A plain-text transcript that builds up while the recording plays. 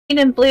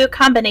and blue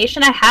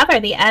combination I have are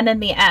the N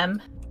and the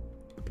M.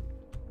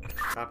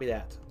 Copy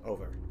that.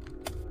 Over.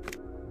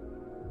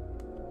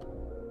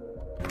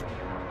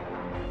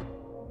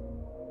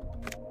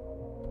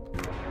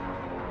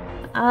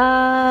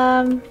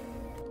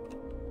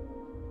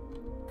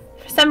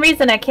 For some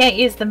reason I can't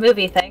use the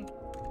movie thing.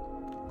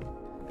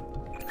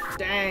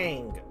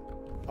 Dang.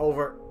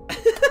 Over.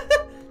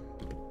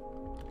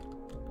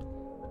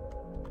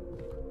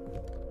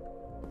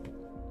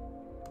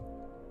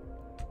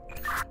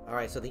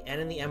 Alright, so the N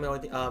and the M are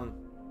the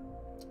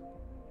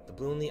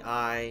blue and the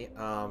I,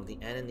 the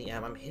N and the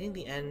M. I'm hitting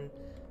the N.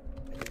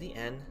 I did the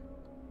N,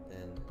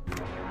 then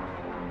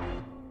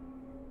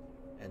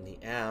and the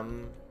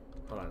M.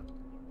 Hold on.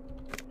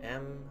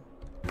 M.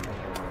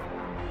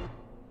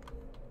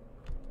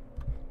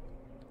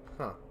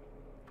 Huh.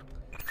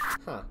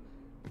 Huh.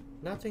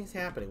 Nothing's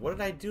happening. What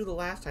did I do the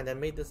last time that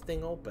made this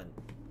thing open?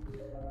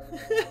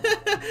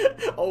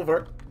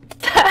 Over.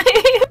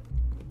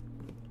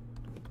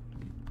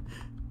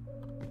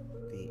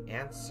 The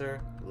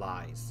answer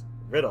lies.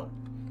 Riddle.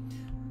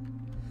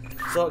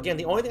 So again,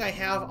 the only thing I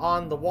have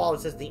on the wall,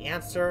 it says the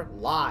answer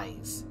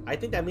lies. I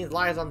think that means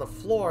lies on the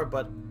floor,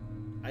 but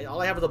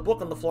all I have is a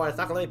book on the floor. It's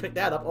not going to let me pick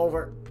that up.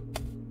 Over.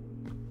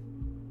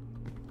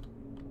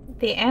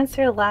 The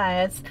answer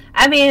lies.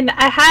 I mean,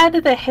 I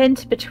had the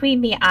hint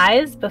between the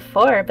eyes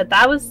before, but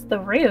that was the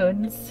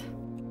runes.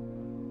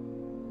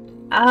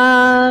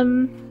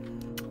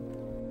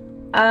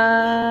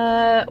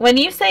 When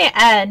you say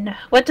N,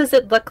 what does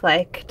it look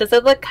like? Does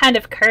it look kind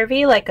of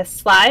curvy, like a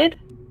slide?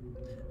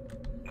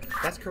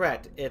 That's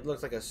correct. It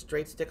looks like a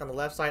straight stick on the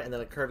left side and then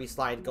a curvy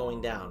slide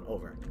going down.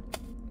 Over.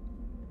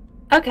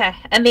 Okay,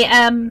 and the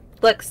M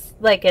looks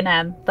like an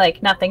M,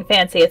 like nothing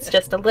fancy. It's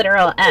just a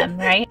literal M,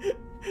 right?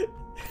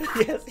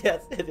 Yes,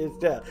 it is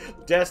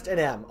just an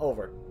M.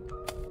 Over.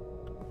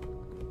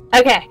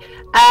 Okay,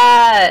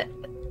 I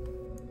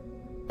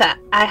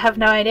have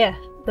no idea.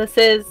 This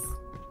is...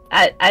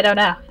 I don't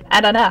know.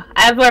 I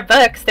have more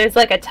books. There's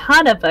like a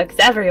ton of books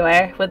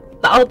everywhere with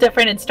all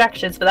different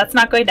instructions, but that's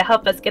not going to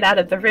help us get out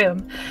of the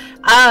room.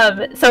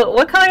 So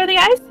what color are the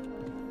eyes?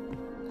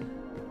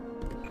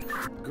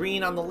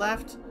 Green on the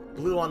left,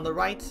 blue on the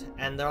right,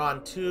 and they're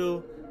on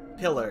two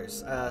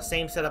pillars.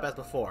 Same setup as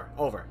before.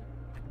 Over.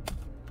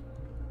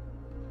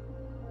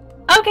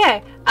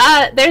 Okay,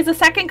 there's a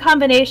second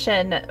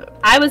combination.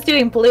 I was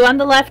doing blue on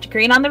the left,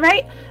 green on the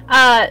right.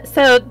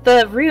 So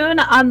the rune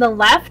on the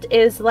left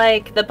is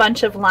like the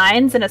bunch of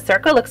lines in a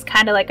circle, looks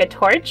kind of like a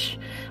torch.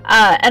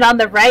 And on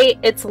the right,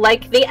 it's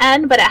like the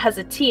N, but it has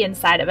a T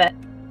inside of it.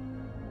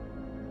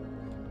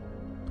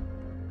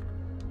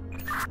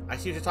 I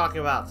see what you're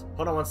talking about.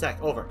 Hold on one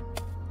sec. Over.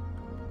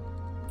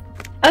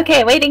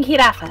 Okay, waiting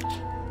Hirafa.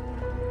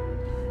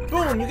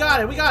 Boom, you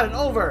got it. We got it.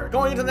 Over.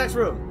 Going into the next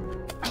room.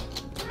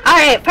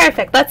 Alright,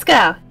 perfect. Let's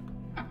go.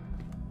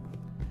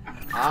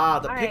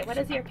 Alright, what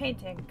is your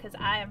painting? Because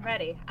I am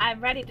ready. I'm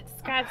ready to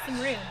describe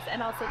some runes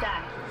and also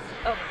die.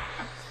 Over.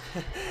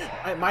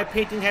 My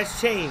painting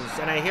has changed,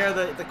 and I hear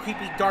the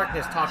creepy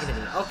darkness talking to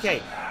me.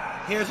 Okay,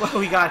 here's what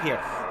we got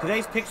here.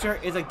 Today's picture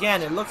is,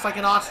 again, it looks like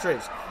an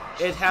ostrich.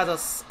 It has a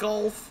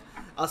skull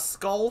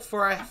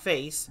for a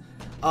face,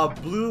 a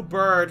blue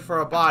bird for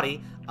a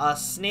body, a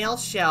snail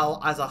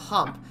shell as a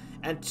hump,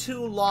 and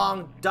two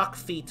long duck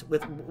feet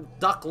with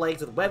duck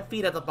legs with web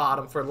feet at the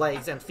bottom for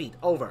legs and feet.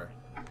 Over.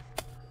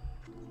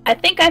 I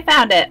think I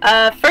found it.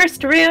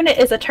 First rune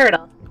is a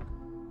turtle.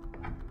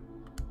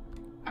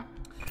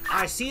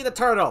 I see the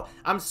turtle.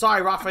 I'm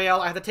sorry, Raphael.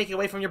 I have to take you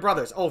away from your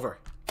brothers. Over.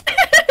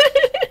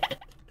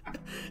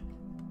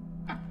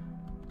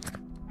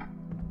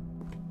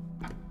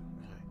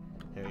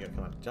 Here we go.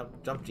 Come on.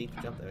 Jump, Jeep.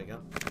 Jump. There we go.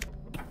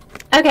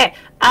 Okay.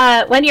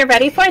 When you're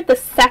ready for it, the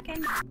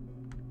second...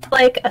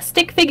 like a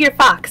stick figure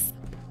fox.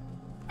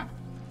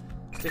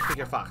 Stick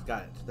figure fox,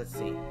 got it. Let's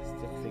see.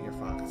 Stick figure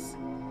fox.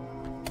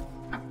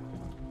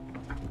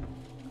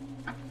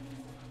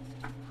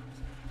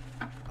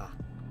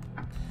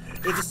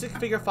 Is a stick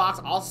figure fox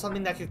also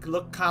something that could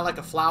look kind of like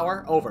a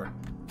flower? Over.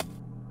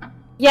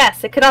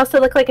 Yes, it could also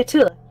look like a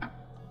tulip.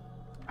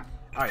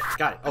 Alright,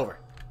 got it. Over.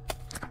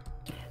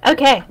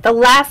 Okay, the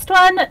last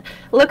one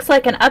looks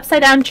like an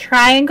upside-down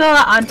triangle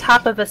on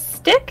top of a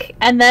stick,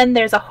 and then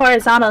there's a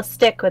horizontal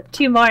stick with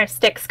two more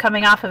sticks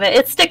coming off of it.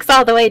 It sticks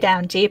all the way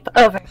down, Jeep.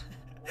 Over.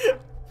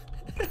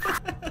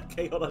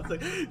 Okay, hold on a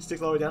second.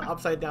 Sticks all the way down.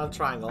 Upside-down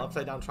triangle.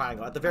 Upside-down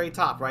triangle. At the very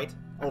top, right?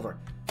 Over.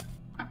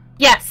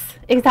 Yes,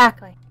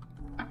 exactly.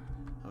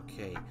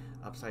 Okay,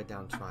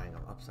 upside-down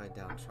triangle.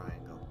 Upside-down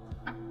triangle.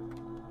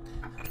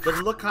 Does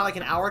it look kind of like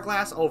an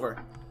hourglass? Over.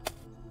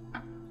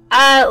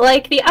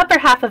 Like the upper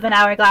half of an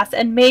hourglass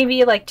and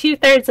maybe like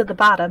 2/3 of the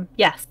bottom.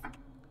 Yes.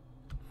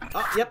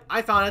 Oh, yep,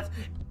 I found it.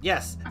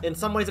 Yes, in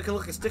some ways it can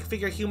look like a stick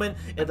figure human,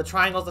 and the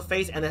triangle's the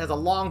face, and it has a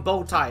long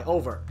bow tie.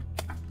 Over.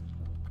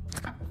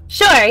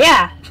 Sure,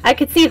 yeah. I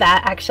could see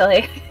that,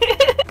 actually.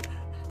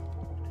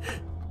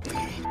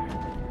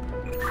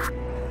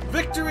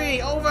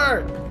 Victory!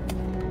 Over!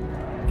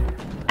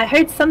 I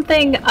heard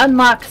something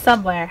unlock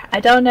somewhere. I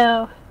don't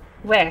know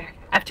where.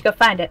 I have to go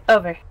find it.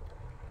 Over.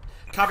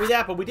 Copy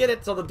that, but we did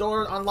it, so the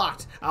door is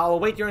unlocked. I'll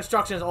await your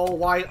instructions, old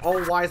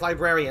wise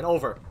librarian.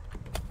 Over.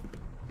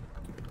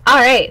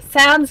 Alright,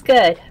 sounds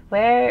good.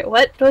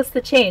 What was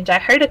the change? I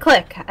heard a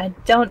click. I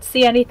don't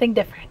see anything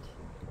different.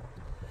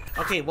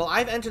 Okay, well,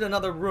 I've entered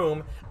another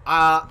room.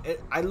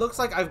 It looks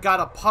like I've got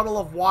a puddle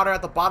of water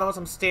at the bottom of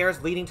some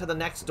stairs leading to the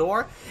next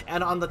door.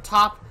 And on the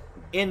top,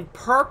 in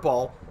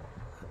purple,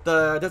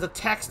 there's a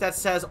text that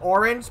says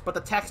orange, but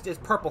the text is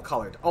purple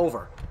colored.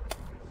 Over.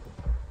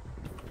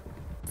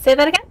 Say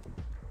that again?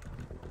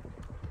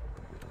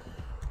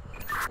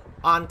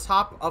 On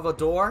top of a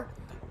door,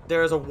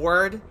 there's a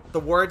word. The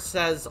word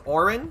says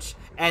orange,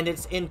 and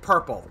it's in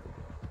purple.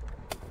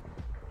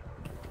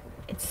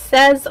 It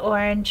says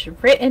orange,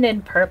 written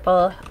in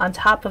purple, on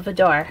top of a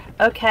door.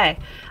 Okay.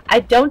 I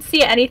don't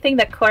see anything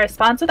that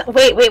corresponds with that.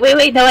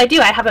 Wait. No, I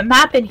do. I have a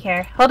map in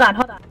here. Hold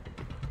on.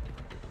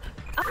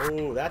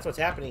 Oh, that's what's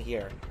happening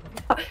here.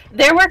 Oh,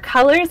 there were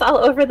colors all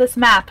over this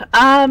map.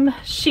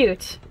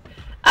 Shoot.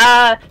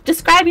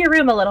 Describe your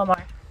room a little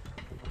more.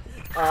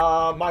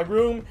 My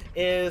room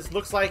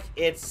looks like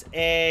it's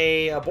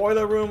a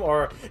boiler room,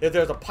 or if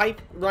there's a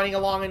pipe running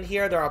along in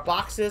here. There are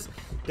boxes.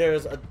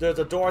 There's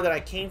a door that I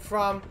came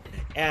from,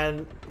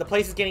 and the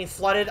place is getting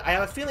flooded. I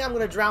have a feeling I'm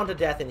going to drown to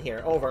death in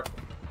here. Over.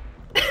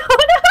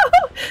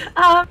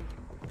 Oh no!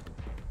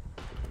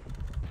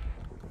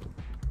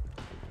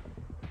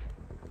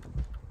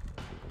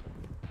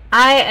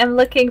 I am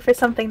looking for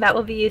something that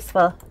will be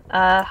useful.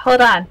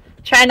 Hold on.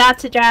 Try not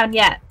to drown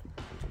yet.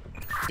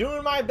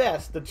 Doing my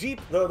best. The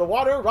Jeep, the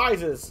water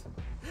rises.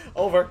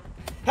 Over.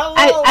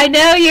 Hello. I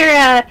know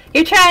you're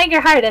trying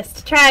your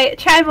hardest.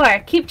 Try more.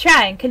 Keep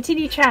trying.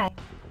 Continue trying.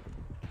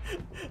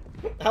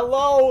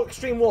 Hello,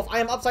 Extreme Wolf. I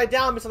am upside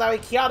down so that way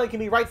Kiaran can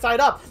be right side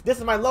up. This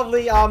is my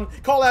lovely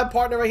collab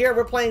partner right here.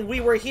 We're playing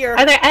We Were Here.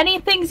 Are there any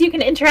things you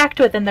can interact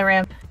with in the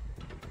room?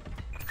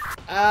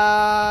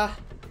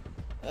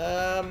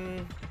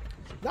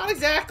 Not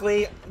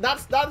exactly.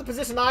 That's not the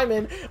position I'm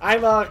in.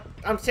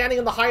 I'm standing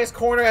in the highest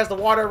corner as the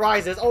water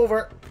rises.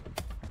 Over.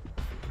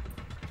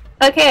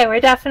 Okay,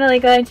 we're definitely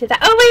going to die.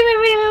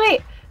 Oh,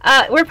 wait.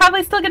 We're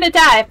probably still gonna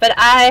die, but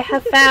I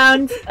have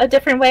found a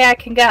different way I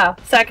can go,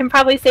 so I can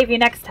probably save you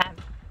next time.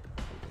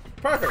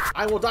 Perfect.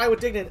 I will die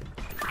with dignity.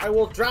 I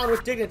will drown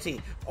with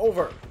dignity.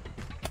 Over.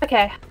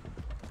 Okay.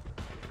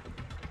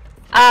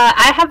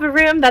 I have a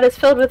room that is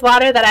filled with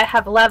water that I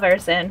have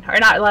levers in. Or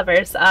not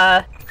levers,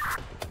 oh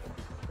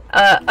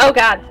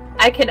god.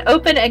 I can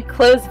open and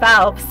close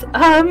valves.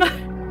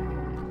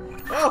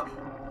 Oh,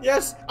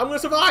 yes! I'm gonna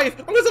survive!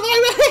 I'm gonna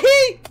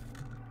survive!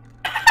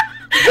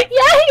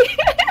 Yay!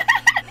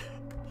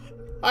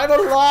 I'm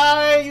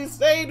alive! You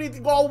saved me,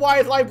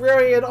 all-wise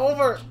librarian!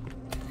 Over!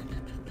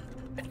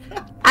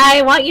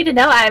 I want you to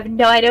know I have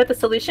no idea what the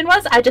solution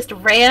was. I just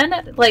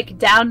ran, like,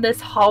 down this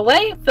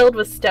hallway filled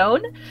with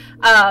stone,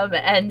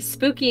 and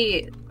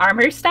spooky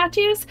armor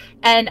statues,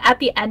 and at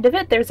the end of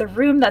it, there's a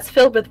room that's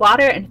filled with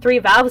water and 3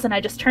 valves, and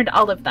I just turned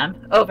all of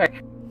them. Over.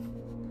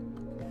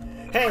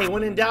 Hey,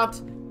 when in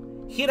doubt,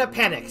 hit a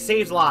panic.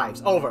 Saves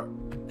lives. Over.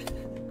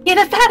 Hit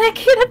a panic!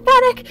 Hit a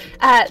panic!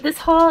 This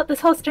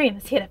whole stream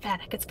is hit a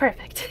panic. It's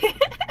perfect.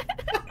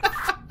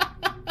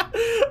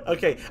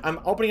 Okay, I'm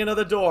opening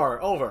another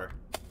door. Over.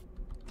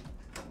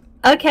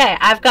 Okay,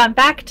 I've gone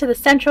back to the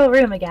central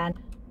room again.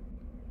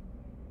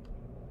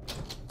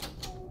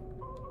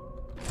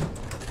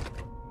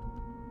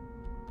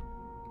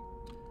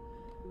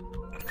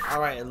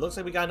 Alright, it looks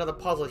like we got another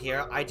puzzle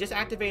here. I just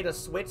activated a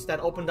switch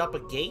that opened up a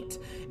gate,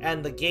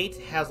 and the gate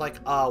has like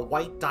a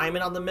white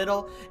diamond on the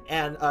middle,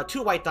 and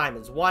 2 white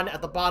diamonds. One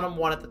at the bottom,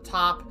 one at the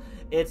top.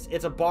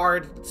 It's a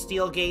barred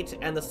steel gate,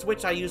 and the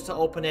switch I used to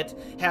open it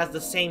has the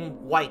same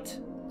white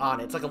on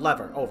it. It's like a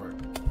lever. Over.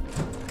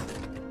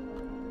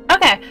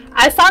 Okay,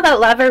 I saw that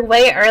lever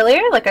way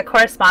earlier, like a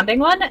corresponding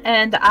one,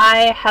 and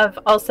I have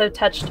also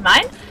touched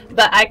mine,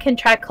 but I can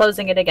try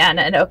closing it again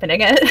and opening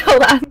it.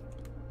 Hold on.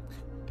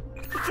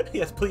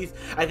 Yes, please.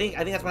 I think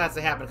that's what has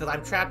to happen, because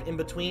I'm trapped in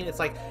between. It's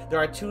like there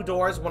are 2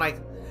 doors. When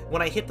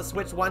I hit the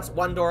switch once,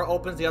 one door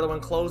opens, the other one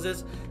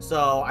closes.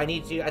 So I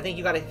think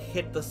you gotta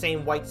hit the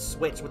same white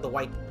switch with the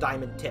white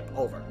diamond tip.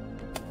 Over.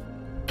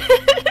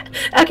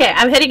 Okay,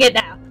 I'm hitting it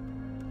now.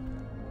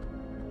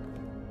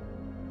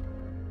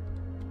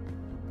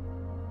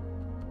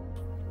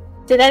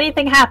 Did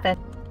anything happen?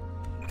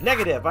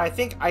 Negative, but I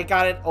think I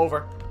got it.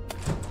 Over.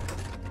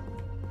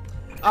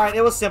 Alright,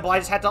 it was simple. I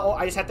just had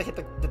to hit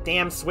the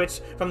damn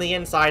switch from the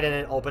inside and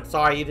it opened.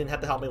 Sorry, you didn't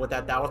have to help me with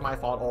that. That was my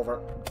fault.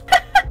 Over.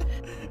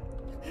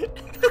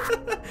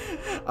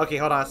 Okay,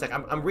 hold on a sec.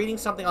 I'm reading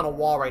something on a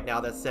wall right now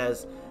that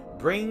says,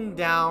 bring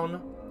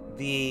down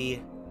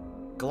the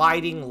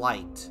gliding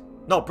light.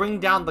 No, bring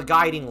down the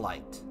guiding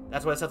light.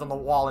 That's what it says on the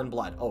wall in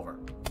blood. Over.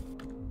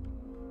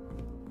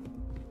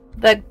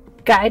 The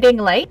guiding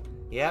light?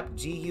 Yep,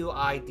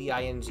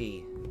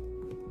 G-U-I-D-I-N-G.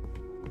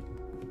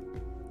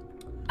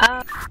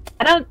 I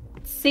don't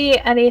see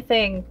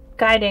anything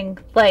guiding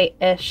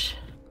light-ish.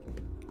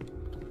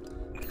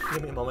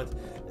 Give me a moment.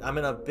 I'm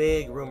in a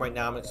big room right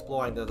now. I'm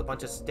exploring. There's a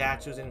bunch of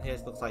statues in here.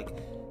 It looks like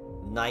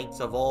knights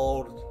of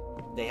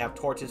old. They have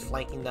torches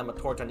flanking them, a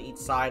torch on each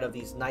side of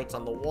these knights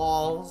on the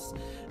walls.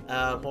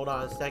 Hold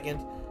on a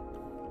second.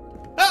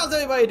 How's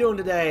everybody doing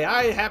today?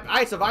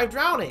 I survived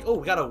drowning. Oh,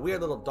 we got a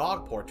weird little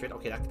dog portrait.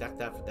 Okay, that's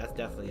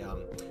definitely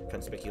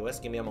conspicuous.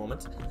 Give me a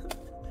moment.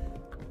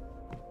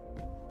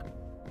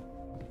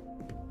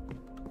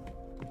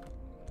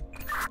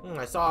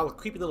 I saw a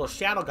creepy little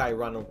shadow guy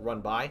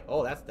run by.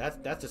 Oh, that's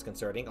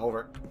disconcerting.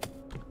 Over.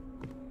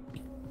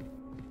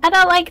 I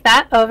don't like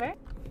that. Over.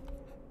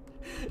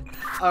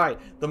 Alright,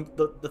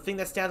 the thing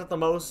that stands out the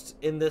most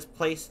in this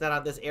place,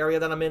 this area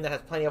that I'm in that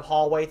has plenty of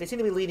hallways, they seem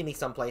to be leading me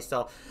someplace,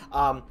 so,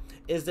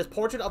 is this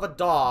portrait of a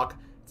dog.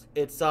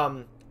 It's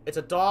a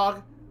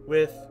dog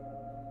with,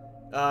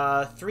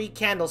 3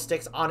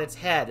 candlesticks on its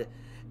head,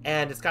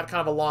 and it's got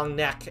kind of a long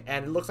neck,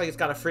 and it looks like it's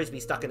got a frisbee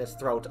stuck in its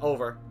throat.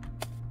 Over.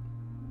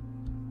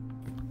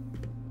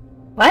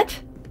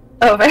 What?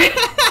 Over.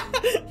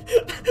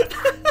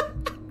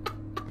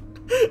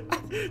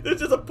 There's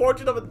just a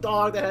portrait of a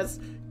dog that has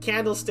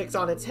candlesticks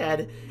on its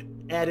head,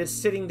 and it's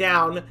sitting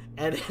down,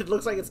 and it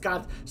looks like it's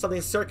got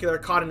something circular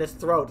caught in its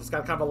throat. It's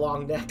got kind of a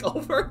long neck.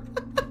 Over.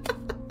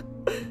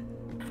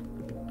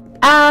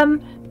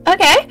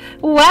 Okay.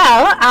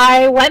 Well,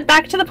 I went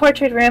back to the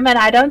portrait room, and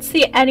I don't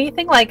see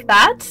anything like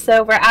that,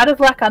 so we're out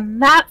of luck on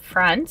that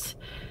front.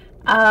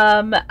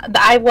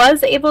 I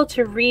was able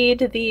to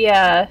read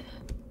the,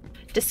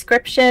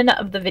 description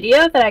of the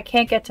video that I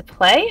can't get to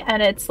play,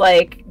 and it's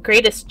like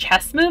greatest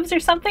chess moves or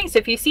something, so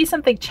if you see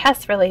something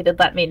chess related,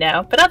 let me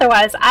know. But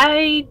otherwise,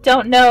 I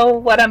don't know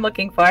what I'm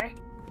looking for.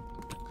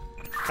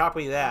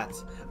 Copy that.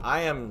 I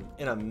am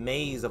in a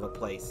maze of a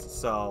place,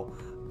 so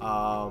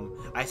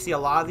I see a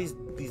lot of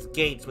these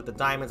gates with the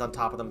diamonds on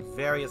top of them,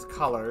 various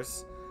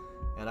colors,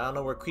 and I don't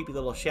know where creepy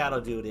little shadow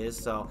dude is,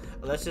 so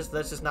let's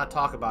just not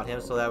talk about him,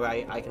 so that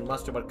way I can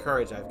muster what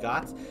courage I've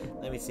got.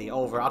 Let me see.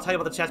 Over. I'll tell you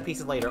about the chess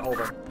pieces later.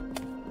 Over.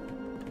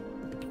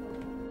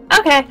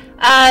 Okay,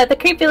 the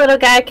creepy little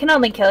guy can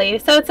only kill you,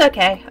 so it's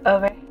okay.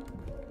 Over.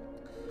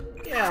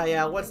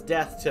 Yeah, what's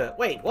death to...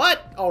 Wait,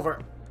 what?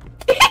 Over.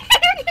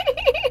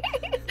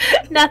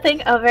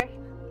 Nothing. Over.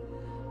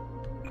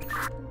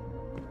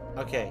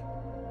 Okay.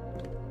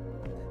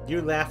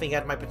 You laughing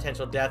at my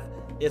potential death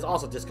is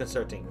also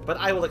disconcerting, but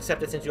I will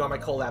accept it since you are my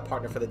collab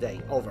partner for the day.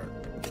 Over.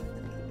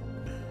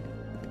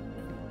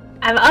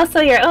 I'm also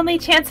your only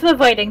chance of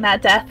avoiding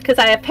that death, because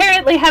I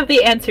apparently have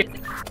the answers,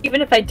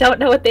 even if I don't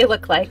know what they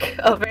look like.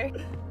 Over.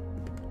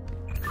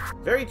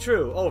 Very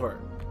true. Over.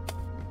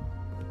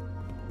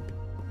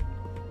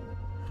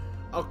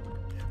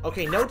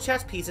 Okay, no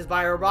chess pieces, but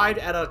I arrived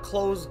at a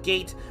closed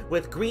gate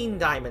with green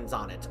diamonds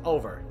on it.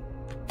 Over.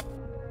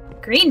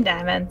 Green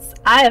diamonds?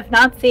 I have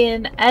not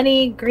seen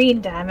any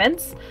green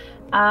diamonds.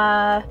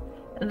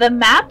 The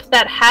map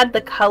that had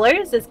the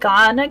colors is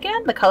gone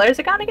again. The colors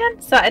are gone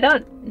again, so I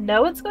don't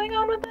know what's going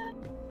on with it.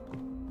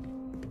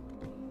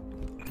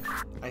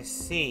 I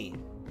see.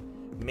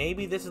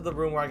 Maybe this is the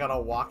room where I gotta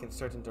walk in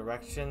certain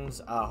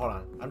directions. Hold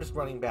on. I'm just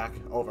running back.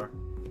 Over.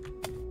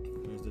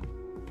 There's the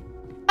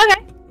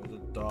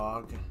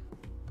dog.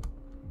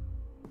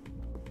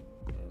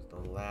 There's the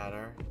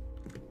ladder.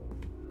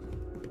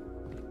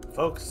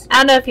 Folks. I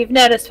don't know if you've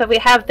noticed, but we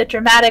have the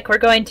dramatic "we're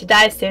going to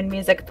die soon"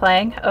 music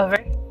playing.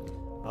 Over.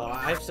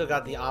 I've still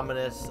got the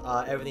ominous,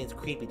 everything's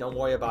creepy, don't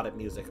worry about it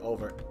music.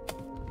 Over.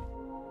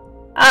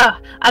 Oh,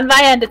 on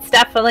my end, it's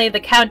definitely the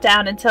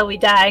countdown until we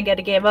die and get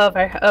a game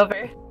over.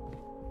 Over.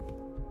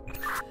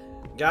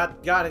 Got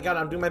it.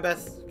 I'm doing my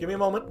best. Give me a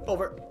moment.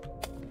 Over.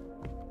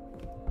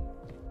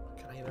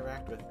 Can I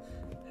interact with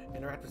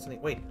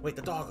something? Wait,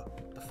 the dog.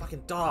 The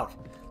fucking dog.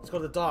 Let's go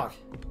to the dog.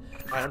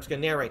 Alright, I'm just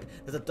gonna narrate.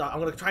 There's a dog. I'm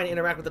gonna try and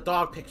interact with the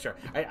dog picture.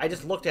 I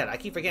just looked at it. I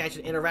keep forgetting I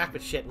should interact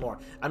with shit more.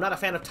 I'm not a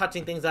fan of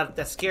touching things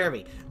that scare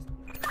me.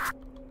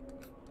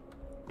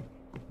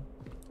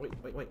 Wait.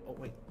 Oh,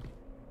 wait.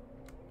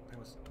 I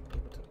was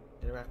able to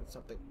interact with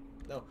something.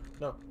 No.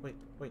 Wait.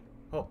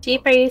 Oh.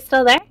 GEEP, are you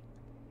still there?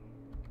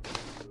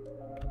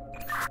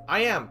 I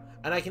am.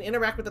 And I can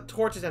interact with the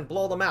torches and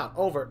blow them out.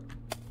 Over.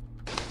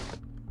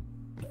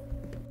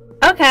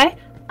 Okay.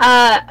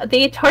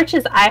 The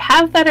torches I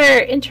have that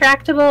are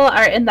interactable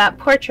are in that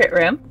portrait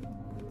room.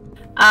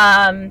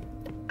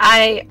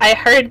 I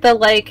heard the,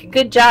 like,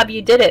 good job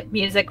you did it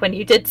music when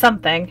you did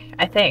something,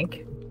 I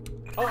think.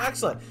 Oh,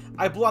 excellent.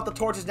 I blew out the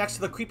torches next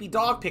to the creepy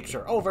dog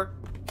picture. Over.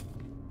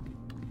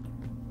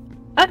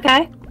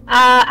 Okay.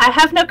 I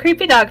have no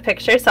creepy dog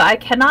picture, so I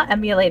cannot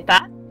emulate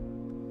that.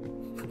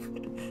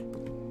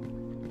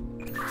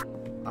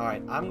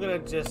 Alright, I'm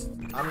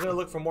gonna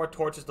look for more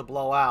torches to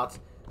blow out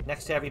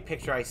next to every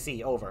picture I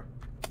see. Over.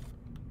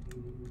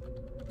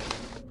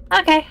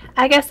 Okay,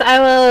 I guess I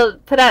will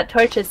put out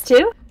torches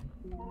too.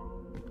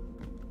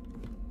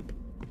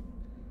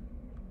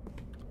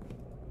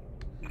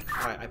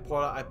 Alright, I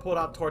pulled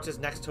out torches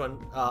next to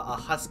a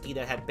husky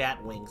that had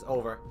bat wings.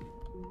 Over.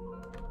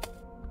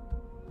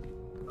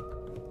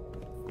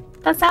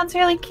 That sounds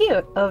really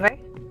cute. Over.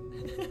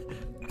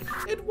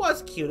 It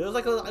was cute. It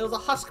was a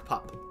husk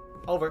pup.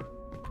 Over.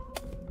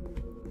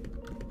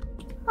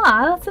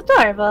 Aw, that's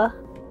adorable.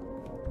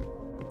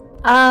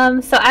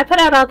 So I put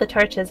out all the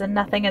torches and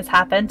nothing has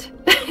happened.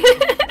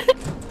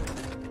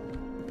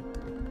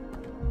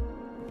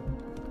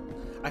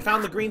 I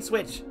found the green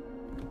switch.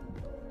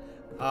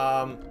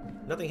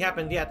 Nothing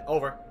happened yet.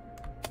 Over.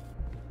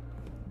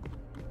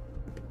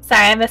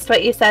 Sorry, I missed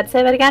what you said.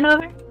 Say that again,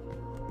 over.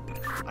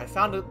 I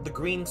found the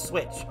green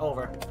switch.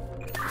 Over.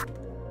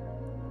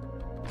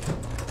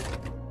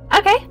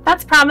 Okay,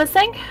 that's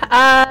promising.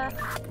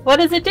 What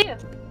does it do?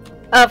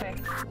 Over.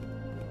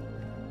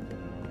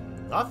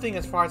 Nothing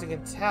as far as I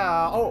can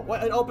tell. Oh,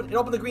 what? It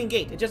opened the green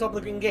gate. It just opened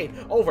the green gate.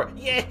 Over.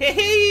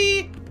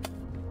 Yay!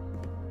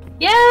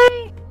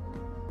 Yay!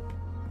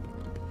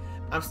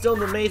 I'm still in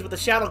the maze with the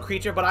shadow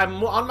creature, but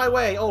I'm on my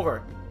way.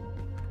 Over.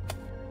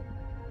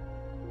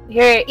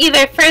 You're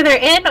either further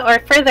in or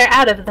further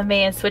out of the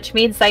maze, which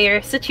means that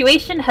your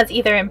situation has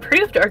either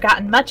improved or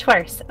gotten much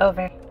worse.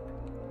 Over.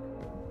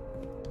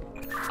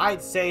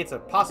 I'd say it's a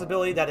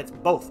possibility that it's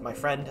both, my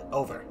friend.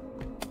 Over.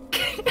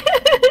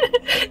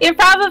 You're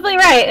probably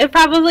right. It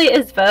probably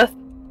is both.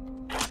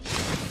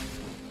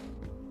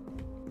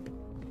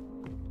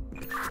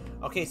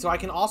 Okay, so I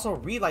can also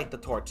relight the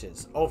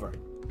torches. Over.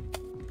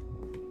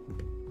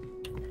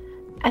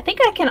 I think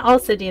I can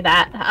also do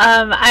that.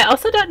 I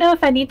also don't know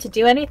if I need to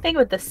do anything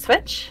with the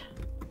switch,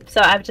 so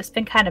I've just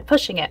been kind of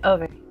pushing it.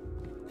 Over.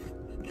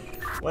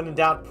 When in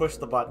doubt, push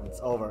the buttons.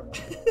 Over.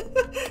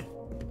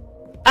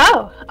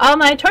 Oh, all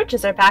my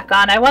torches are back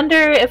on. I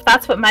wonder if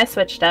that's what my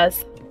switch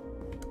does.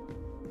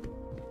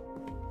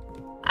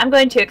 I'm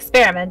going to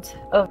experiment.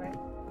 Over.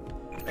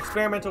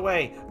 Experiment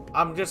away.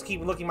 I'm just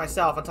keep looking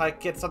myself until I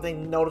get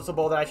something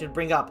noticeable that I should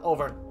bring up.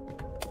 Over.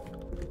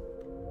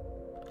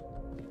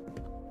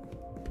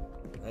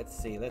 Let's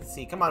see. Let's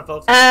see. Come on,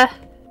 folks.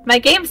 My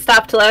game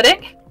stopped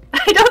loading.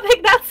 I don't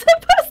think that's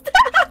supposed to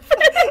happen.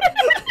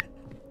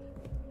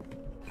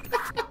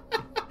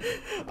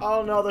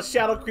 Oh no, the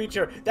shadow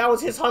creature. That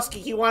was his husky.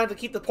 He wanted to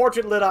keep the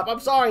portrait lit up. I'm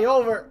sorry.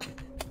 Over.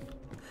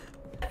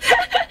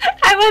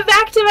 I went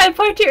back to my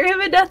portrait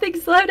room and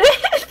nothing's loaded.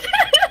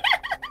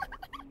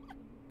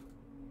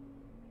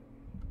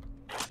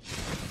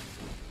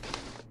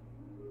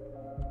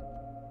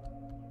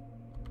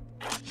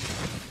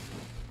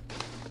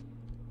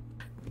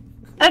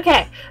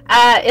 Okay,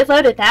 it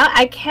loaded now.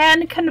 I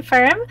can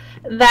confirm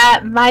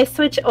that my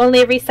switch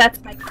only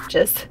resets my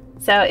torches,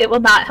 so it will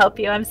not help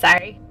you. I'm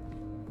sorry.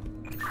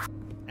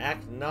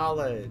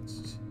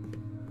 Acknowledged.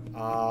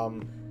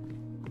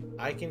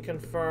 I can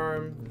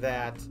confirm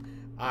that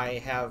I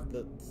have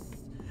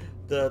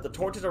the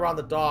torches around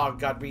the dog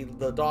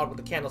the dog with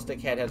the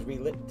candlestick head has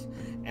relit,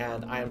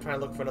 and I am trying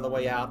to look for another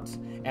way out.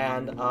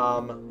 And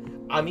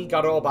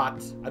Amiga Robot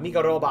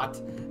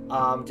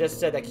just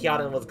said that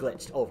Kiaran was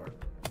glitched. Over.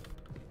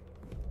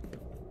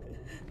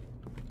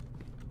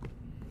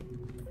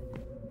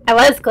 I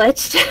was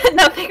glitched.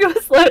 Nothing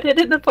was loaded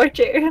in the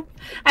portrait room.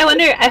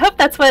 I hope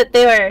that's what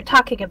they were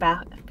talking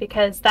about,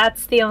 because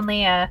that's the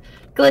only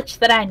glitch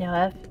that I know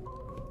of.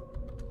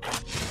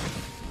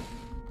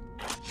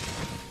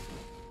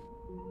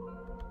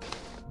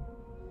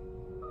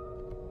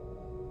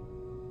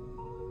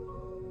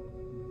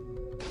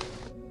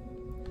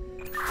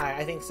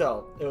 I think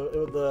so.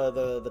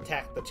 The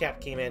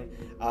chat came in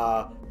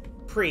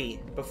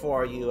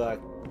before you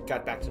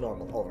got back to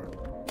normal. Over.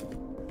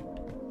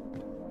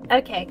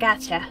 Okay,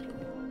 gotcha.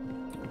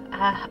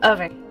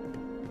 Over.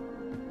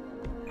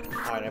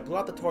 Alright, I blew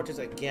out the torches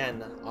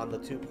again on the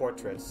two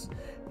portraits,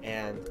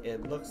 and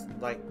it looks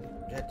like,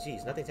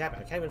 geez, nothing's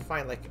happened. I can't even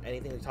find, like,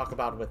 anything to talk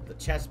about with the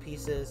chess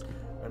pieces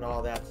and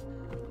all that.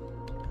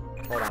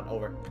 Hold on,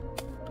 over.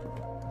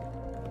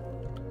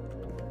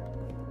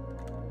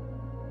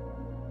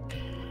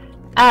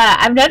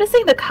 I'm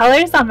noticing the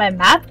colors on my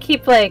map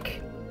keep,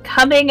 like,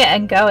 coming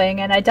and going,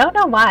 and I don't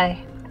know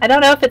why. I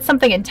don't know if it's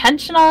something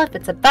intentional, if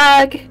it's a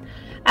bug.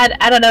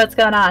 I don't know what's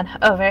going on.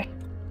 Over.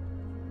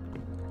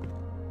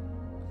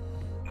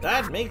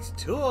 That makes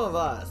two of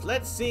us.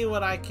 Let's see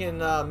what I can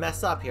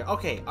mess up here.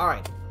 Okay,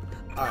 alright.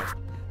 Alright.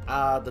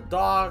 The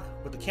dog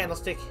with the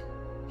candlestick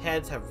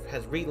heads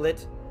has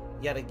relit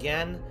yet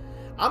again.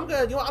 You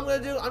know what I'm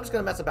gonna do? I'm just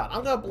gonna mess about.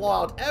 I'm gonna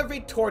blow out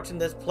every torch in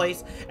this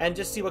place and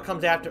just see what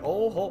comes after.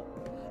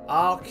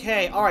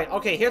 Okay, alright,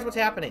 okay, here's what's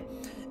happening.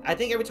 I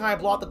think every time I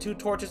blow out the two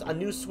torches, a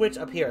new switch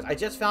appears. I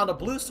just found a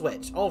blue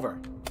switch. Over.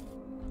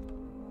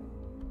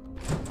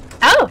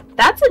 Oh,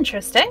 that's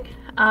interesting.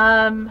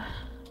 I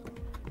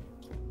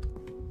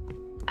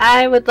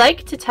would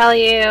like to tell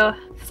you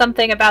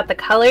something about the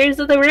colors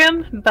of the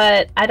room,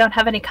 but I don't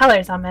have any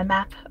colors on my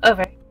map.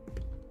 Over.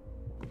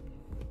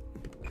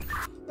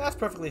 That's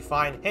perfectly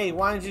fine. Hey,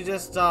 why don't you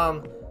just,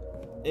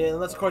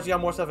 unless of course you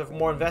have more stuff and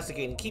more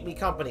investigating, keep me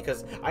company,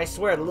 because I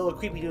swear the little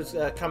creepy dude's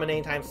coming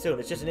anytime soon.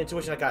 It's just an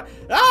intuition I got.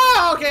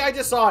 Ah, okay, I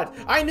just saw it.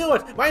 I knew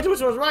it. My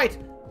intuition was right.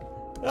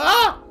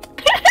 Ah!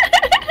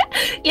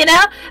 You know,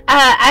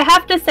 I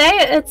have to say,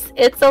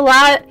 it's a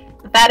lot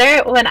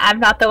better when I'm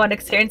not the one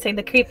experiencing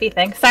the creepy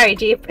thing. Sorry,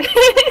 Jeep.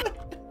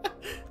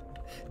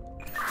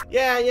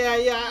 Yeah,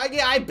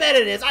 I bet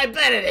it is. I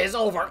bet it is.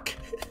 Over.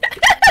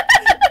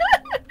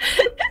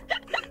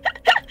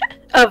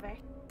 Over.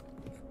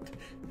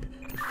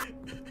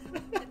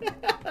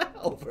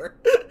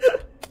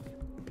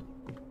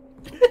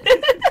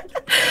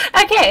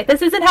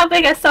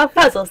 helping us solve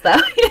puzzles,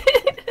 though.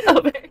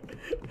 Over.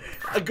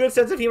 A good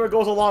sense of humor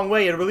goes a long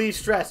way and relieves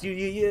stress.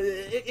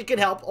 It can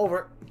help.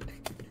 Over.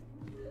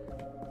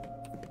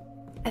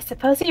 I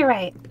suppose you're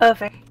right.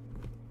 Over.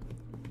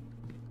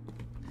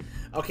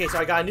 Okay, so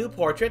I got a new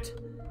portrait.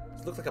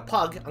 It looks like a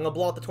pug. I'm gonna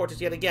blow out the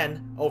torches yet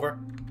again. Over.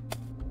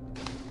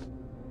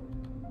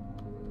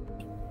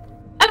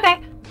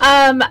 Okay.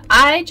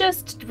 I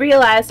just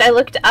realized I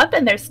looked up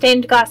and there's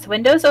stained glass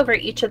windows over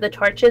each of the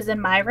torches in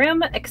my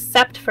room,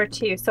 except for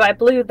 2, so I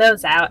blew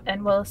those out,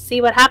 and we'll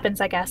see what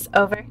happens, I guess.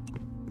 Over.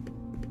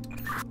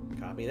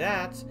 Copy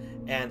that.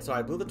 And so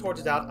I blew the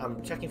torches out.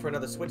 I'm checking for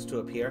another switch to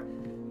appear.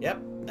 Yep.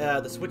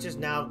 The switch is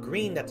now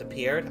green that's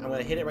appeared. I'm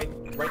gonna hit it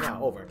right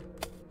now. Over.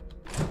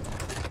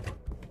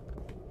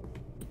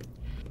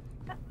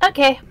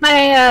 Okay,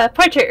 my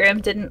portrait room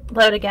didn't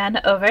load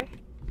again. Over.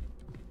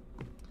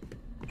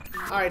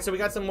 Alright, so we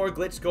got some more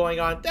glitch going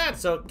on.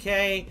 That's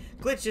okay.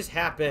 Glitches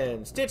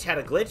happen. Stitch had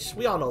a glitch.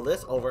 We all know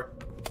this. Over.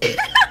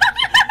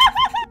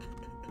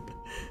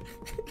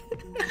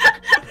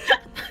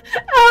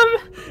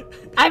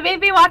 I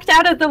maybe walked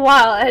out of the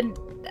wall and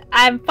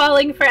I'm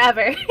falling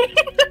forever.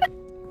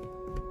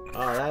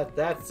 Oh,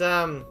 that's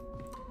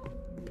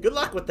good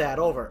luck with that.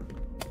 Over.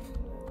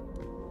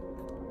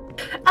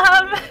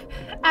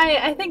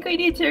 I think we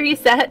need to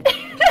reset.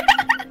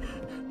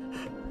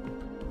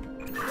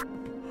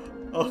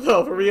 Oh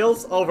no, for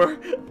reals? Over.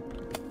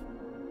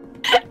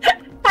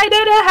 I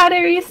don't know how to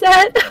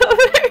reset.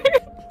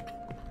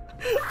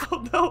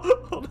 Oh no,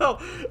 oh no.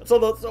 So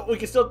we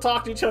can still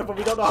talk to each other, but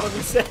we don't know how to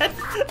reset.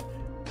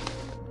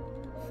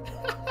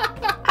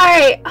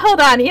 Alright, hold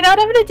on. You know what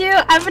I'm gonna do?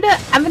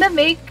 I'm gonna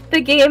make the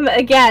game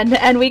again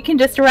and we can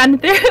just run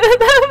through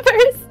the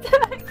first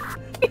time.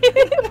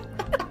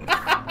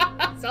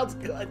 Sounds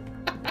good.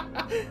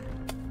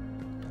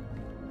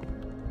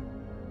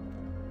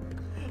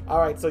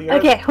 Alright, so you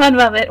heard... Okay, one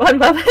moment.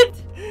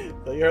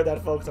 So you heard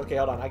that, folks. Okay,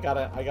 hold on. I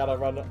gotta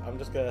run. I'm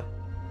just gonna...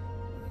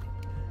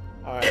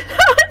 Alright.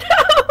 Oh no!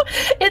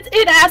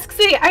 It asks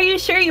me, are you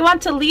sure you want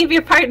to leave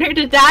your partner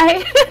to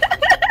die?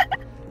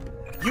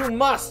 You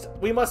must!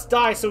 We must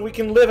die so we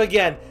can live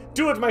again!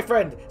 Do it, my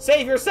friend!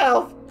 Save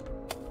yourself!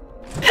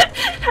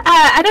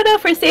 I don't know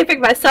if we're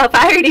saving myself.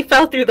 I already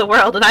fell through the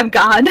world and I'm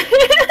gone.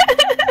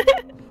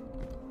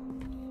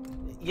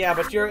 Yeah,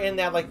 but you're in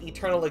that, like,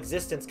 eternal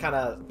existence kind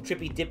of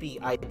trippy-dippy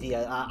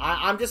idea.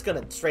 I'm just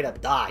gonna straight up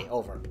die.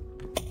 Over.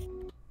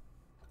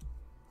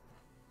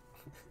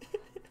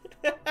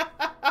 And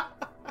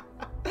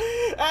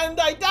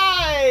I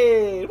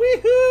died!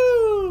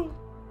 Woohoo!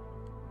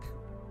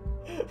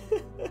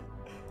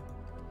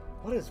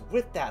 What is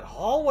with that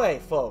hallway,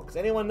 folks?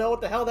 Anyone know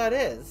what the hell that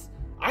is?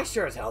 I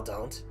sure as hell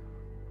don't.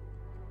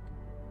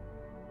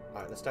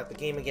 Alright, let's start the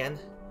game again.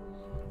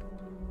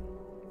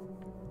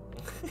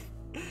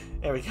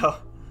 There we go.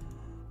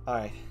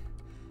 Alright.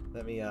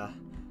 Let me,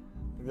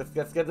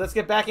 let's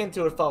get back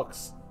into it,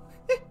 folks.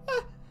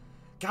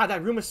 God,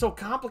 that room is so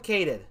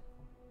complicated.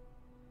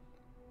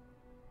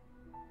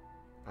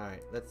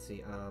 Alright, let's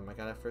see. I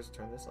gotta first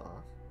turn this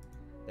off.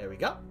 There we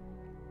go.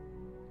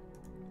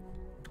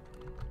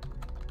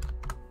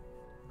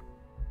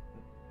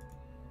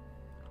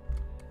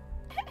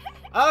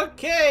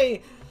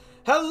 Okay!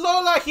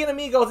 Hello, Lucky and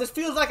Amigos! This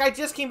feels like I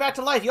just came back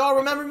to life. Y'all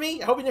remember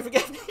me? I hope you didn't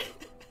forget me.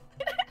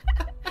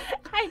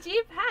 Hi,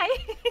 Jeep.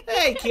 Hi.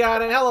 Hey,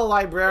 Kiaran. Hello,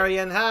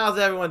 Librarian. How's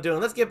everyone doing?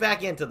 Let's get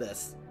back into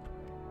this.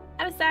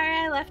 I'm sorry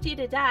I left you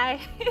to die.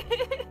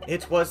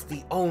 It was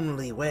the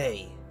only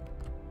way.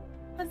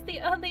 Was the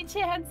only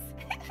chance.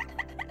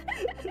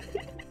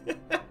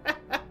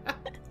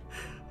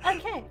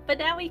 Okay, but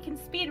now we can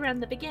speedrun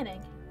the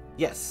beginning.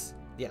 Yes.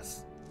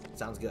 Yes.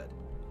 Sounds good.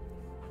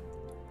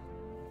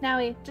 Now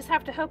we just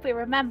have to hope we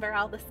remember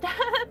all the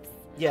steps.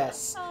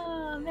 Yes.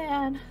 Oh,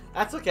 man.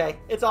 That's okay.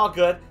 It's all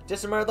good.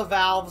 Just remember the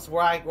valves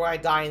where I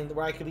die and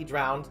where I could be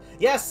drowned.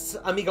 Yes,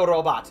 Amigo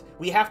Robot.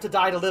 We have to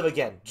die to live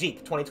again.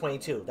 GEEP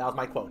 2022. That was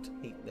my quote.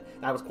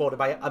 That was quoted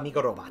by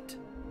Amigo Robot.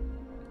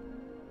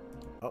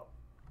 Oh.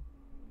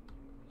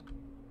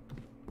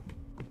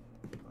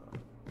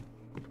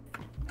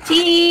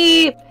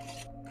 Jeep!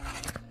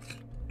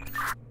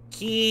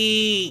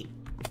 Key.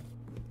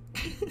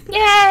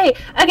 Yay!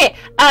 Okay,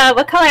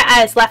 what color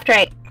eyes? Left,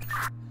 right?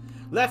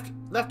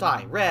 Left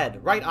eye,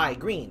 red. Right eye,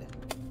 green.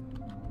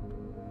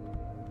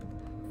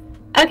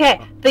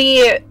 Okay,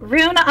 the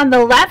rune on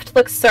the left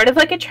looks sort of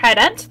like a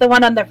trident. The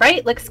one on the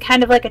right looks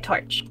kind of like a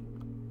torch.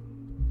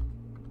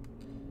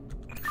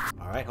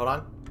 Alright, hold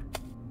on.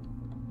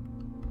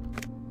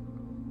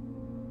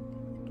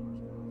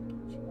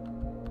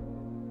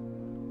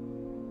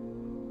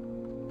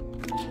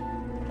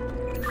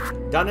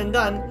 Done and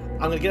done.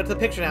 I'm gonna get up to the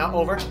picture now.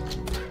 Over.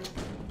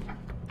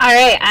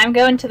 Alright, I'm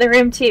going to the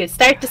room too.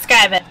 Start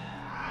describing.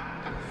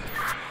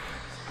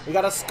 We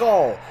got a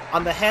skull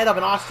on the head of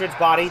an ostrich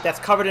body that's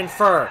covered in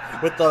fur,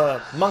 with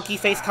the monkey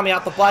face coming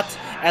out the butt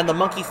and the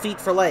monkey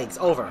feet for legs.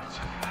 Over.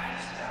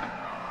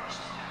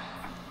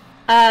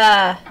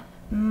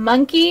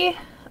 Monkey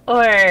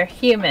or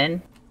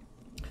human?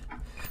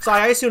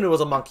 Sorry, I assumed it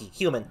was a monkey.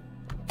 Human.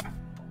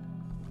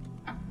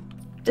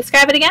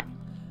 Describe it again.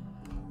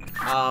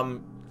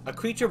 A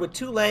creature with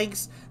 2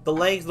 legs. The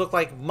legs look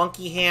like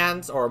monkey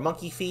hands or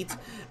monkey feet.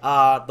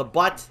 The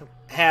butt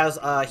has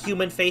a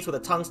human face with a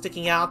tongue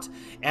sticking out,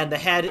 and the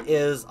head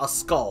is a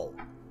skull.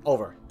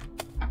 Over.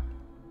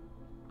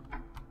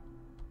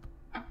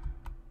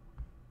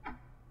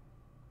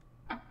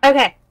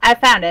 Okay, I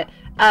found it.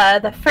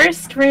 The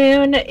first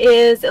rune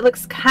is, it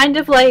looks kind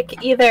of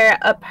like either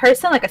a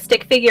person, like a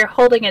stick figure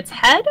holding its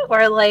head,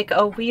 or like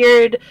a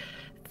weird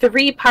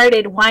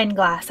 3-parted wine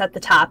glass at the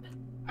top.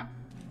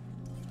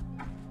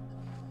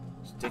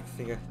 Stick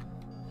figure.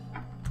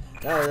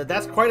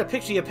 That's quite a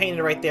picture you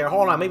painted right there.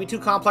 Hold on, maybe too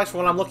complex for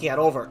what I'm looking at.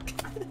 Over.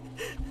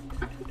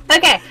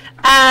 Okay,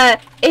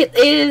 it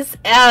is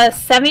a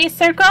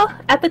semicircle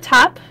at the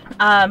top,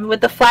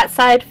 with the flat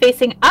side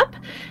facing up.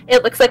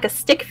 It looks like a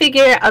stick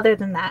figure other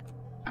than that.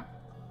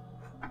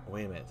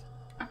 Wait a minute.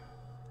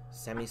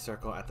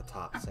 Semicircle at the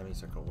top.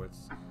 Semicircle.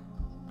 Where's...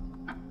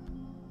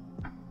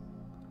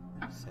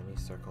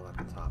 Semicircle at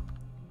the top.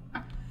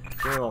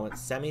 Give me a moment.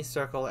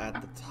 Semicircle at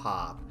the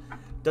top.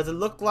 Does it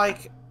look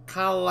like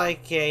kind of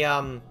like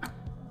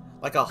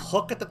a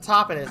hook at the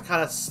top, and it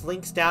kind of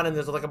slinks down, and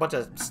there's like a bunch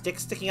of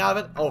sticks sticking out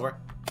of it? Over.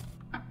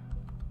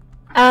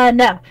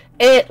 No.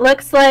 It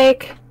looks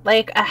like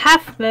a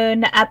half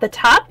moon at the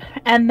top,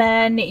 and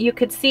then you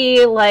could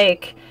see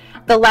like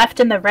the left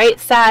and the right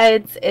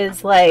sides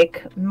is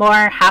like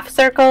more half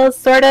circles,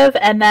 sort of,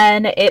 and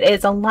then it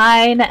is a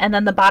line, and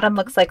then the bottom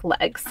looks like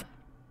legs.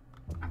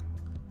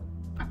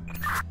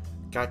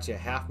 Gotcha.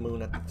 Half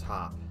moon at the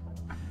top.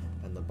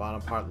 And the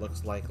bottom part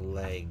looks like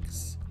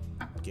legs.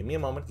 Give me a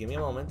moment. Give me a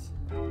moment.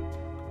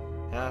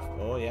 Half.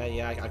 Oh yeah,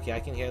 yeah. Okay, I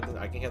can hear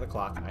the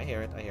clock. I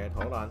hear it.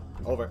 Hold on.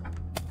 Over.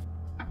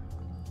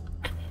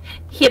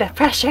 Heat of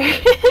pressure.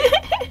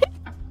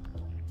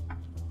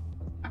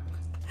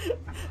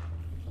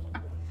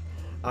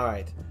 All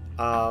right.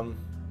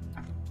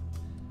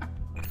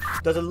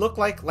 Does it look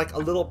like a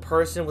little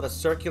person with a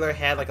circular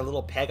head, like a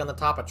little peg on the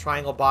top, a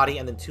triangle body,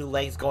 and then 2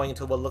 legs going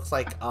into what looks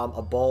like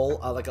a bowl,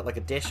 like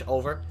a dish?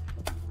 Over.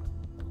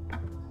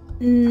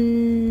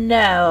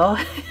 No.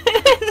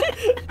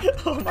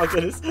 Oh my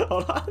goodness!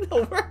 Hold on.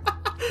 Over.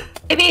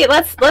 Maybe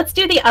let's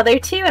do the other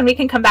 2, and we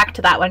can come back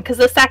to that one, because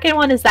the second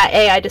one is that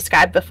A I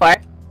described before.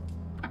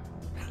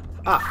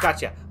 Ah,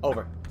 gotcha.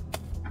 Over.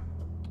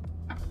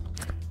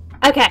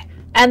 Okay,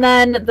 and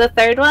then the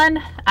third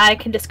one, I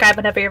can describe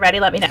whenever you're ready.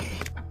 Let me know.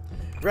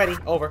 Ready.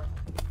 Over.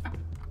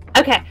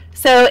 Okay,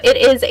 so it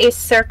is a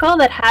circle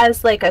that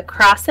has like a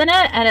cross in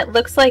it, and it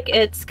looks like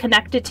it's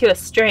connected to a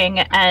string,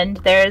 and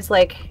there's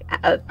like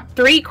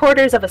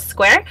 3/4 of a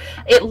square.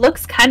 It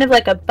looks kind of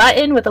like a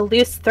button with a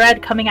loose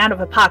thread coming out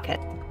of a pocket.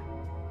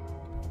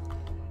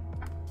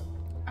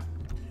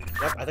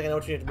 Yep, I think I know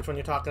which one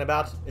you're talking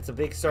about. It's a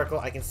big circle.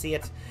 I can see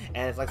it,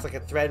 and it looks like a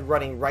thread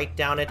running right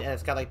down it, and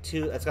it's got like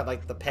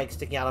the peg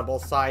sticking out on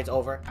both sides.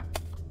 Over.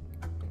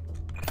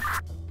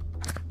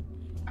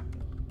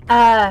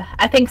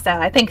 I think so.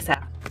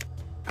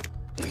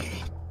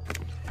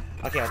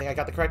 Okay, I think I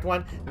got the correct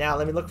one. Now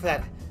let me look for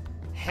that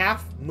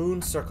half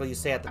moon circle you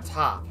say at the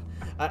top.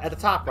 At the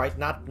top, right?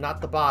 Not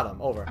the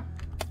bottom. Over.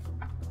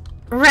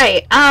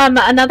 Right.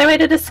 Another way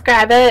to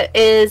describe it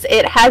is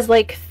it has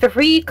like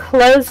 3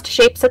 closed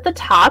shapes at the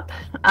top,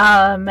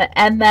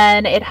 and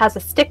then it has a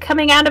stick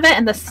coming out of it,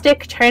 and the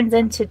stick turns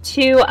into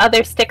 2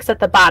 other sticks at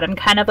the bottom,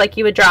 kind of like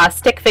you would draw a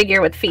stick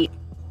figure with feet.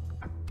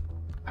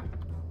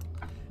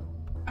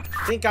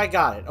 Think I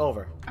got it.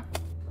 Over.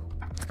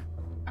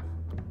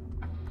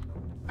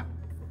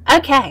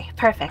 Okay,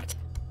 perfect.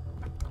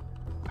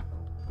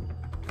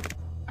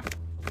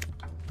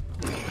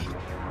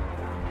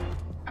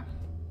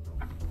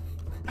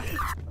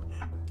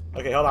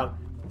 Okay, hold on.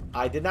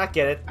 I did not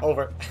get it.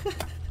 Over.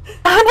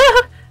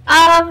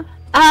 Oh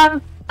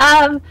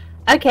no!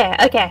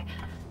 Okay.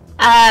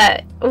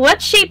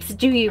 What shapes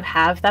do you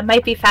have that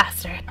might be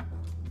faster?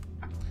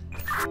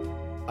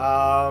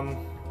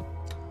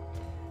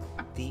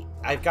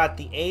 I've got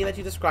the A that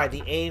you described,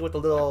 the A with the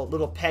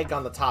little peg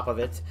on the top of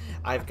it.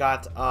 I've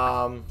got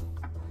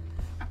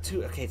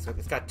 2. Okay, so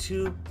it's got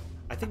 2.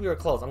 I think we were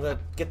close. I'm gonna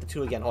get the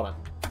 2 again. Hold on.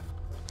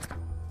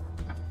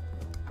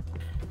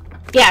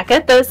 Yeah,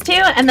 get those 2,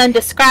 and then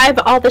describe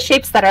all the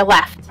shapes that are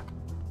left.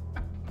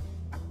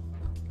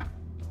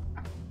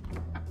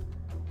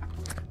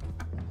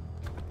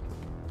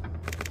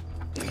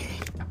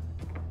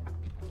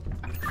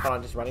 Hold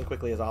on, just running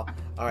quickly is all.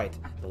 Alright,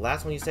 the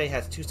last one you say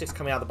has 2 sticks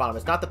coming out the bottom.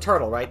 It's not the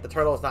turtle, right? The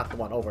turtle is not the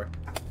one. Over.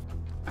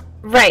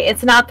 Right,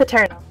 it's not the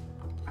turtle.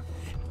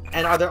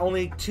 And are there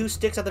only 2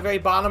 sticks at the very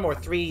bottom, or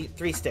 3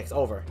 sticks?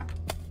 Over.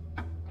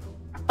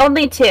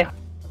 Only 2.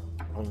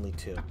 Only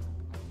 2.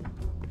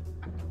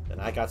 Then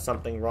I got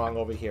something wrong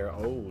over here.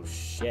 Oh,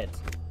 shit.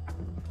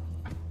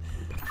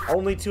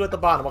 Only 2 at the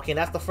bottom. Okay, and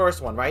that's the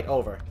first one, right?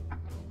 Over.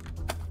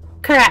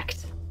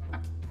 Correct.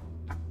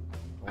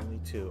 Only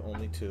 2.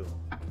 Only 2.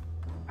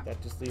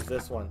 That just leaves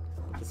this one.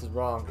 But this is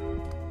wrong.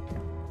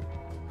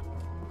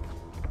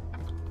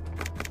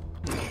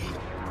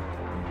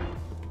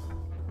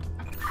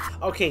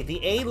 Okay, the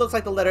A looks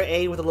like the letter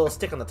A with a little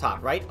stick on the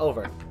top, right?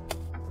 Over.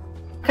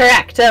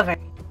 Correct, over.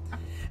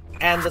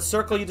 And the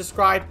circle you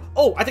described...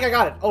 Oh, I think I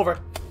got it. Over.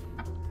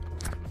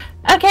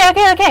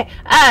 Okay.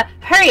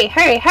 Hurry.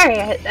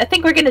 I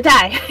think we're gonna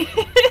die.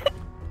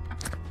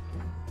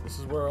 This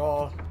is where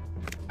all...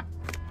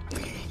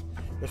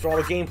 This is where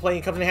all the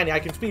gameplay comes in handy. I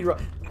can speed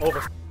run.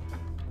 Over.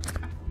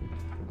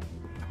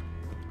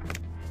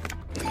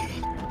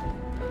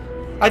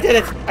 I did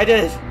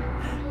it!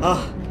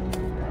 Oh.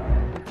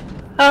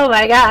 Oh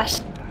my gosh.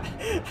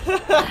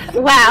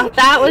 Wow,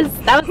 that was...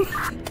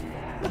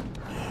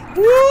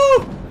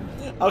 Woo!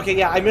 Okay,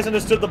 yeah, I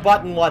misunderstood the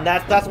button one.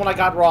 That's one I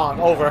got wrong.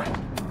 Over.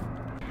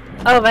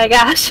 Oh my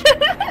gosh.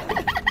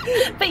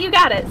 But you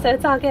got it, so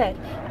it's all good.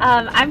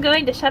 I'm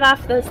going to shut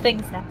off those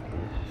things now.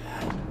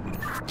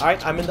 All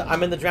right, I'm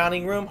in the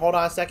drowning room. Hold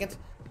on a second.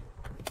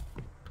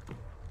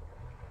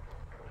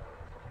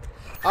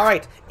 All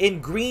right,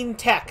 in green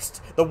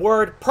text, the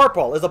word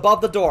purple is above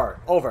the door.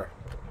 Over.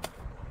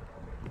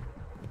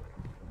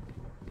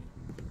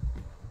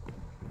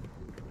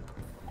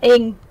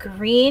 In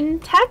green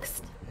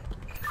text?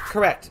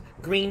 Correct.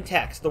 Green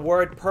text. The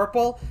word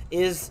purple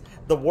is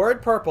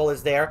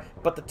there,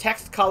 but the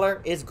text color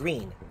is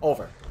green.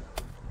 Over.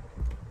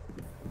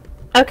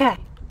 Okay.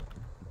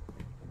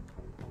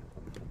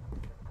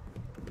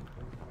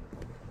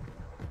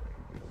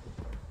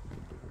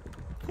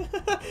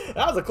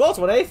 That was a close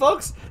one, eh,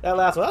 folks? That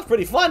last one. That was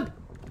pretty fun.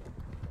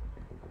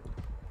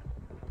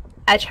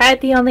 I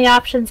tried the only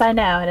options I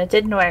know, and it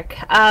didn't work.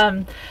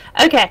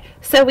 Okay,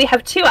 so we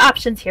have two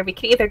options here. We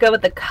can either go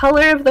with the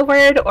color of the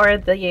word or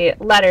the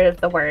letter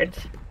of the word.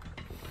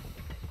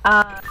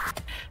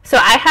 So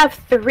I have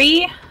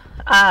three,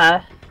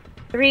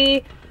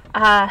 Panic,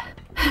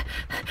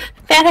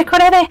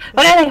 what are they?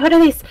 What are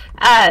these?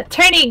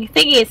 Turning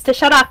thingies to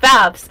shut off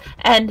valves,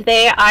 and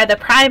they are the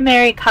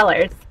primary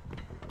colors.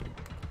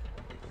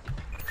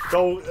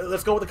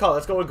 Let's go with the color.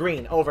 Let's go with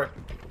green. Over.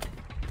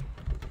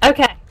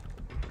 Okay.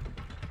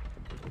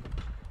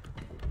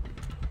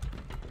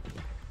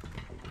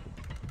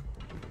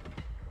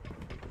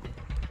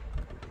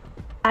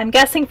 I'm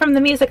guessing from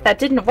the music that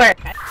didn't work.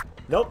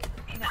 Nope.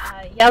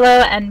 Yellow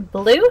and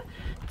blue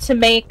to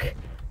make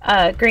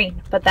green,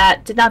 but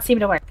that did not seem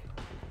to work.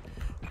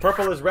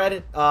 Purple is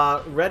red,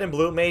 red and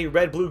blue. Maybe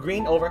red, blue,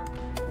 green. Over.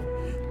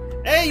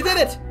 Hey, you did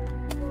it!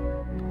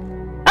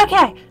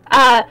 Okay,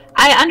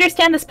 I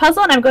understand this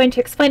puzzle, and I'm going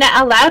to explain it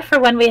out loud for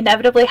when we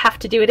inevitably have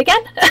to do it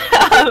again.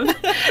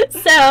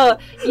 So,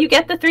 you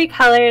get the three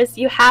colors.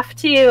 You have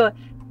to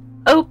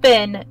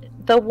open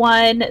the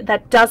one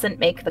that doesn't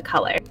make the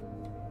color.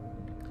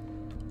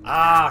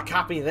 Ah,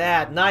 copy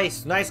that.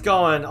 Nice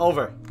going.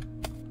 Over.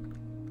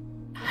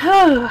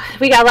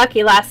 We got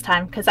lucky last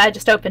time, because I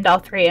just opened all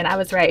three, and I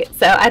was right.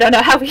 So, I don't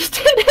know how we did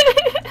it.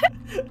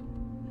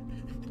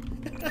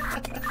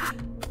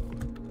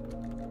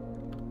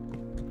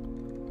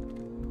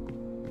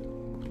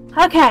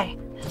 Okay,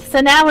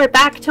 so now we're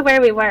back to where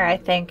we were, I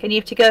think, and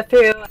you have to go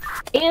through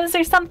maze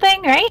or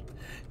something, right?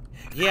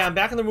 Yeah, I'm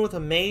back in the room with a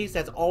maze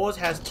that always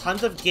has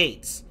tons of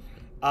gates.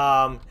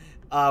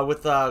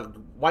 With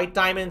white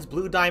diamonds,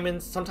 blue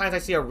diamonds. Sometimes I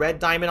see a red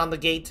diamond on the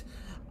gate.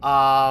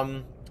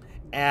 With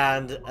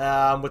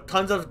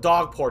tons of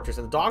dog portraits,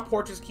 and the dog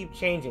portraits keep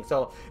changing.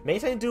 So maybe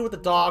something to do with the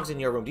dogs in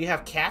your room. Do you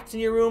have cats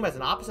in your room as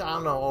an opposite? I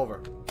don't know.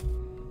 Over.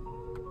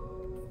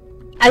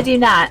 I do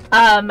not.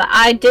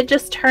 I did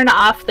just turn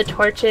off the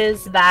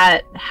torches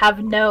that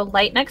have no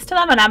light next to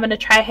them, and I'm going to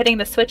try hitting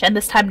the switch and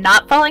this time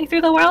not falling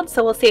through the world,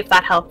 so we'll see if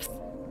that helps.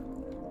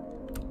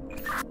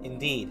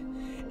 Indeed.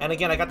 And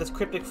again, I got this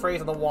cryptic phrase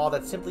on the wall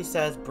that simply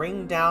says,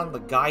 "Bring down the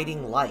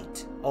guiding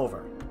light."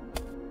 Over.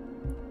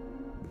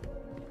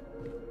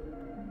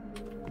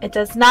 It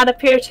does not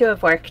appear to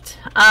have worked.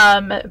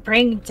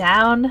 Bring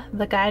down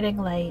the guiding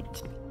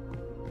light.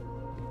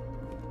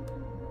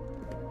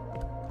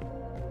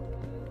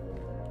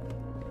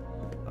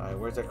 Alright,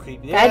 where's that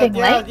creepy? Guiding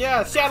light?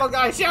 Yeah, shadow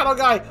guy!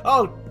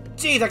 Oh,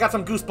 jeez, I got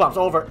some goosebumps.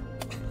 Over.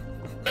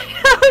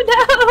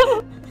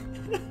 Oh no!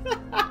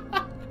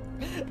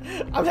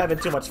 I'm having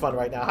too much fun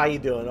right now. How you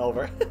doing?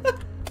 Over.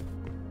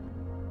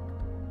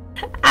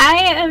 I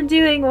am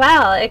doing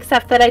well,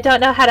 except that I don't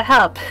know how to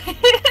help.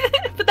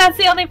 But that's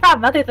the only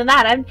problem. Other than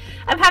that, I'm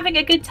having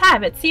a good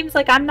time. It seems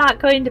like I'm not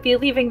going to be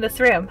leaving this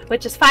room,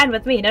 which is fine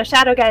with me. No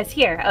shadow guys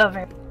here.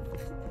 Over.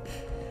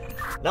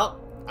 No,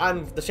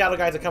 the shadow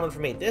guys are coming for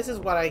me. This is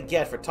what I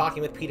get for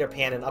talking with Peter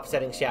Pan and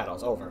upsetting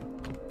shadows. Over.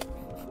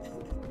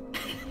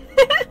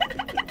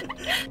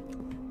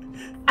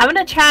 I'm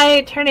gonna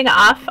try turning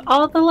off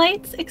all the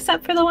lights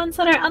except for the ones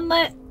that are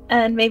unlit,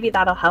 and maybe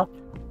that'll help.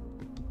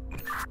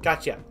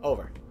 Gotcha.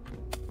 Over.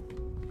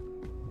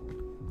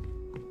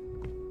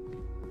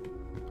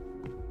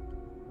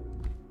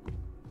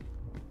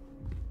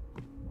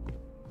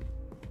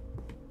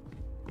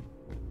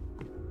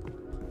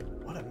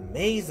 What a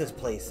maze this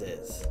place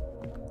is.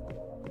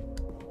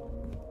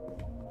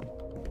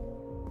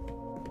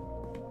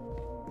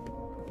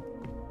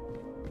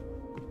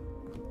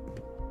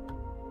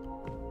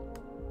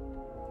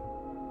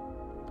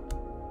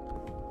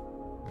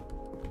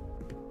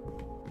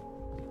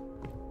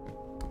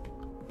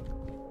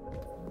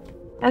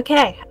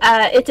 Okay,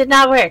 it did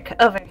not work.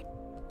 Over.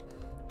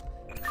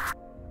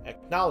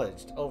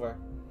 Acknowledged. Over.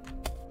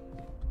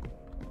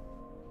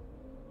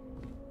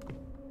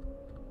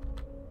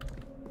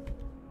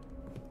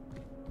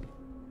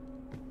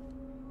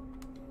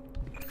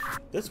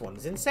 This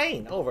one's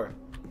insane. Over.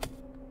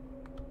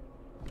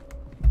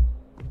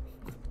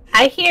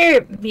 I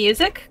hear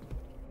music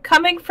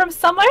coming from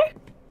somewhere.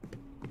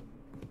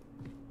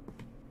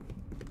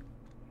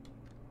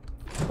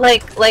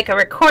 Like a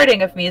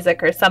recording of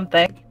music or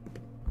something.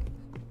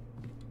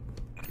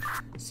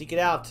 Seek it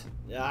out.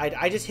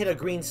 I just hit a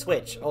green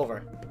switch.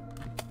 Over.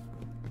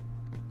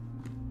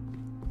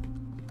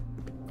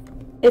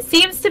 It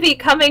seems to be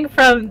coming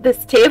from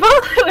this table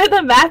where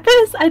the map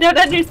is. I don't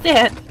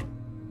understand.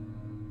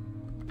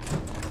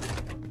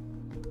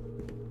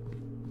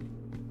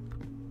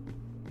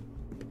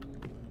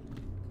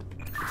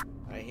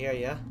 I hear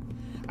ya.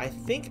 I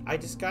think I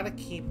just gotta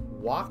keep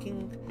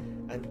walking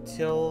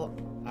until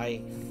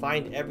I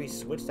find every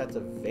switch that's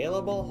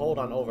available. Hold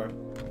on. Over.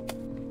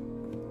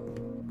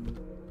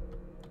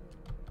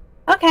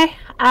 Okay,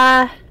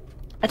 I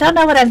don't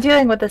know what I'm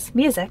doing with this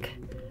music,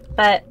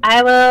 but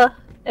I will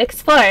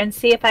explore and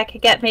see if I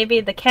could get maybe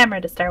the camera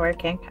to start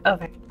working.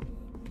 Over.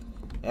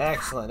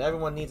 Excellent.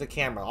 Everyone needs a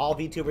camera. All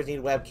VTubers need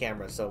web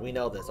cameras, so we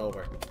know this.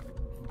 Over.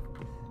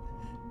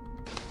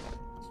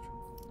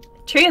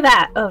 True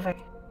that. Over.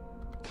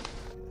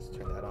 Let's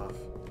turn that off.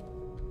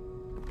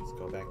 Let's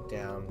go back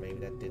down. Maybe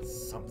that did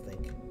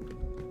something.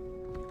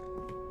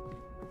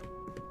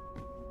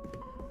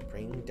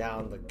 Bring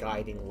down the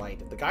guiding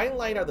light. If the guiding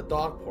light are the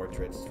dog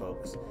portraits,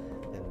 folks,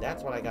 then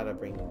that's what I gotta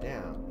bring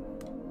down.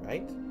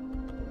 Right?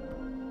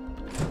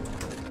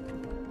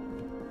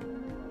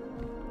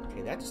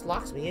 Okay, that just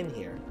locks me in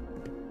here.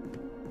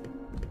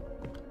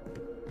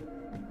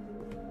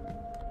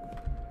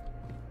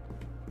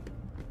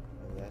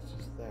 And that's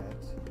just that.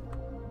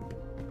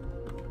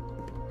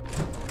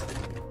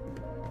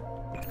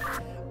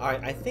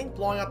 Alright, I think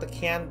blowing out the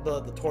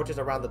torches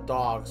around the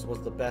dogs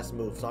was the best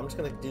move, so I'm just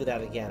gonna do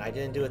that again. I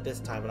didn't do it this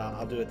time, but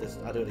I'll do it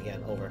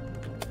again. Over.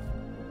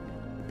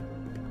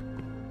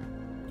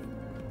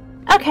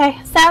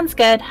 Okay, sounds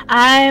good.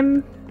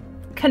 I'm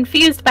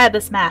confused by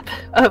this map.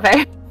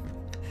 Over.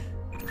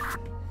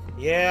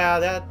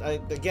 Yeah,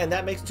 again,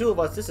 that makes two of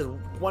us. This is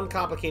one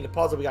complicated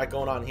puzzle we got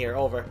going on here.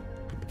 Over.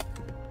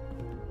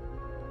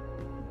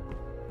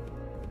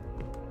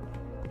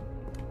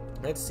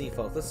 Let's see,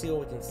 folks. Let's see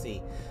what we can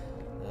see.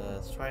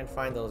 Let's try and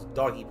find those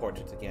doggy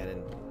portraits again.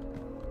 And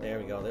there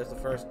we go. There's the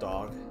first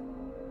dog.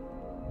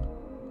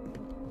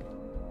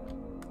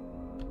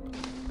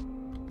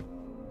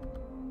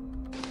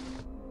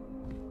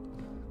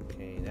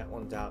 Okay, that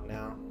one's out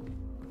now.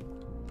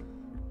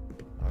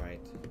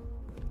 Alright.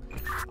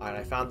 Alright,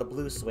 I found the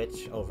blue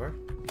switch. Over.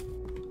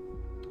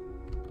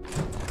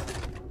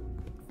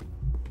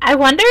 I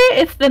wonder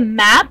if the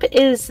map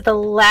is the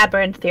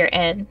labyrinth you're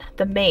in,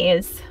 the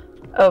maze.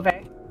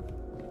 Over.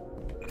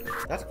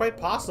 That's quite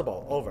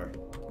possible. Over.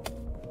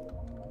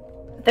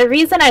 The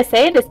reason I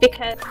say it is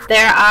because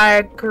there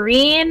are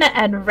green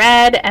and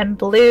red and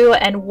blue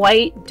and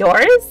white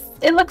doors,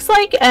 it looks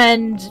like,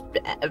 and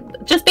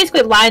just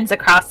basically lines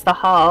across the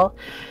hall.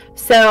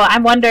 So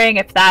I'm wondering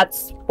if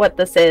that's what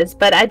this is,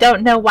 but I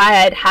don't know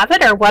why I'd have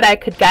it or what I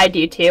could guide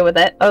you to with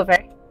it.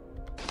 Over.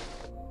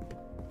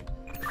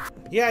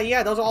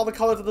 Yeah, those are all the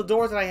colors of the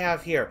doors that I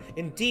have here.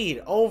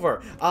 Indeed.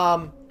 Over.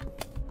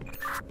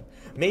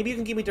 Maybe you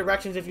can give me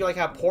directions if you like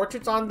have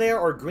portraits on there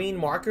or green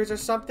markers or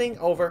something.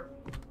 Over.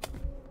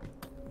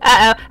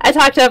 Uh-oh, I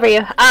talked over you.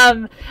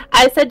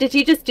 I said, did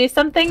you just do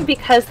something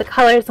because the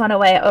colors went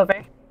away?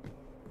 Over.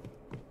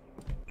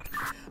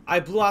 I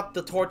blew out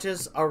the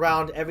torches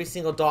around every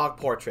single dog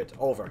portrait.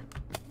 Over.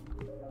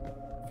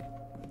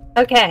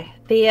 Okay,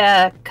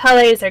 the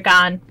colors are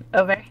gone.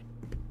 Over.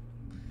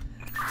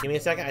 Give me a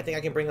second. I think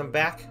I can bring them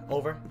back.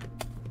 Over.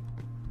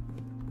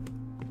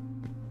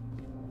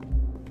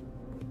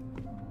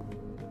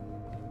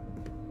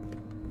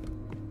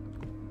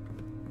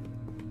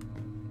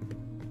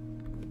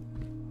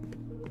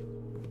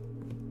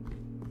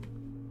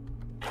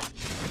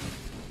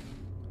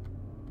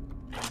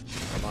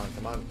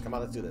 Come on,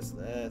 let's do this.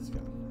 Let's go.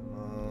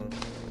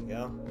 There we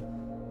go.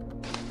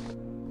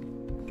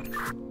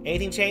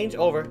 Anything change?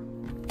 Over.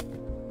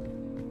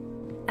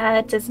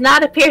 It does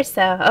not appear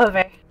so.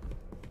 Over.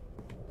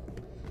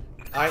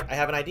 Alright, I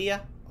have an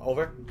idea.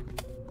 Over.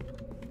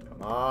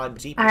 Come on,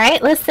 GEEP.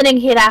 Alright, listening,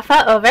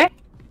 Hirafa. Over.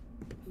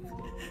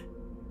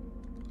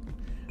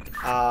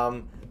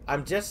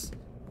 I'm just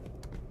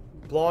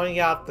blowing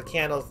out the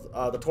candles,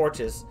 the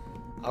torches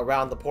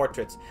around the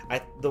portraits.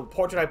 The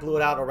portrait I blew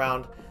it out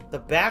around. The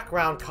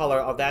background color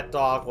of that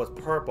dog was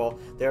purple.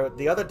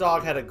 The other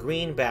dog had a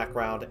green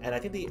background, and I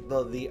think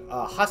the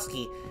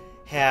husky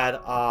had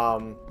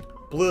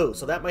blue.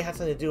 So that might have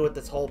something to do with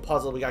this whole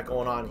puzzle we got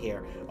going on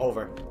here.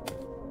 Over.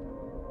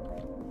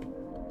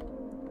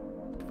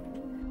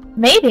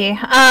 Maybe.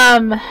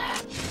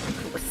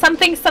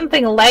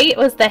 Something light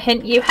was the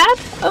hint you had.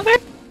 Over.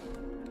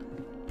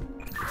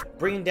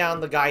 Bring down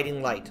the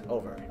guiding light.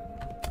 Over.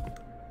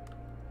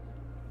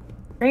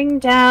 Bring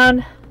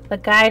down the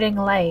guiding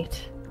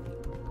light.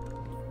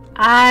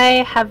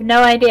 I have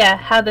no idea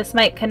how this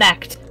might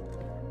connect.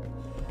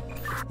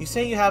 You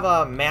say you have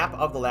a map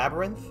of the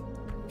labyrinth?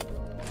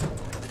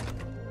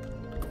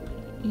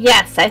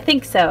 Yes, I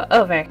think so.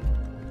 Over.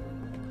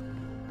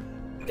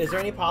 Is there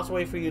any possible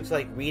way for you to,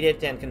 like, read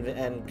it and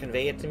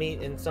convey it to me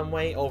in some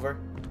way? Over.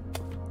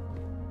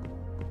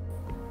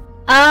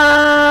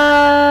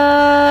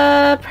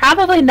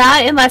 Probably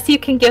not unless you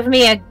can give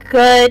me a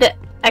good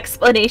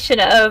explanation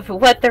of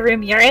what the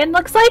room you're in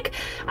looks like.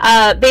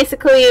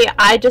 Basically,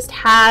 I just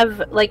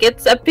have, like,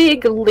 it's a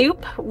big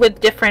loop with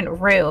different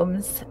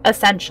rooms,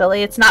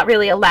 essentially. It's not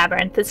really a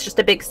labyrinth, it's just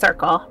a big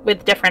circle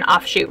with different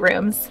offshoot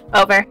rooms.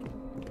 Over.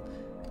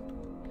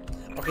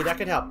 Okay, that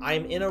could help.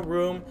 I'm in a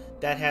room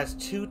that has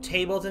 2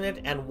 tables in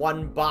it and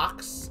 1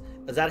 box.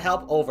 Does that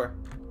help? Over.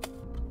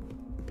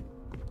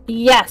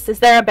 Yes, is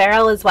there a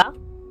barrel as well?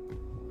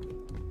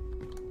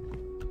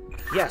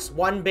 Yes,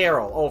 1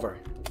 barrel. Over.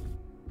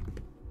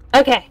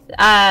 Okay,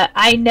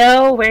 I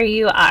know where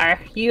you are.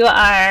 You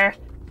are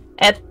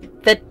at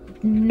the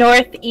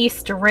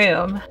northeast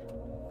room.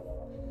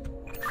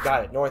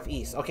 Got it,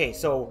 northeast. Okay,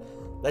 so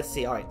let's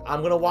see. All right,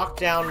 I'm gonna walk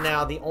down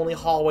now the only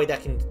hallway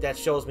that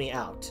shows me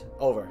out.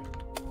 Over.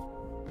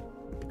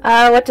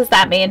 What does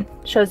that mean?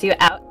 Shows you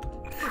out.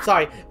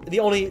 Sorry, the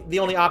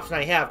only option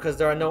I have, because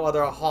there are no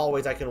other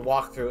hallways I can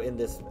walk through in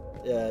this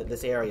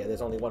this area.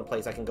 There's only one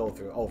place I can go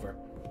through. Over.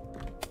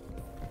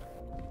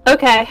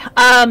 Okay,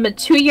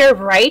 to your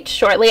right,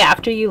 shortly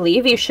after you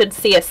leave, you should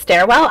see a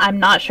stairwell. I'm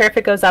not sure if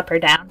it goes up or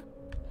down.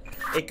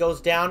 It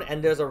goes down,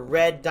 and there's a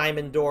red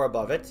diamond door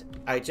above it.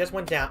 I just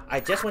went down,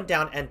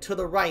 and to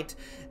the right,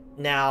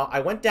 now, I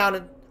went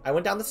down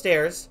the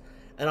stairs,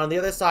 and on the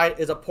other side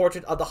is a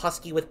portrait of the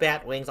husky with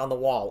bat wings on the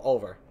wall.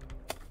 Over.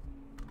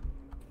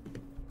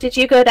 Did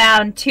you go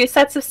down 2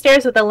 sets of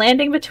stairs with a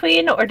landing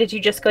between, or did you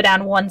just go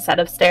down 1 set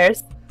of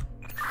stairs?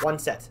 1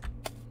 set.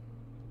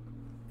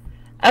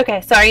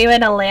 Okay, so are you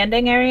in a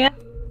landing area?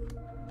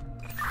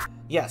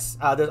 Yes,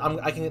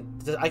 I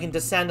can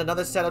descend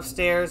another set of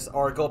stairs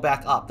or go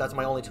back up. That's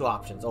my only 2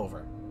 options.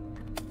 Over.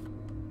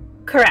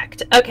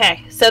 Correct.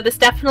 Okay, so this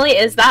definitely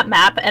is that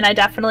map, and I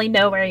definitely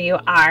know where you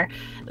are.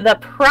 The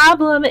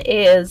problem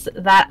is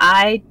that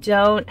I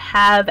don't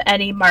have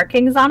any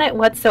markings on it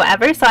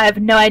whatsoever, so I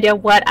have no idea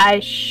what I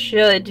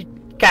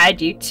should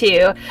guide you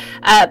to.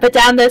 But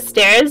down those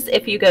stairs,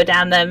 if you go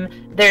down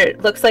them, there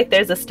looks like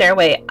there's a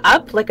stairway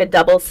up, like a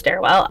double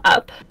stairwell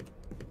up.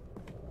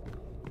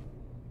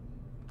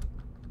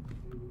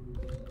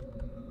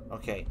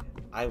 Okay,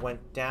 I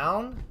went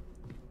down,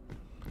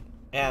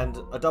 and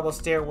a double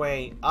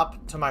stairway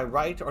up to my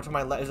right or to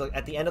my left. Is it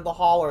at the end of the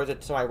hall, or is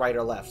it to my right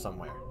or left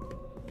somewhere?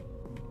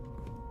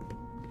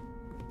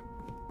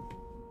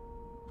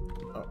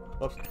 Oh,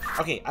 whoops.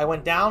 Okay, I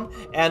went down,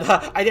 and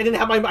I didn't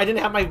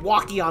have my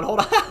walkie on. Hold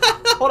on,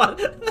 hold on.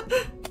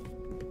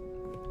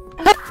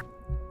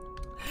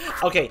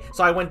 Okay,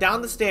 so I went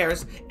down the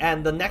stairs,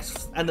 and the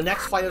next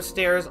flight of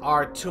stairs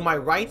are to my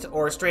right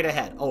or straight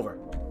ahead. Over.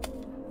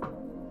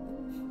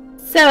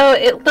 So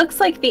it looks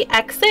like the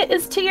exit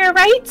is to your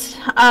right.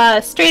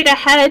 Straight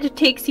ahead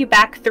takes you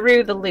back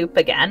through the loop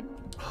again.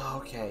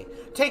 Okay.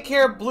 Take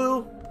care,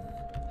 Blue.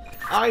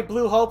 Alright,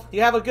 Blue Hope.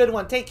 You have a good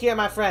one. Take care,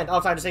 my friend.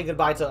 Oh, time to say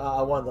goodbye to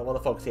one of the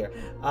folks here.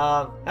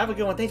 Have a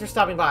good one. Thanks for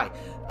stopping by.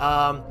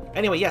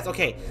 Anyway, yes,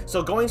 okay.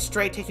 So going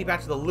straight takes me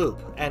back to the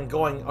loop. And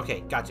going... Okay,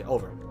 gotcha.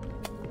 Over.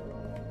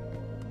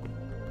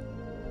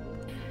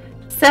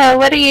 So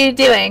what are you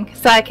doing?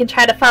 So I can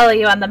try to follow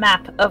you on the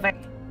map. Over.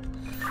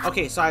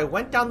 Okay, so I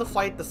went down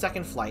the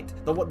second flight,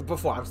 the one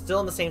before. I'm still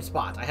in the same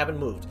spot. I haven't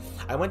moved.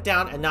 I went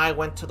down, and now I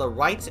went to the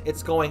right.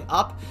 It's going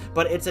up,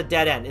 but it's a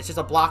dead end. It's just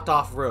a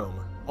blocked-off room.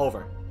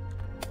 Over.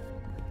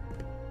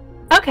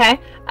 Okay.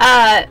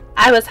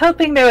 I was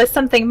hoping there was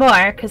something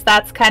more, because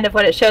that's kind of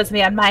what it shows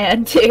me on my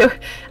end, too.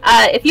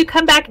 If you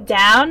come back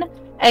down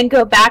and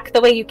go back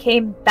the way you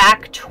came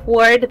back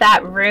toward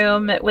that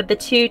room with the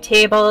 2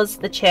 tables,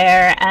 the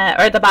chair,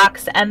 or the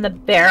box, and the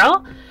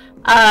barrel...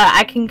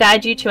 I can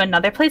guide you to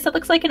another place that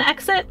looks like an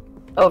exit.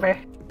 Over.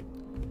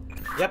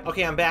 Yep,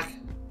 okay, I'm back.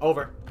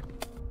 Over.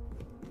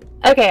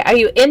 Okay, are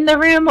you in the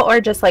room or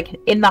just like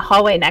in the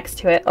hallway next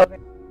to it? Over.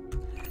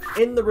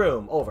 In the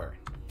room. Over.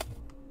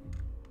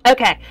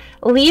 Okay,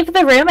 leave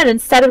the room and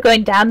instead of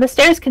going down the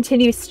stairs,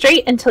 continue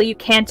straight until you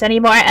can't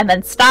anymore and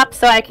then stop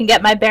so I can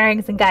get my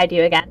bearings and guide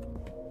you again.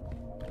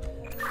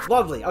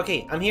 Lovely.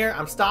 Okay, I'm here.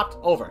 I'm stopped.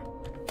 Over.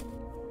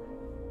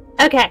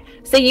 Okay,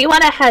 so you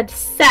want to head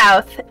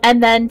south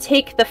and then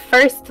take the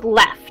first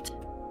left.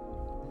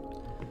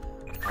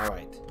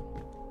 Alright.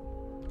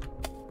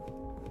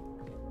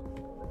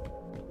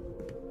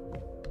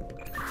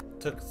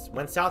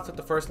 Went south, took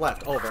the first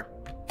left. Over.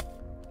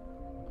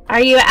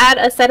 Are you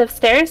at a set of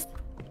stairs?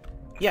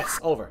 Yes,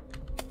 over.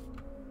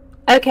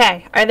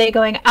 Okay, are they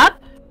going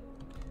up?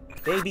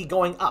 They be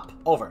going up.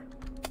 Over.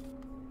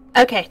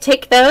 Okay,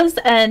 take those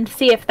and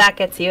see if that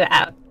gets you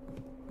out.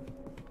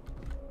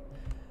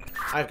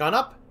 I've gone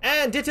up,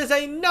 and it is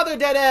another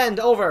dead end!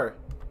 Over!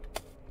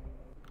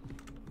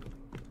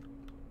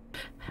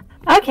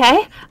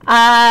 Okay.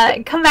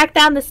 Come back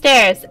down the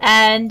stairs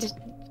and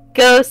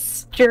go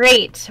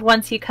straight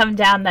once you come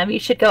down them. You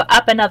should go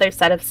up another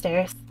set of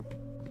stairs.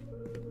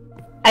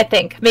 I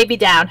think. Maybe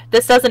down.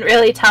 This doesn't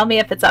really tell me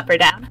if it's up or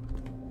down.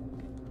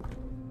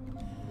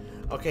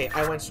 Okay,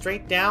 I went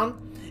straight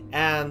down,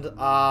 and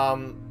I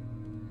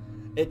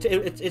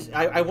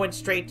went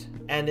straight,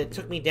 and it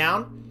took me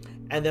down,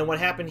 and then what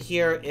happened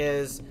here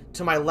is,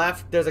 to my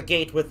left, there's a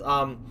gate with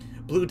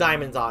blue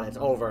diamonds on it.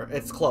 Over.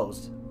 It's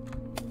closed.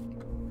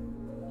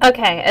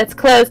 Okay, it's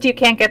closed. You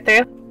can't get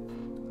through?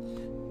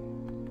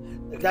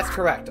 That's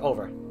correct.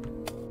 Over.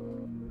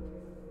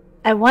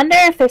 I wonder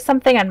if there's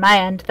something on my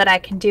end that I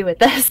can do with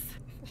this.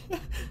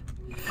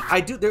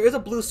 There is a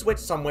blue switch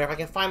somewhere. If I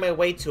can find my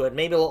way to it,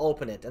 maybe it'll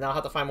open it, and I'll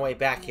have to find my way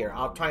back here.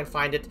 I'll try and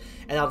find it,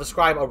 and I'll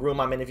describe a room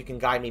I'm in if you can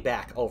guide me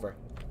back. Over.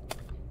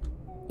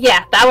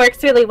 Yeah, that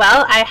works really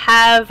well. I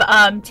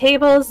have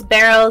tables,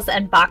 barrels,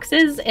 and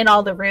boxes in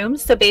all the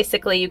rooms, so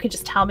basically you can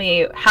just tell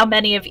me how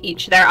many of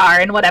each there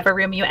are in whatever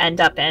room you end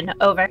up in.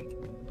 Over.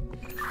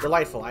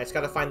 Delightful. I just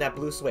gotta find that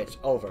blue switch.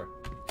 Over.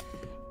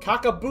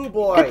 Cockaboo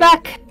boy! Good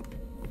luck!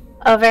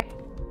 Over.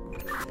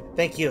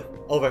 Thank you.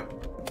 Over.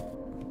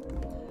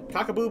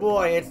 Cockaboo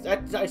boy,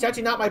 it's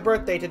actually not my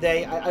birthday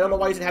today. I don't know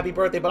why you said happy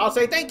birthday, but I'll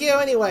say thank you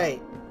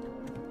anyway!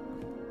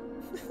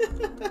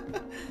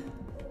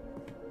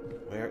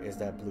 Where is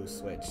that blue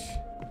switch?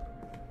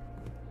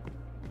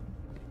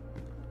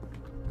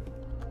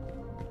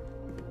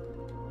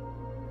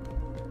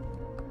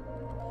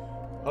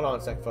 Hold on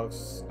a sec,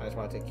 folks. I just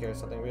want to take care of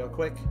something real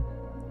quick.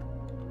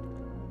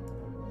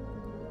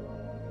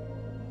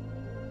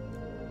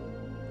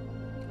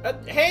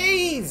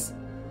 Haze!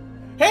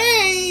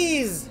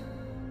 Haze!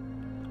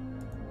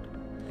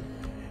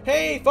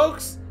 Hey,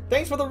 folks!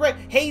 Thanks for the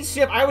Haze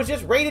Shift. I was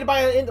just raided by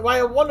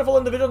a wonderful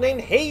individual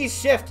named Haze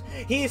Shift.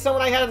 He's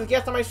someone I had as a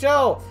guest on my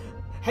show.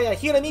 Hey,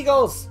 Heal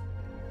Amigos.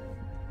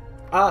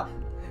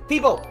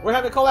 People, we're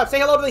having a collab. Say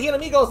hello to the Heal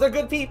Amigos. They're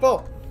good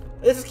people.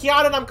 This is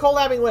Kiaran I'm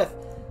collabing with.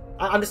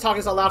 I'm just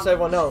talking so loud so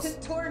everyone knows.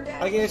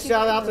 I give a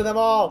shout out to them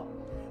all.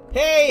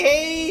 Hey,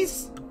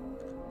 Haze!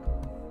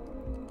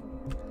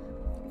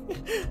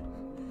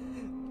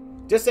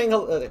 Just saying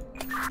hello.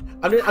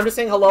 I'm just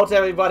saying hello to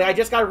everybody. I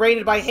just got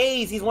raided by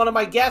Hayes. He's one of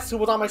my guests who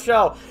was on my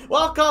show.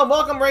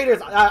 Welcome,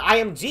 Raiders. I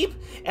am GEEP,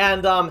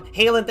 and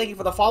Halen, thank you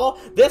for the follow.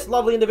 This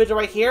lovely individual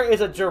right here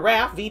is a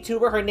giraffe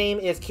VTuber. Her name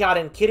is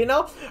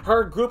KIRINO.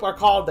 Her group are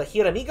called the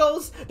Heal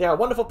Amigos. They are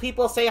wonderful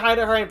people. Say hi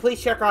to her, and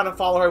please check her out and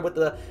follow her with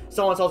the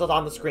so-and-so's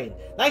on the screen.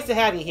 Nice to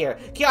have you here.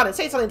 Kiaran,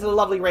 say something to the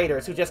lovely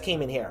Raiders who just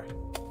came in here.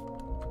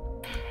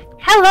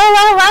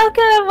 Hello,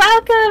 welcome!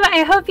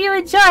 I hope you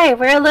enjoy.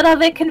 We're a little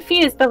bit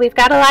confused, but we've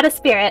got a lot of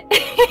spirit.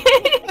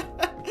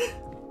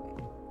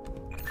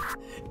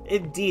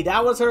 Indeed,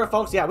 that was her,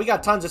 folks. Yeah, we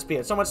got tons of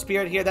spirit. So much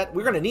spirit here that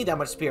we're going to need that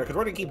much spirit, because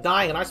we're going to keep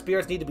dying, and our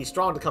spirits need to be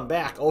strong to come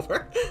back.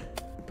 Over.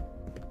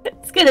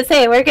 It's good to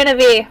say, we're gonna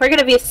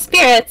be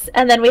spirits,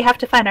 and then we have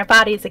to find our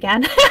bodies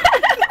again.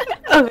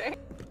 Over.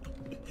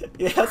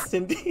 Yes,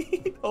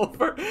 indeed.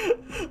 Over.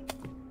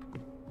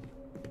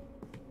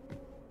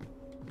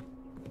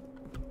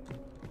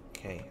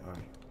 Okay,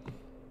 alright.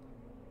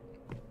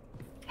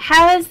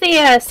 How is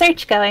the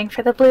search going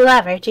for the blue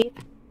lever, Jeep?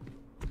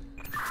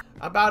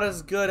 About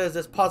as good as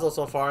this puzzle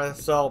so far,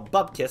 so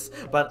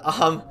bubkiss. But,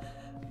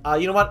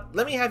 you know what?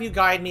 Let me have you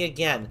guide me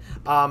again.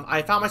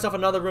 I found myself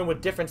another room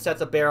with different sets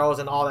of barrels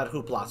and all that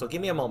hoopla, so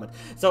give me a moment.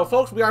 So,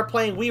 folks, we are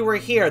playing We Were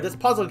Here, this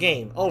puzzle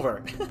game.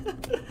 Over.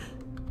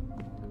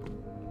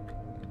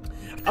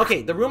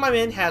 Okay, the room I'm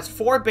in has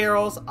 4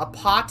 barrels, a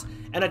pot,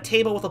 and a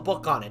table with a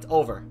book on it.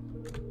 Over.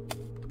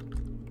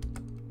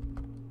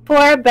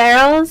 4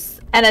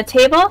 barrels and a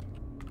table?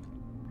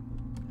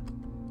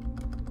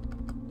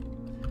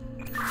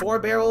 4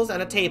 barrels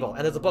and a table,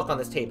 and there's a book on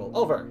this table.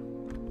 Over.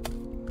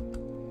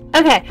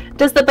 Okay,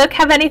 does the book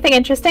have anything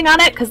interesting on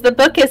it? Because the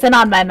book isn't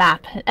on my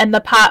map, and the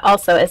pot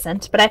also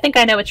isn't, but I think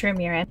I know which room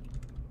you're in.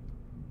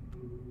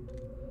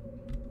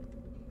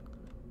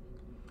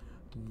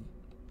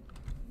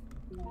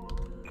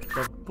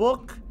 The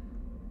book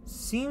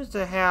seems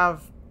to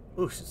have...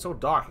 Ooh, it's so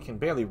dark, I can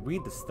barely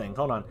read this thing.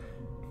 Hold on.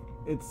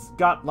 It's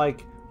got,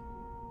 like,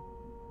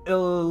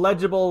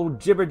 illegible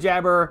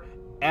jibber-jabber,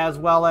 as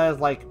well as,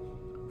 like,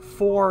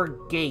 4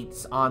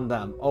 gates on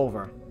them.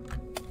 Over.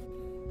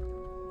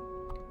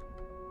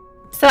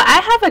 So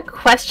I have a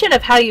question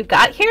of how you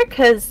got here,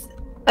 because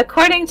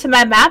according to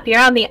my map,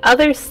 you're on the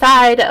other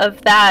side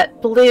of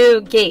that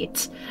blue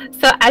gate.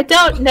 So I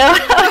don't know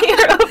how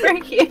you're over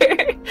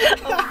here.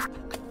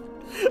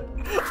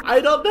 I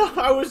don't know.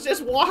 I was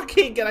just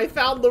walking and I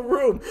found the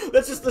room.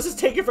 Let's just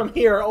take it from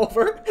here.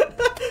 Over.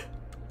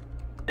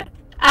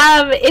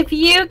 If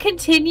you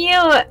continue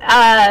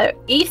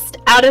east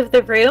out of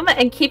the room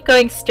and keep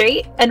going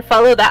straight and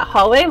follow that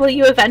hallway, will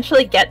you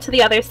eventually get to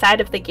the other side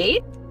of the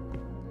gate?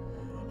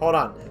 Hold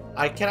on.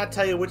 I cannot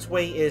tell you which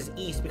way is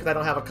east because I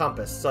don't have a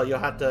compass. So you'll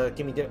have to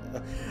give me...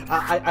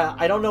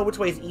 I don't know which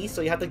way is east,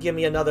 so you have to give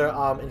me another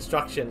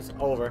instructions.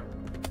 Over.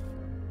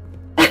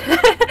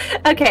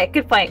 Okay,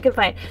 good point, good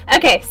point.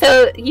 Okay,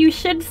 so you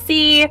should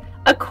see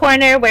a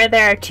corner where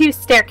there are 2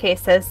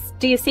 staircases.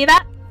 Do you see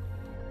that?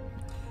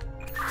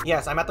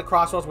 Yes, I'm at the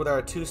crossroads where there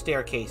are 2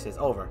 staircases.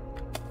 Over.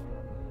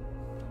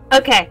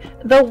 Okay,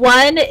 the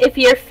one, if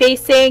you're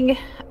facing...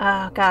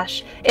 Oh,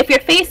 gosh. If you're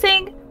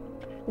facing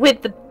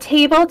with the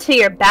table to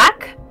your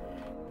back,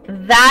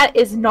 that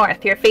is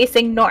north. You're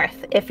facing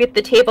north if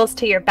the table's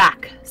to your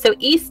back. So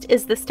east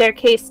is the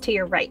staircase to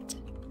your right.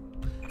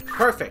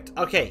 Perfect.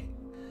 Okay.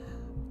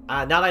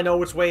 Now that I know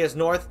which way is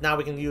north, now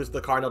we can use the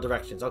cardinal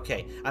directions.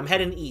 Okay, I'm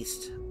heading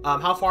east.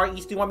 How far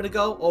east do you want me to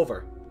go?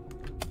 Over.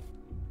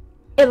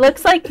 It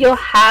looks like you'll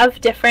have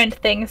different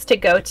things to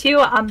go to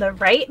on the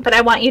right, but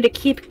I want you to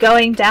keep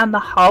going down the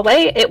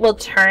hallway. It will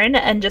turn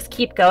and just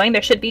keep going.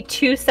 There should be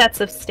 2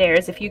 sets of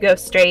stairs if you go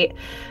straight.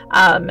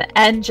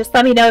 And just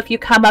let me know if you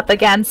come up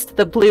against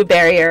the blue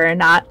barrier or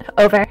not.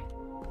 Over.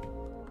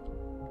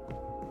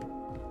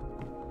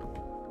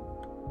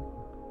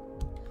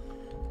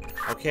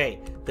 Okay,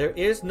 there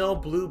is no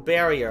blue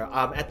barrier.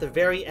 At the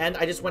very end,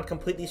 I just went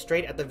completely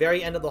straight. At the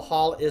very end of the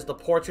hall is the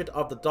portrait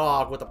of the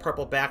dog with a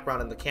purple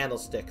background and the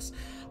candlesticks.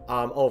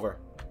 Over.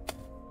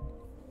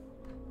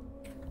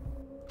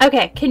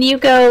 Okay, can you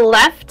go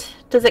left?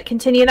 Does it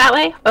continue that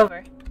way?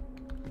 Over.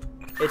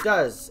 It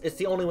does. It's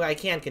the only way I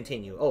can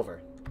continue.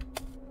 Over.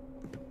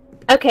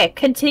 Okay,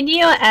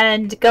 continue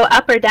and go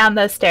up or down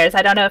those stairs.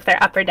 I don't know if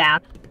they're up or down.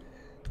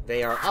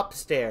 They are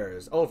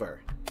upstairs.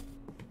 Over.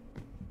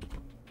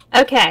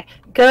 Okay,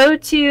 go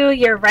to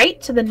your right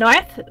to the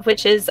north,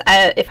 which is,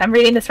 if I'm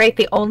reading this right,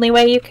 the only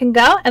way you can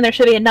go, and there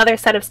should be another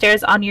set of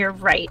stairs on your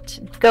right.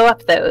 Go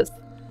up those.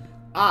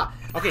 Ah,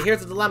 okay, here's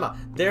the dilemma.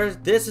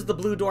 This is the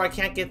blue door I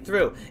can't get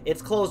through.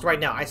 It's closed right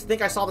now. I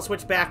think I saw the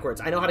switch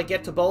backwards. I know how to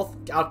get to both.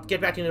 I'll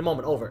get back to you in a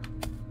moment. Over.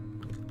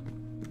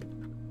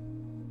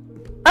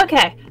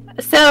 Okay,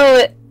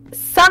 so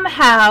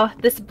somehow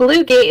this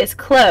blue gate is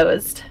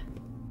closed,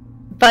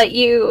 but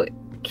you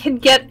can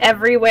get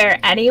everywhere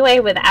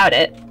anyway without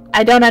it.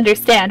 I don't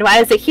understand. Why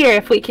is it here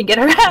if we can get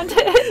around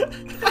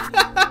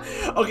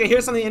it? Okay,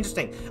 here's something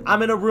interesting.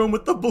 I'm in a room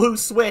with the blue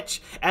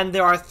switch, and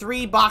there are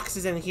 3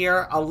 boxes in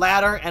here, a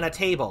ladder, and a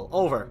table.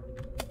 Over.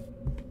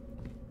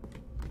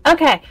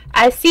 Okay,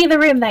 I see the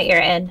room that you're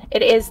in.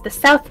 It is the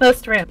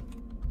southmost room.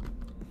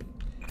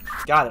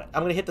 Got it.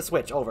 I'm gonna hit the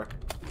switch. Over.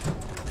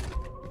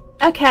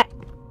 Okay.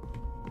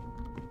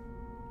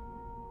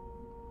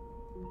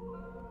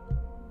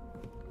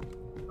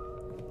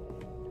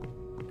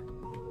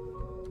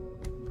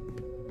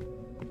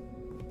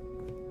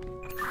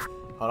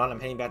 Hold on,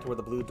 I'm heading back to where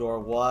the blue door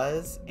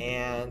was,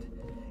 and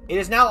it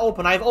is now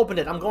open. I've opened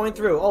it. I'm going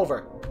through.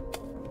 Over.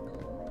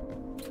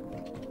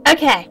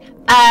 Okay,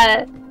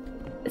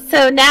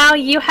 so now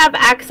you have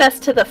access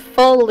to the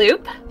full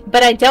loop,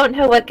 but I don't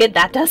know what good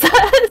that does us.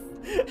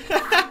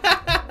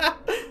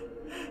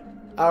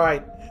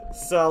 Alright,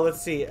 so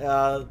let's see.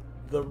 The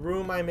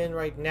room I'm in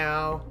right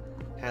now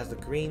has the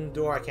green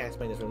door. I can't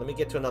explain this room. Let me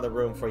get to another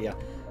room for you.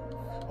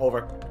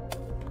 Over.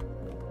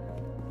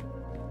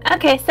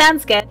 Okay,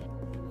 sounds good.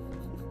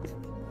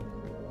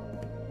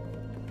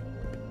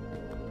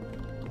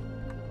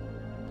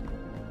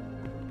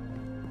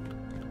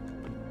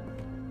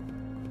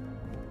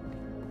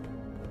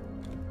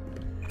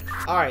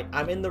 Alright,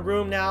 I'm in the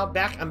room now.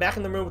 I'm back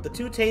in the room with the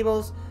 2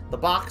 tables, the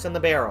box, and the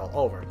barrel.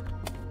 Over.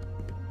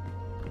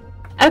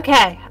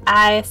 Okay,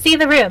 I see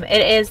the room.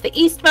 It is the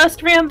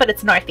eastmost room, but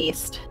it's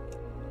northeast.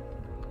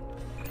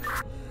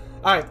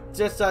 Alright,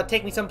 just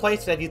take me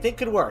someplace that you think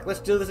could work. Let's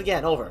do this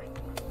again. Over.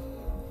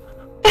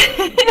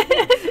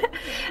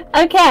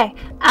 Okay,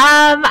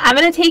 I'm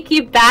gonna take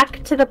you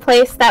back to the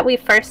place that we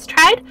first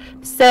tried.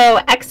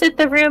 So exit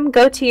the room,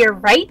 go to your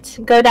right,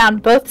 go down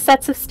both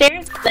sets of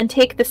stairs, then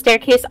take the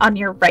staircase on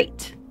your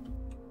right.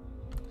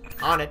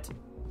 On it.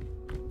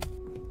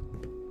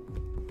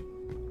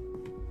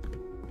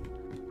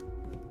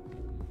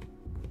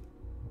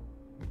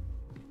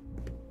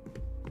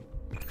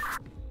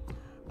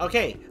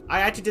 Okay,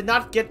 I actually did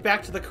not get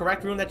back to the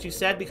correct room that you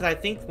said because I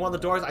think one of the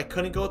doors I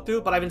couldn't go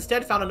through, but I've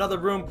instead found another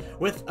room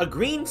with a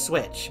green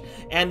switch.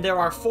 And there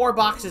are 4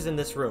 boxes in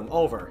this room.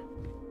 Over.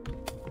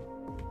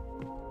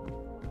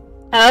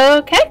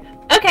 Okay,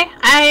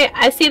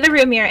 I see the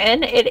room you're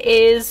in. It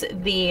is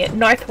the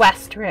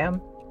northwest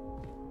room.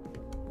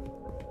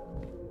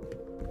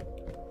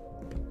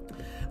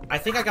 I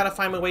think I gotta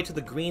find my way to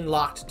the green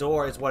locked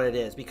door is what it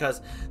is,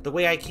 because the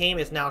way I came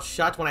is now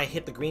shut when I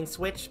hit the green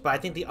switch, but I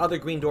think the other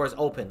green door is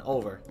open.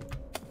 Over.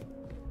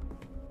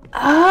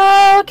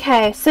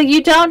 Okay, so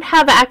you don't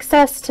have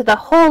access to the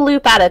whole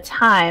loop at a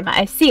time.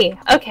 I see.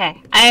 Okay,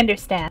 I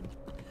understand.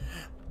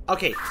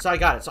 Okay, so I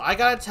got it. So I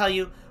gotta tell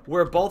you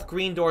where both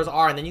green doors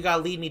are, and then you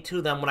gotta lead me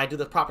to them when I do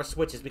the proper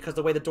switches, because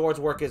the way the doors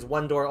work is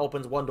one door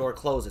opens, one door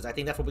closes. I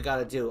think that's what we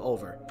gotta do.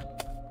 Over.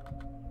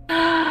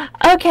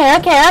 Okay,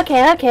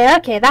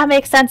 that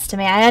makes sense to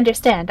me. I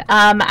understand.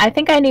 I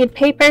think I need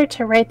paper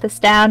to write this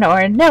down,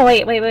 or no,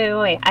 wait.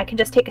 I can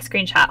just take a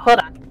screenshot. Hold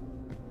on.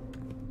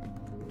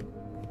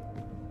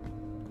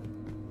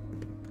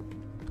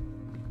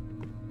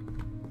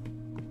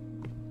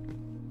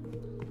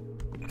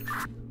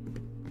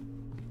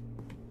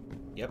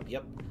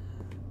 Yep.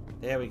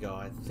 There we go.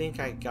 I think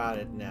I got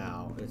it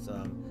now. It's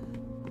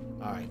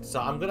Alright,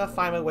 so I'm gonna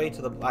find my way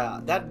to the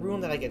that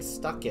room that I get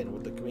stuck in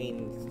with the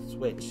green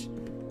switch.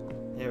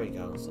 There we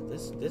go. So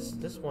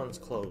this one's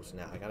closed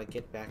now. I gotta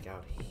get back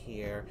out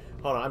here.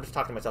 Hold on, I'm just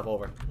talking myself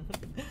over.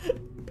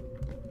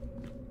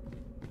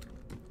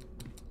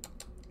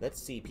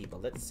 Let's see, people.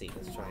 Let's see.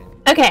 Let's try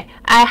and... Okay,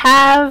 I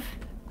have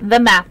the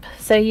map,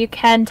 so you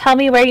can tell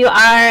me where you are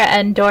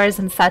and doors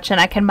and such,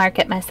 and I can mark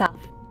it myself.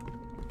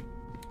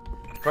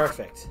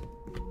 Perfect.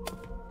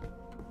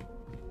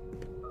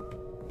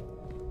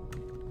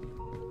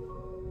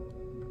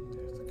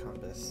 There's the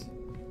compass.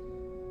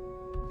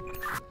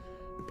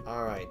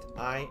 Alright,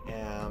 I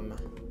am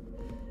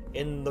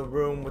in the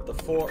room with the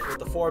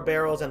four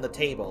barrels and the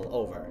table.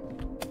 Over.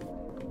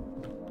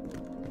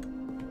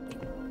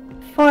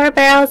 4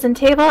 barrels and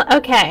table?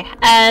 Okay.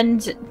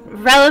 And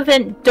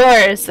relevant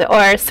doors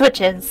or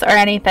switches or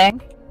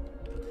anything?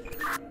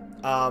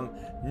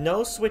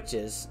 No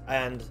switches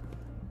and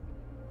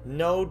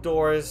no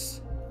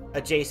doors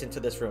adjacent to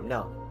this room.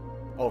 No.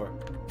 Over.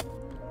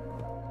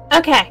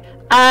 Okay.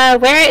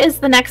 Where is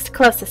the next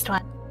closest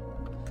one?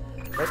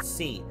 Let's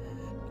see.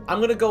 I'm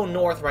gonna go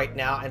north right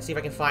now and see if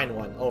I can find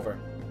one. Over.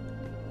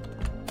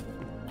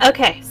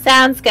 Okay,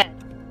 sounds good.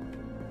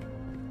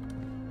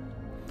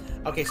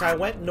 Okay, so I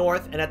went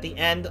north, and at the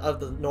end of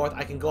the north,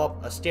 I can go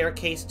up a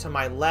staircase to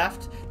my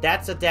left.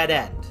 That's a dead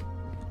end.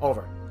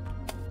 Over.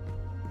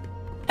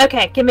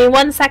 Okay, give me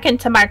 1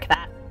 second to mark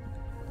that.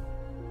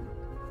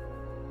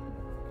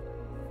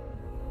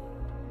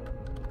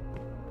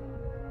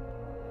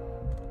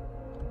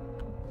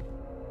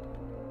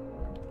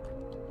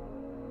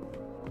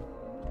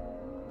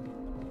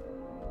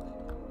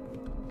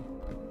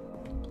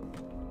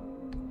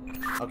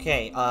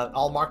 Okay,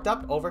 all marked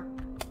up. Over.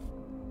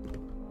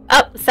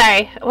 Oh,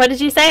 sorry. What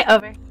did you say?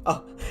 Over.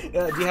 Oh,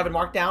 do you have it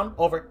marked down?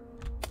 Over.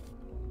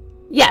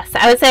 Yes,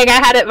 I was saying I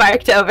had it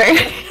marked over.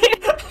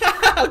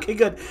 Okay,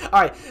 good.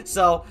 Alright,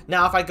 so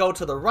now if I go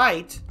to the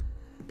right,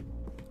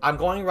 I'm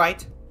going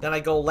right, then I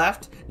go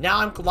left. Now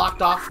I'm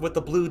locked off with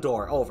the blue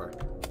door. Over.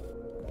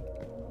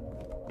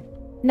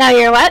 Now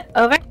you're what?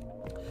 Over?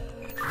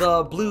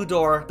 The blue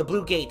door, the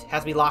blue gate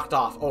has me locked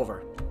off.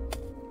 Over.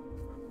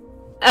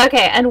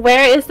 Okay, and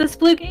where is this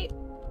blue gate?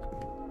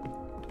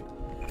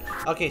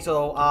 Okay,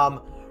 so,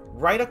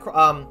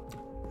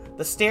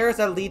 the stairs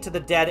that lead to the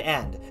dead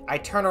end. I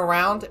turn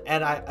around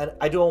and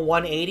I do a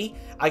 180.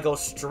 I go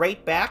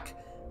straight back,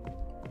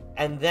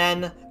 and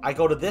then I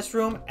go to this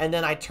room, and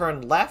then I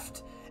turn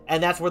left,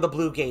 and that's where the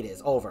blue gate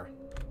is. Over.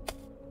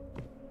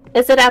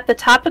 Is it at the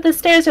top of the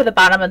stairs or the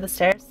bottom of the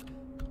stairs?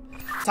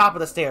 Top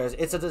of the stairs.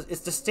 It's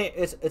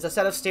a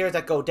set of stairs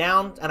that go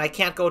down, and I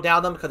can't go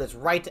down them because it's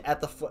right at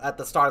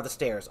the start of the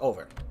stairs.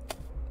 Over.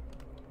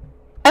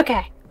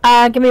 Okay.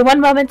 Give me 1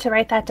 moment to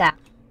write that down.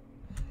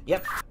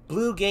 Yep.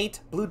 Blue gate,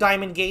 blue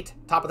diamond gate,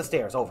 top of the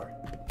stairs. Over.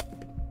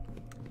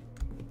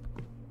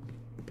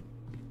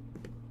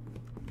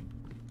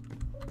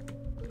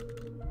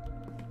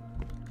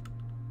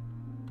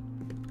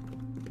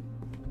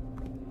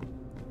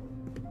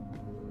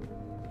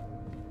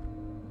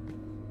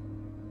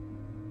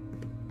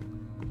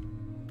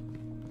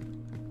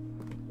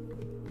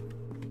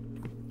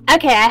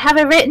 Okay, I have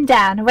it written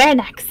down. Where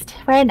next?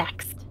 Where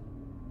next?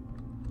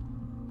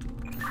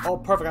 Oh,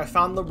 perfect. I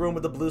found the room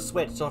with the blue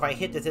switch, so if I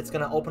hit this, it's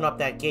going to open up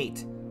that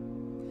gate.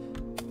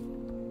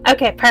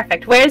 Okay,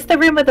 perfect. Where's the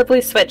room with the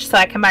blue switch so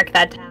I can mark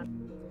that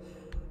down?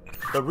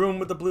 The room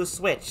with the blue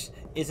switch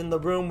is in the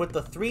room with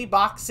the 3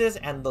 boxes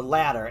and the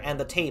ladder and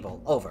the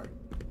table. Over.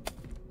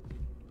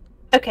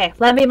 Okay,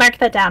 let me mark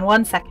that down.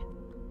 1 second.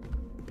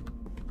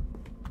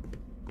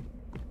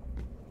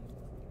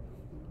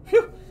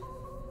 Phew.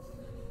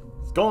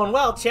 It's going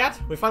well, chat.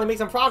 We finally made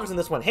some progress in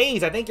this one.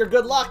 Hayes, I think you're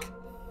good luck.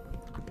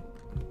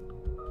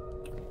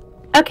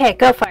 Okay,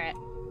 go for it.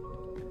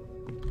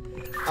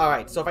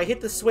 Alright, so if I hit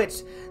the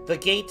switch, the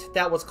gate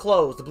that was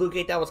closed, the blue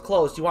gate that was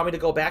closed, do you want me to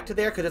go back to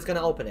there? Because it's going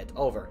to open it.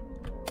 Over.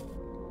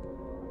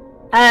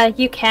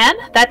 You can.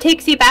 That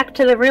takes you back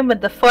to the room with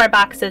the 4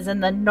 boxes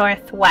in the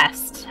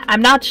northwest.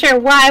 I'm not sure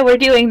why we're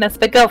doing this,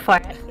 but go for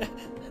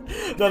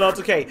it. No, it's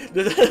okay.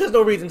 There's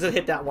no reason to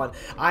hit that one.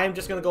 I'm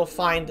just going to go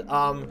find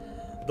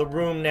the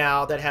room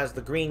now that has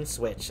the green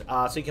switch,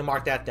 so you can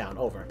mark that down.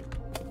 Over.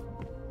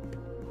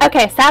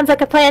 Okay, sounds like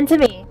a plan to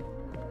me.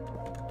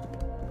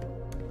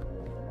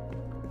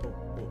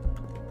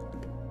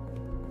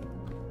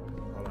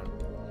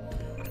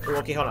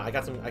 Okay, hold on. I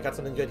got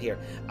something good here.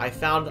 I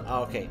found.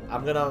 Okay,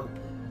 I'm gonna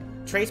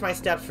trace my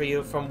steps for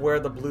you from where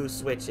the blue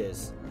switch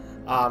is,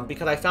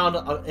 because I found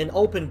an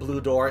open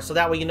blue door, so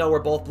that way you know where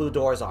both blue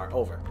doors are.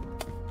 Over.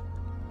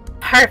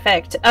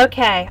 Perfect.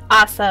 Okay,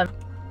 awesome.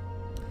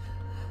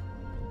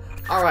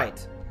 All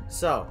right.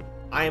 So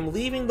I am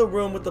leaving the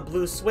room with the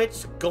blue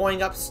switch,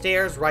 going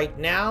upstairs right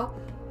now,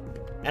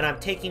 and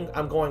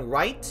I'm going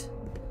right.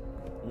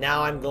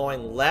 Now I'm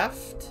going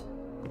left.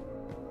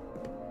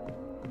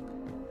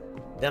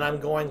 Then I'm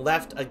going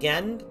left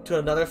again to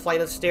another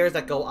flight of stairs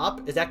that go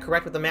up. Is that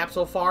correct with the map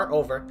so far?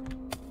 Over.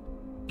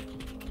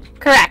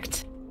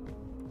 Correct.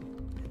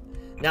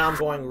 Now I'm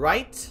going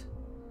right.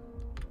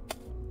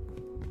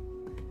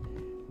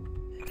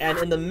 And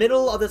in the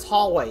middle of this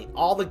hallway,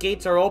 all the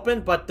gates are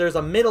open, but there's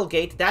a middle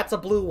gate. That's a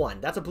blue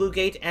one. That's a blue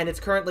gate, and it's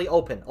currently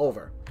open.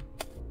 Over.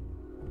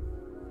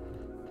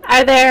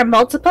 Are there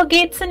multiple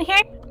gates in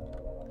here?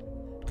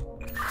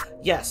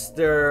 Yes,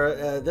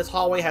 this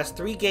hallway has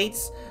 3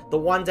 gates. The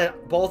ones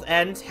at both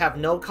ends have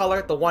no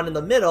color. The one in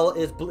the middle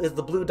is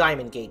the blue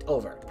diamond gate.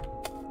 Over.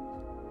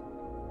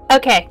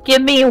 Okay,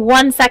 give me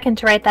 1 second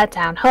to write that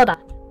down. Hold on.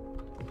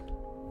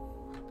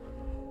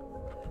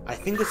 I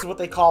think this is what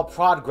they call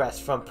progress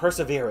from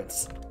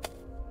perseverance.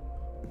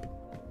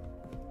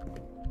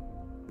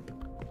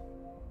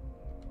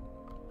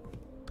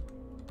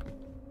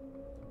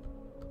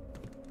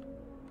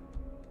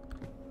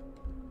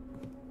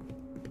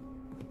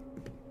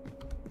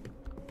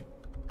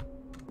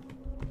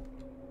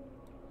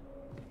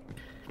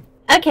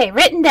 Okay,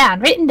 written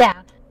down, written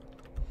down.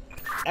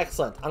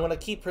 Excellent. I'm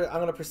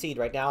gonna proceed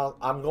right now.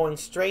 I'm going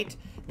straight.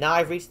 Now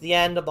I've reached the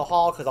end of the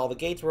hall because all the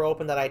gates were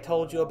open that I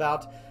told you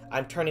about.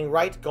 I'm turning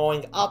right,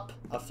 going up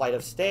a flight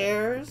of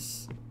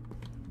stairs.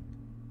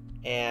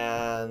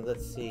 And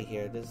let's see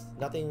here. There's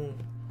nothing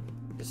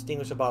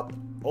distinguished about...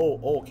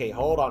 Oh, okay.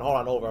 Hold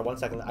on. Over. 1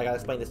 second. I gotta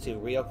explain this to you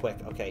real quick.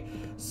 Okay.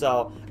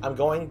 So, I'm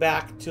going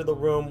back to the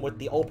room with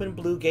the open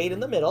blue gate in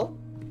the middle.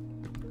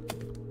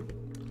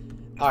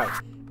 Alright.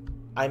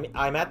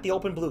 I'm at the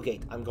open blue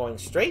gate. I'm going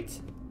straight.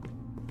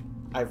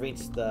 I've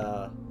reached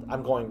the...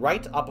 I'm going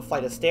right up a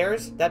flight of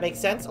stairs. That makes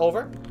sense?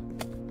 Over.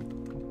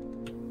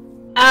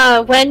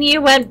 When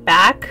you went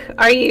back,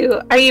 are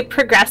you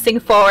progressing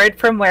forward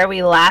from where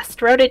we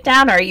last wrote it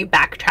down, or are you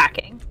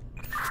backtracking?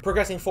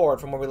 Progressing forward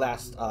from where we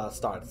last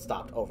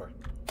stopped. Over.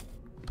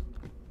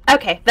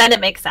 Okay, then it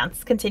makes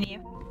sense.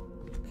 Continue.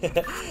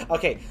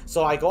 Okay,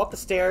 so I go up the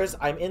stairs,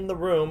 I'm in the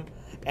room,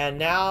 and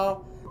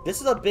now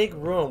this is a big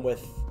room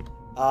with,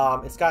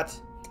 it's got,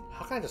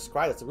 how can I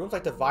describe this? The room's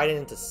like divided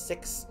into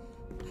 6,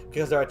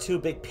 because there are 2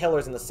 big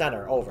pillars in the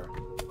center. Over.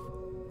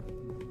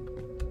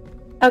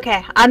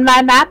 Okay, on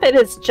my map it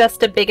is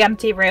just a big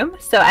empty room,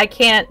 so I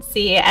can't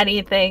see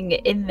anything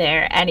in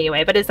there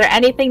anyway, but is there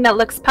anything that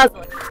looks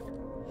puzzling?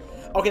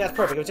 Okay, that's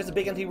perfect. If it's just a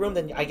big empty room,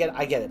 then I get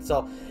it.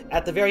 So,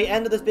 at the very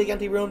end of this big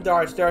empty room,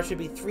 there should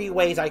be 3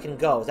 ways I can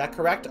go. Is that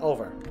correct?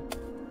 Over.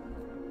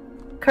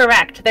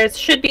 Correct. There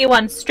should be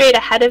one straight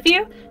ahead of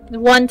you,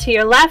 one to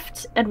your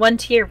left, and one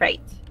to your right.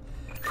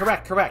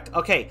 Correct.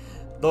 Okay.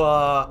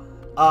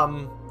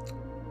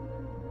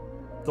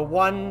 The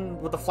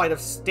one with the flight of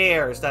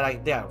stairs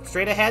that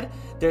straight ahead,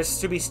 there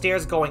should be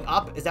stairs going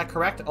up. Is that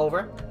correct?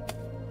 Over.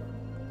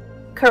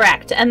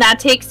 Correct. And that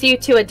takes you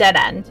to a dead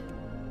end.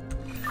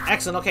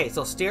 Excellent. Okay,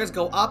 so stairs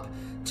go up.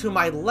 To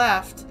my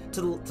left,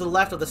 to the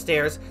left of the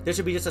stairs, there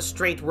should be just a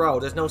straight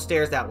row. There's no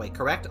stairs that way.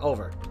 Correct?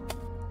 Over.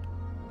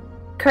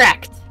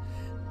 Correct.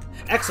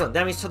 Excellent.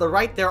 That means to the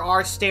right, there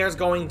are stairs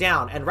going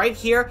down. And right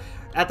here,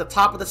 at the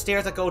top of the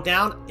stairs that go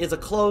down, is a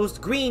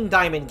closed green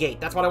diamond gate.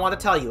 That's what I want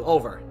to tell you.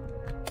 Over.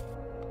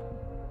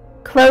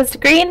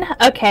 Closed green?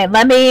 Okay,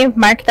 let me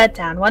mark that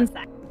down. 1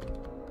 sec.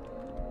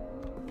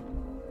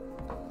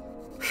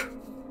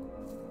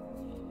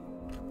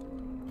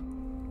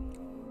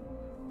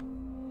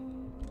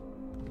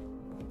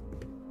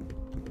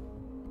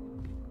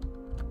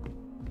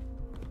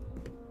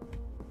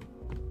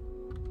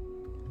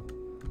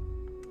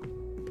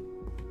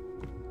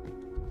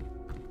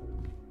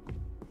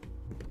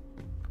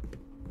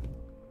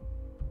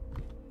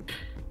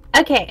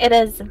 Okay, it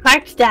is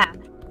marked down.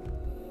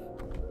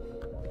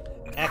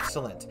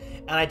 Excellent.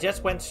 And I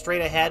just went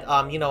straight ahead.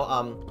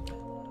 The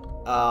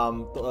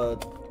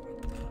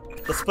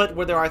split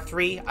where there are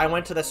 3, I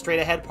went to the straight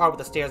ahead part with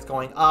the stairs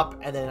going up,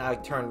 and then I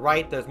turned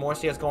right. There's more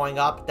stairs going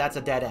up. That's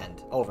a dead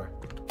end. Over.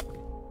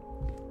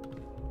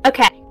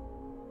 Okay.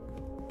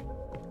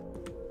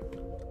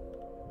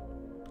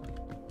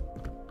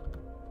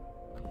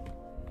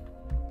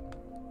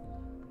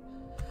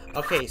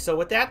 Okay, so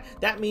with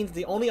that means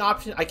the only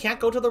option... I can't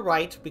go to the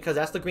right, because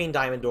that's the green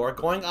diamond door.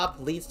 Going up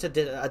leads to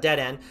a dead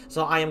end,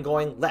 so I am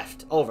going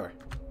left. Over.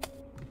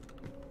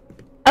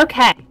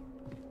 Okay.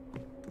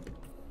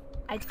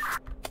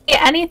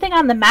 Anything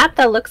on the map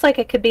that looks like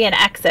it could be an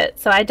exit,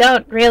 so I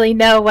don't really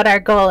know what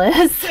our goal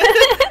is.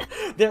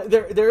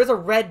 There is a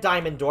red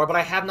diamond door, but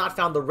I have not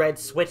found the red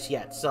switch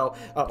yet. So,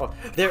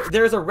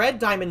 there's a red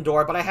diamond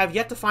door, but I have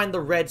yet to find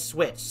the red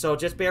switch. So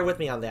just bear with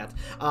me on that.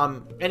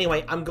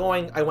 Anyway,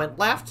 I went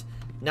left.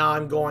 Now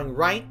I'm going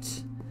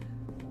right.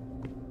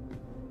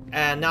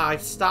 And now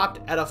I've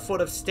stopped at a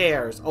foot of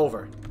stairs.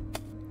 Over.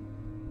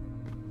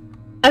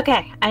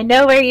 Okay, I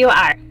know where you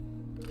are.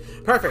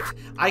 Perfect.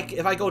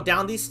 If I go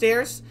down these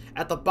stairs,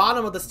 at the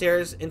bottom of the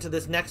stairs into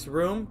this next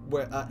room,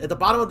 where at the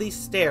bottom of these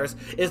stairs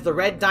is the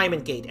red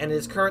diamond gate, and it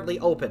is currently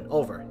open.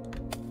 Over.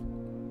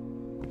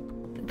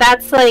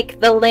 That's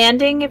like the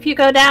landing if you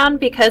go down,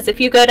 because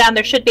if you go down,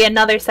 there should be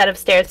another set of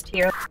stairs to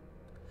your...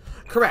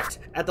 Correct.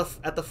 At the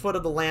foot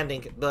of the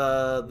landing,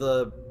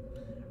 the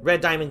red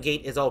diamond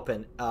gate is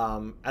open.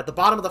 At the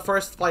bottom of the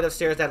first flight of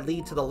stairs that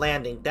lead to the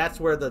landing, that's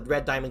where the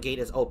red diamond gate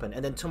is open.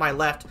 And then to my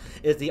left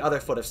is the other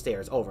foot of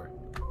stairs. Over.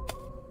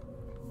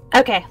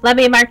 Okay, let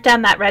me mark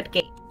down that red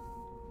gate.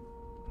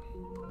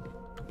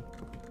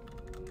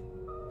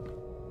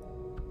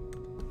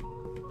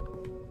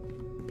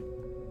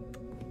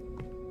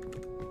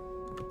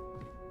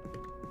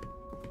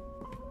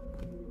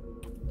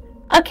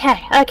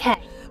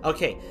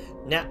 Okay.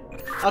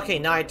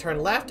 Now I turn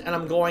left, and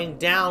I'm going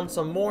down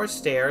some more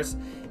stairs,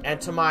 and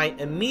to my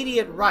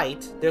immediate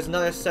right, there's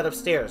another set of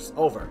stairs.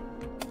 Over.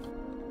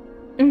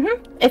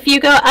 If you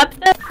go up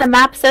this, the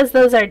map says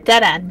those are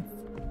dead ends.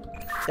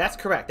 That's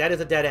correct. That is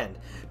a dead end.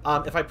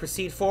 If I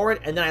proceed forward,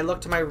 and then I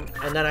look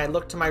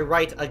to my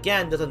right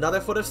again, there's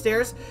another foot of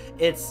stairs.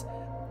 It's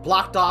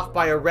blocked off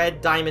by a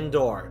red diamond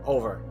door.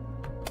 Over.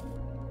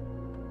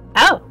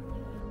 Oh.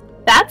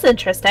 That's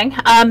interesting.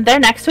 They're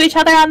next to each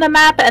other on the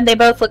map, and they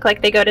both look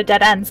like they go to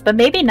dead ends, but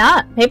maybe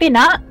not. Maybe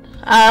not.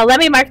 Let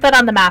me mark that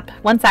on the map.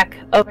 1 sec.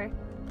 Over.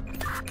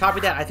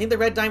 Copy that. I think the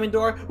red diamond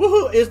door,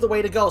 woohoo, is the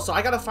way to go, so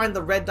I gotta find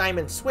the red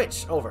diamond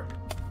switch. Over.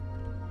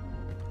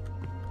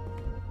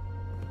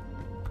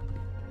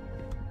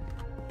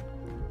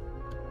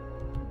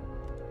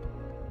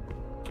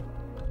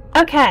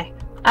 Okay.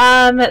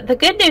 The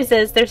good news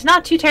is there's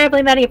not too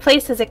terribly many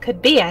places it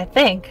could be, I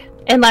think.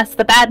 Unless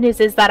the bad news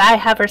is that I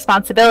have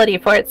responsibility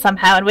for it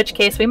somehow, in which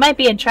case we might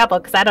be in trouble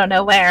because I don't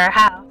know where or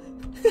how.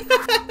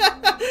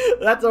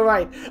 That's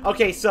alright.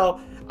 Okay, so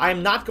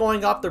I'm not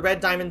going up the red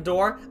diamond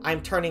door.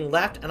 I'm turning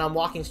left and I'm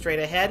walking straight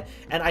ahead,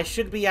 and I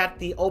should be at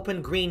the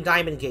open green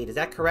diamond gate. Is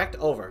that correct?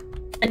 Over.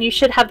 And you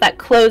should have that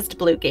closed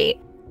blue gate.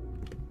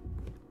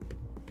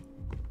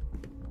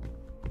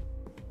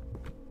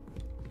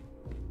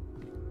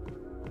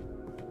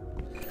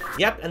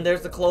 Yep, and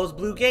there's the closed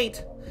blue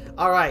gate.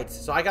 Alright,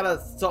 so I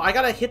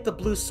gotta hit the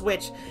blue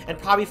switch and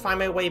probably find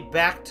my way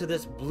back to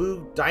this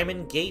blue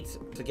diamond gate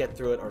to get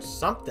through it or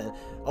something.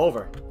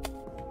 Over.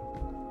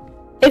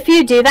 If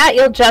you do that,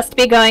 you'll just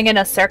be going in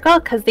a circle,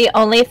 because the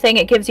only thing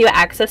it gives you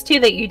access to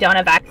that you don't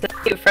have access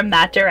to from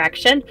that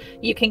direction,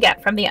 you can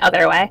get from the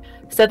other way.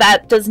 So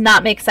that does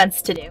not make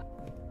sense to do.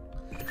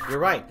 You're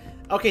right.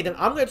 Okay, then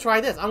I'm gonna try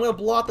this. I'm gonna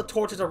blow out the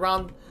torches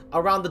around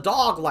the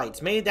dog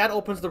lights. Maybe that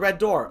opens the red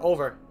door.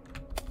 Over.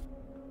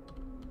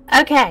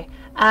 Okay.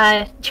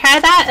 Try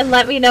that and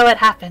let me know what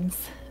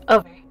happens.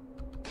 Over.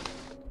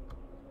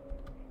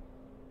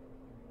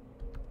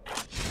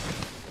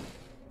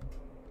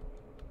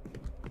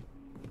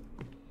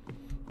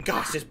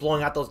 Gosh, just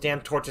blowing out those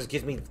damn torches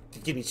gives me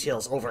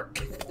chills. Over.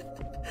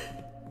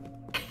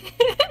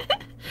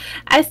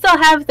 I still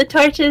have the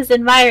torches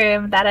in my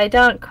room that I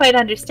don't quite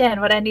understand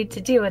what I need to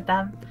do with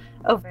them.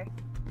 Over.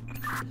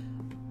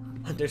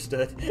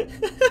 Understood.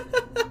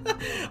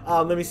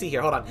 Let me see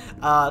here. Hold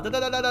on.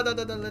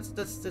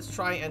 Let's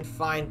try and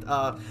find.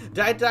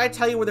 Did I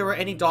tell you where there were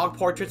any dog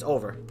portraits?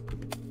 Over.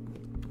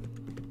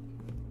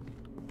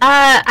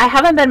 I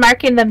haven't been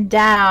marking them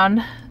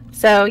down,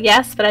 so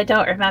yes, but I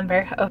don't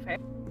remember. Over.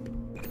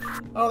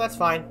 Oh, that's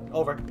fine.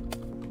 Over.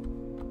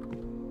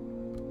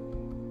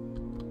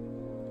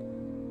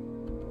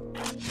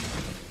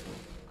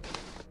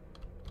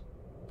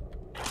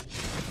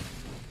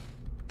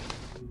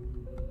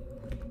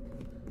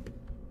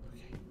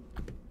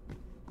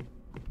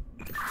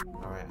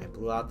 Alright, I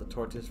blew out the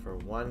torches for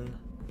one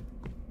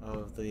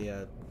of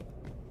the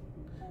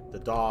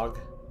dog.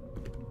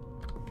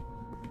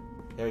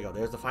 There we go.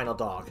 There's the final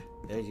dog.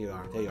 There you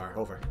are. There you are.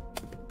 Over.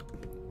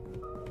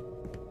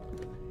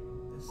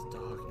 This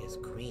dog is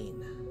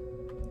green.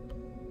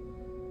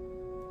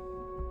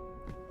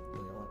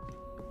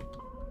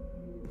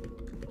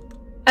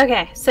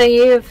 Okay, so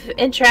you've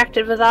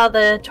interacted with all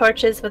the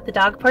torches with the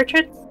dog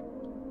portraits?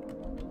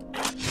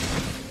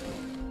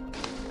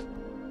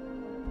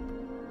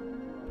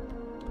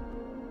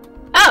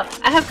 Oh,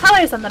 I have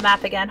colors on the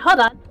map again. Hold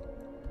on.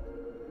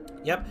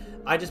 Yep,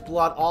 I just blew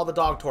out all the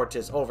dog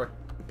torches. Over.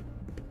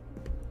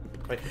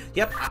 Right.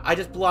 Yep, I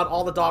just blew out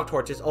all the dog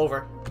torches.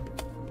 Over.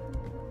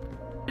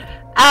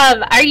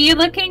 Are you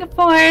looking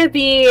for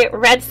the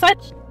red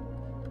switch?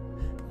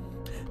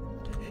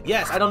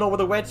 Yes, I don't know where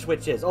the red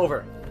switch is.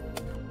 Over.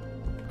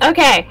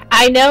 Okay,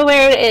 I know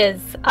where it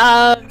is.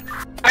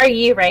 Are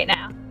you right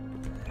now?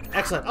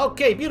 Excellent.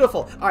 Okay,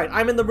 beautiful. Alright,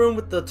 I'm in the room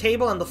with the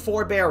table and the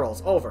 4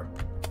 barrels. Over.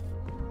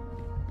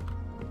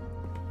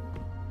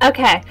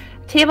 Okay,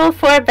 table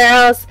 4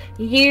 barrels.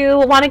 You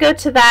want to go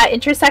to that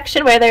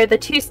intersection where there are the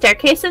 2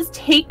 staircases.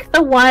 Take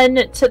the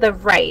one to the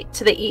right,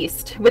 to the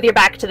east, with your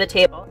back to the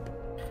table.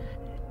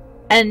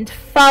 And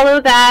follow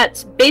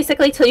that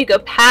basically till you go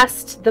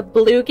past the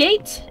blue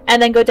gate,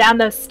 and then go down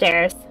those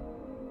stairs.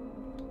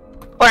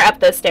 Or up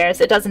those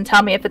stairs. It doesn't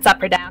tell me if it's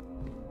up or down.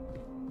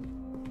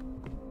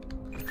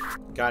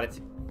 Got it.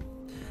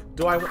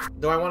 Do I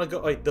want to go?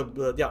 Wait,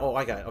 yeah. Oh,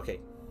 I got it. Okay.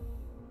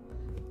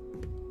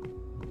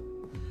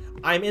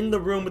 I'm in the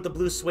room with the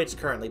blue switch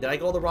currently. Did I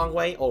go the wrong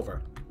way?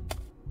 Over.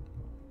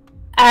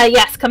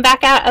 Yes. Come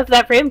back out of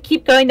that room.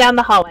 Keep going down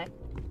the hallway.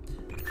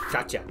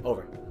 Gotcha.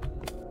 Over.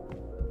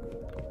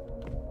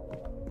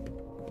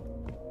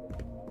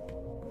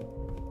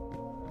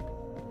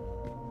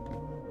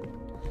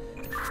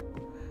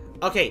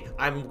 Okay,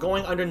 I'm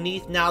going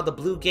underneath now the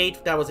blue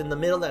gate that was in the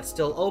middle that's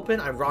still open.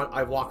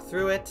 I walked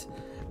through it.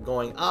 I'm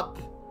going up.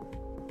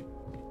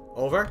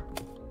 Over.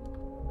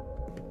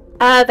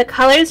 The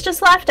colors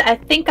just left. I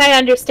think I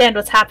understand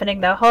what's happening,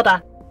 though. Hold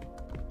on.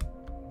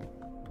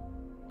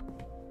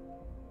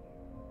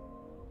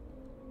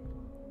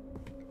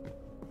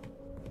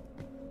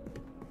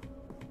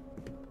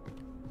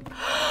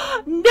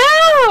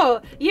 No!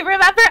 You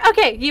remember?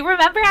 Okay, you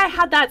remember I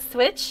had that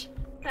switch?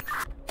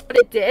 What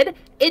it did?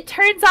 It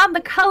turns on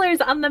the colors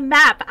on the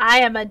map. I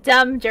am a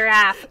dumb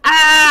giraffe.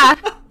 Ah!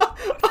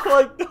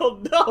 Oh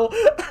no!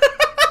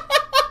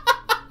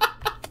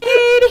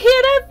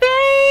 Hit a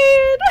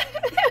fade!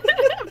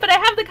 But I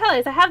have the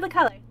colors. I have the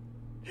colors.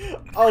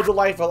 Oh,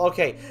 delightful.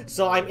 Okay,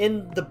 so I'm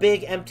in the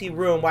big empty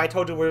room where I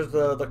told you where's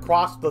the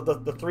cross,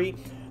 the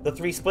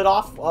three split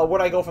off. Where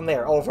do I go from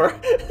there? Over.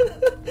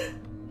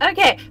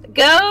 Okay,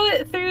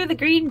 go through the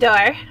green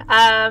door,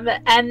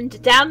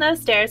 and down those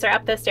stairs, or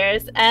up those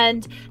stairs,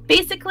 and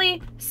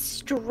basically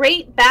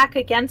straight back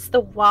against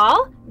the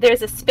wall,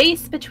 there's a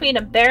space between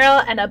a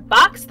barrel and a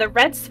box. The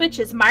red switch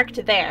is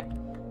marked there.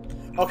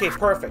 Okay,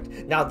 perfect.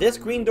 Now this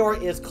green door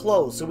is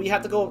closed, so we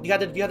have to go. You have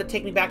to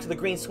take me back to the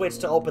green switch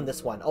to open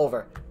this one.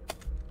 Over.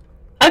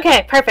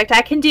 Okay, perfect.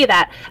 I can do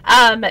that.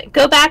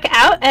 Go back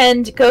out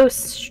and go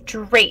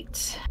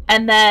straight.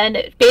 And then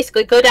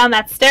basically go down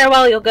that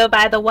stairwell. You'll go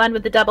by the one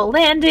with the double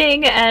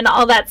landing and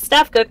all that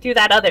stuff. Go through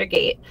that other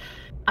gate.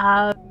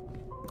 And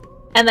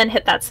then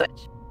hit that switch.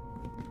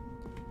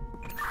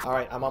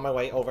 Alright, I'm on my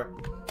way. Over.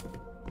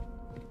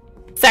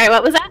 Sorry,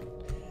 what was that?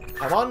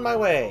 I'm on my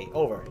way.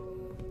 Over.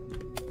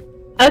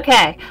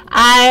 Okay,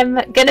 I'm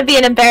gonna be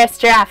an embarrassed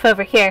giraffe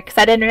over here because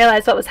I didn't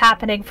realize what was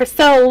happening for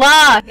so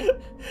long.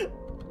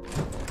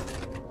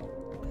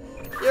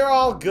 You're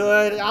all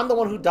good. I'm the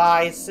one who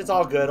dies. It's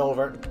all good.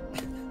 Over.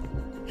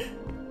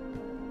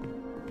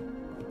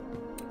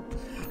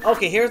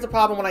 Okay, here's the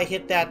problem when I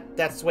hit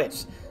that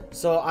switch.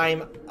 So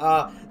I'm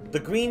the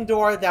green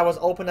door that was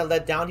open and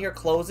led down here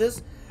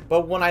closes,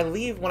 but when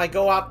I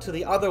go out to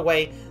the other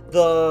way,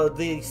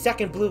 the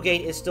second blue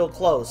gate is still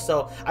closed.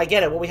 So I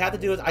get it. What we have to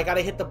do is I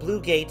gotta hit the blue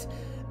gate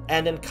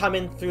and then come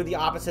in through the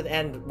opposite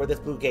end where this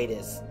blue gate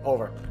is.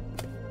 Over.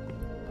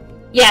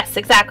 Yes,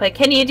 exactly.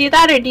 Can you do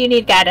that, or do you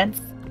need guidance?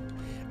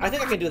 I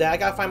think I can do that. I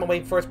gotta find my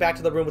way first back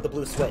to the room with the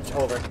blue switch.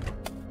 Over.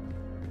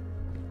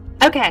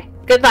 Okay,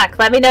 good luck.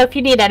 Let me know if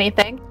you need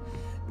anything.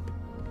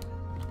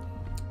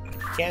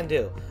 Can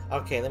do.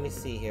 Okay, let me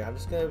see here. I'm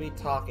just gonna be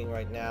talking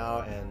right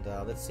now, and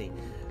let's see.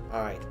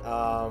 Alright,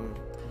 I'm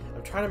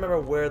trying to remember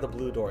where the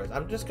blue door is.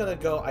 I'm just gonna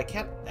go. I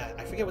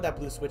forget what that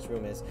blue switch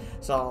room is.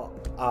 So,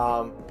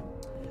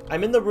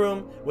 I'm in the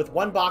room with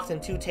one box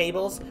and two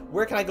tables.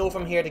 Where can I go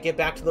from here to get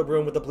back to the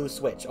room with the blue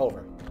switch?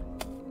 Over.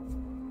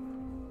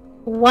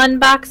 One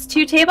box,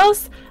 two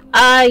tables.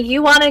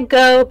 You want to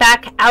go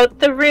back out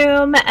the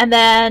room and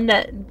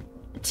then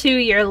to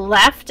your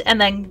left, and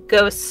then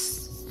go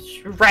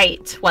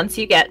right once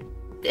you get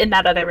in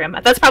that other room.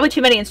 That's probably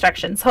too many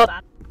instructions. Hold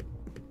on.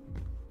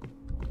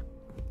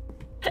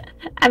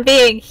 I'm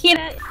being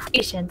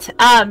patient.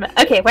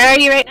 Okay, where are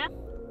you right now?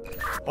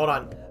 Hold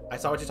on. I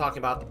saw what you're talking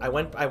about. I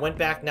went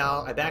back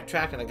now. I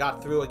backtracked and I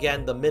got through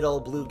again the middle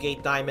blue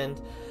gate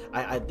diamond.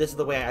 This is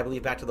the way I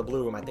believe back to the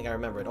blue room. I think I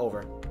remember it.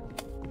 Over.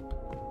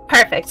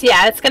 Perfect.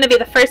 Yeah, it's going to be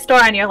the first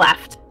door on your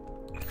left.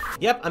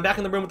 Yep, I'm back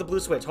in the room with the blue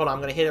switch. Hold on, I'm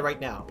going to hit it right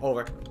now.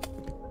 Over.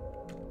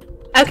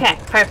 Okay,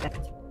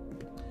 perfect.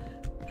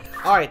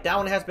 Alright, that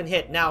one has been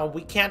hit. Now,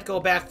 we can't go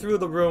back through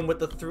the room with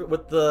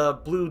the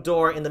blue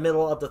door in the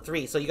middle of the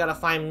three, so you gotta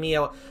find me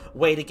a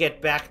way to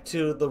get back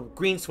to the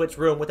green switch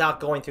room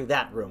without going through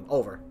that room.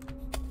 Over.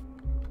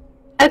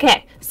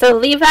 Okay, so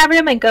leave that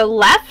room and go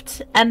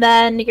left, and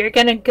then you're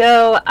gonna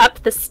go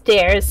up the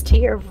stairs to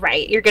your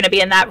right. You're gonna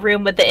be in that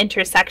room with the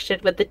intersection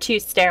with the two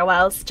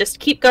stairwells. Just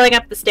keep going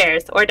up the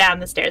stairs, or down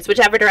the stairs,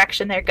 whichever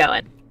direction they're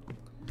going.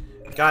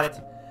 Got it.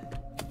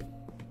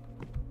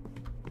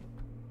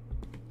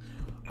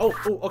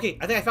 Oh, okay,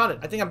 I think I found it.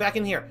 I think I'm back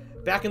in here.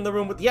 Back in the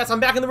room with... Yes, I'm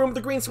back in the room with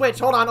the green switch.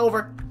 Hold on,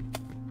 over.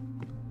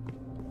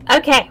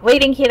 Okay,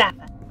 waiting here.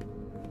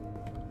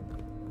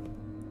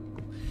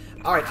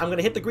 Alright, I'm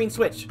gonna hit the green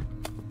switch.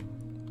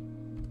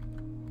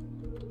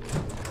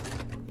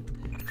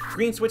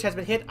 Green switch has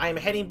been hit. I am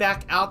heading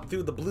back out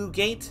through the blue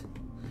gate.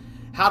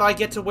 How do I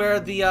get to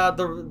where the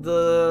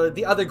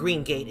other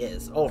green gate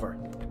is? Over.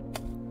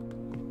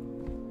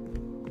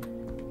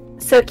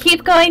 So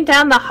keep going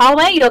down the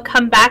hallway. You'll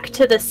come back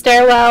to the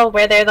stairwell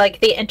where they're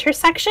like the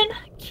intersection.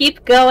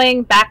 Keep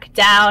going back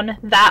down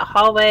that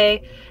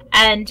hallway,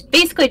 and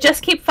basically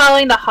just keep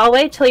following the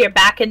hallway till you're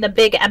back in the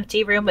big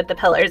empty room with the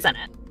pillars in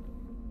it.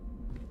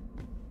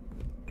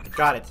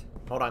 Got it.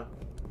 Hold on.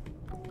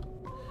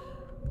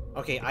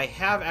 Okay, I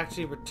have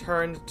actually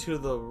returned to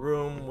the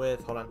room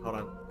with... Hold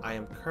on.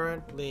 I'm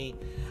currently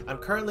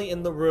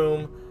in the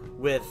room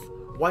with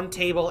one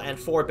table and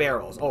 4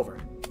 barrels. Over.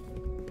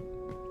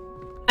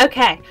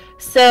 Okay,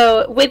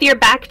 so with your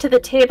back to the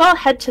table,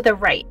 head to the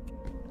right.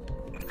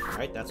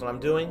 Alright, that's what I'm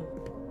doing.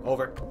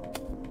 Over.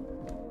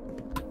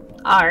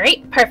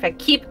 Alright, perfect.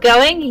 Keep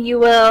going. You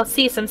will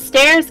see some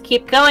stairs.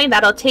 Keep going.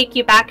 That'll take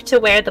you back to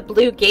where the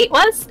blue gate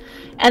was.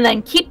 And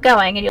then keep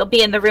going, and you'll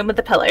be in the room with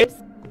the pillars.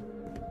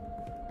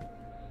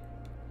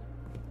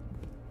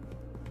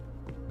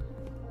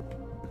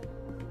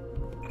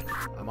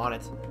 I'm on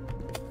it.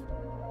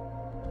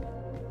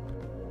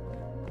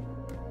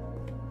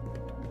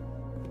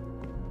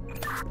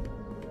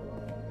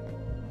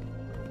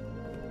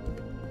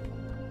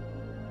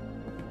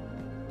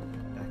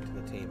 Back to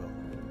the table.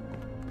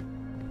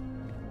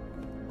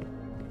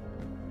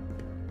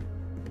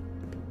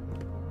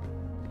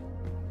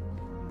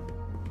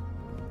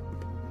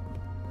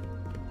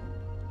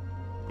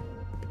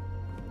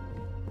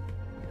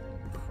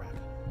 Crap.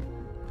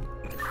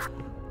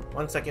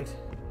 1 second.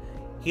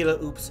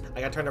 Gila, oops.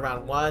 I got turned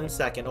around. 1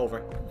 second.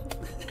 Over.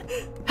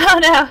 Oh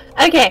no.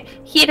 Okay.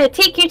 Gila,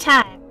 take your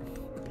time.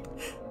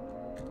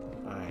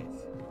 Alright.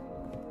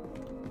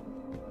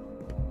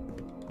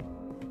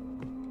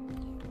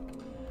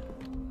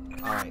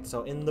 Alright,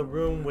 so in the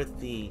room with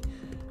the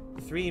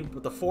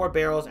 4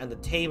 barrels and the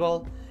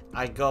table,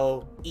 I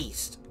go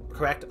east.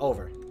 Correct?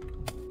 Over.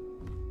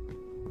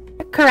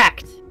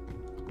 Correct.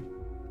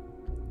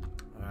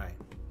 Alright.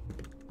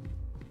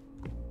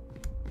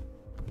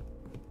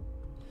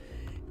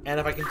 And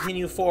if I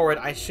continue forward,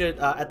 I should,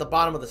 at the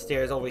bottom of the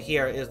stairs over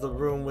here is the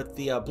room with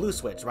the blue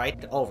switch,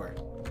 right? Over.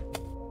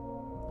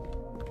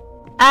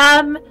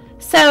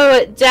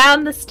 So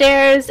down the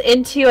stairs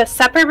into a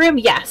separate room,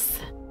 yes.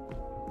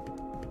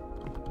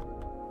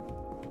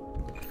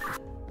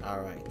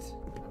 Alright.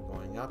 I'm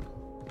going up.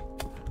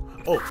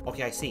 Oh,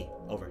 okay, I see.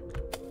 Over.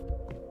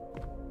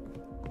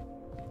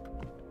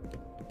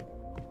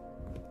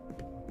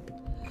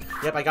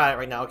 Yep, I got it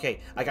right now. Okay,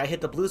 I gotta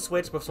hit the blue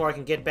switch before I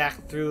can get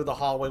back through the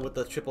hallway with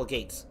the triple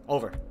gates.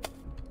 Over.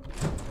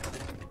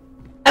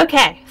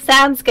 Okay,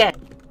 sounds good.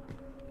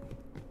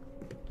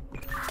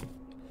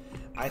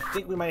 I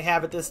think we might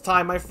have it this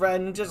time, my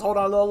friend. Just hold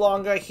on a little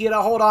longer.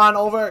 Hira, hold on.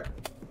 Over.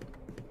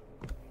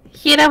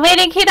 Hira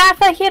waiting,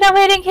 Hirafa, Hira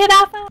waiting,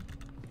 Hirafa.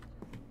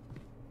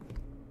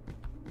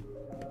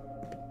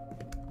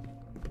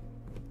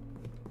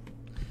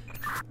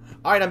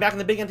 Alright, I'm back in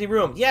the big empty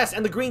room. Yes,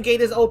 and the green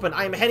gate is open.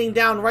 I am heading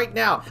down right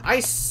now. I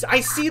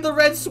see the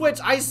red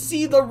switch. I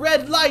see the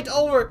red light.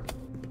 Over.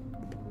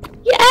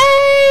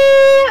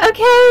 Yay!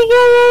 Okay,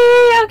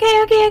 yay!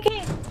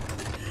 Okay.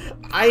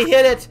 I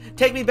hit it.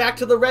 Take me back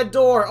to the red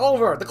door.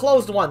 Over. The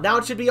closed one. Now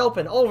it should be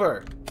open.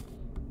 Over.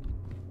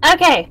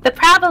 Okay, the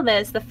problem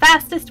is the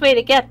fastest way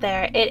to get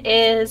there, it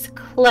is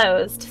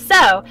closed.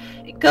 So,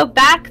 go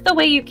back the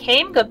way you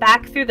came, go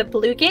back through the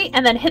blue gate,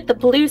 and then hit the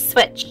blue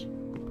switch.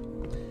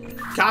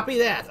 Copy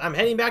that. I'm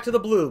heading back to the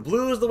blue.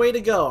 Blue is the way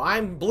to go.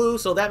 I'm blue,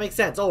 so that makes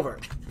sense. Over.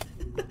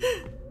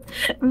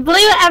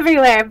 Blue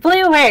everywhere.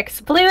 Blue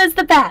works. Blue is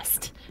the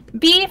best.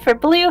 B for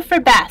blue for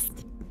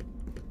best.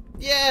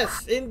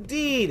 Yes,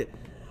 indeed.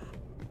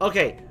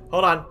 Okay,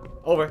 hold on.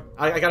 Over.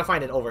 I gotta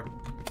find it. Over.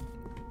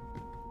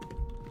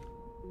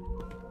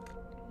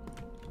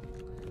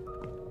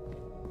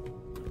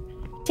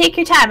 Take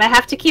your time. I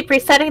have to keep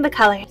resetting the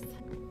colors.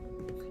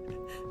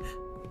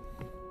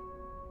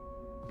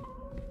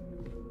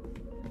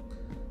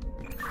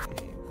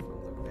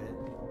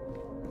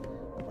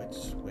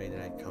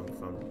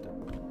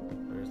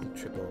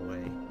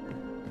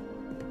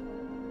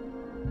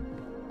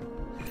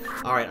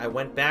 Alright, I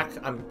went back.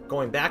 I'm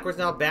going backwards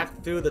now,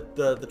 back through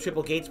the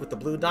triple gates with the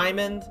blue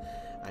diamond.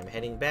 I'm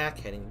heading back.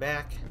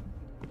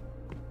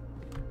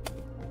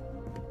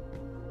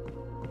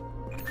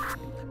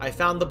 I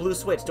found the blue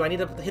switch. Do I need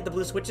to hit the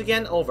blue switch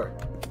again? Over.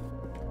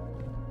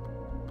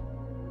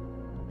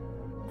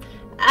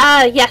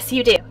 Yes,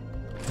 you do.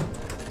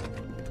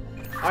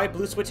 Alright,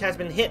 blue switch has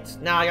been hit.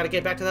 Now I gotta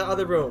get back to that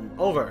other room.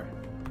 Over.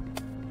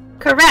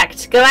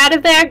 Correct. Go out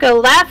of there, go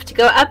left,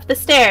 go up the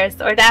stairs,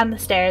 or down the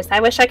stairs. I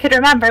wish I could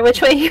remember which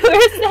way you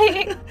were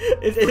saying.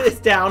 It's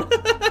down.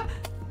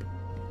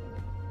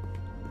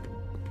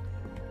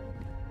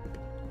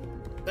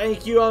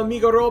 Thank you,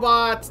 amigo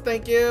robots.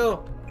 Thank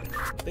you.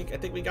 I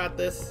think we got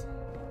this.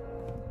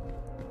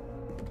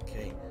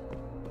 Okay.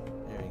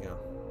 There we go.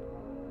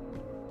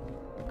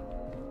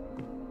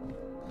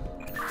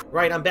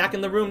 Right, I'm back in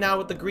the room now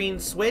with the green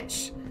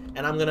switch,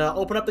 and I'm gonna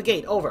open up the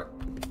gate. Over.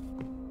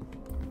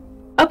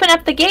 Open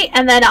up the gate,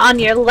 and then on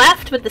your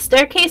left with the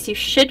staircase, you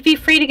should be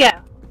free to go.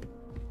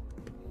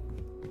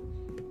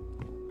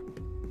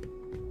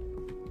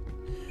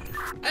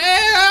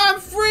 Hey, I'm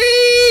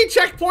free!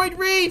 Checkpoint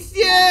reached!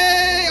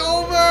 Yay!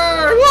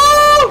 Over!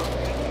 Woo!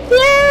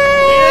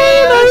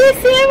 Yay!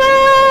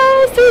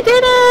 Mauricio! We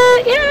did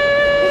it!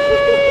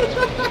 Yay!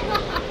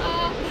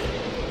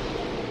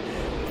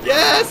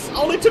 Yes!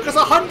 Only took us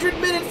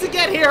 100 minutes to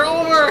get here!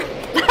 Over!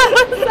 That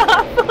was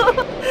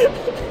awful!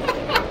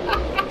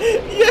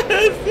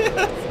 Yes!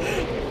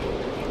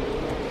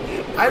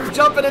 I'm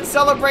jumping and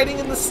celebrating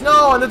in the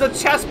snow, and there's a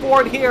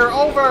chessboard here.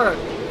 Over.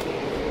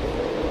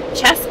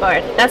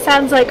 Chessboard. That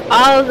sounds like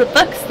all of the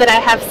books that I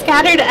have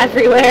scattered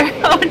everywhere.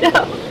 Oh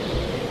no.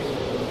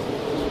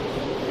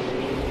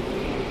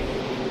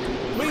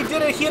 We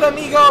did it, here,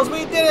 amigos! We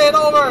did it!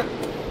 Over!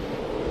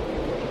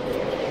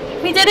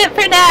 We did it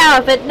for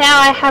now, but now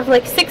I have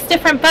like 6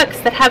 different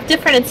books that have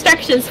different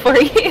instructions for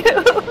you.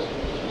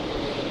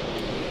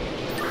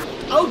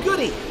 Oh,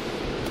 goody!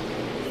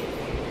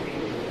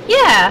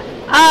 Yeah.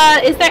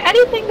 Is there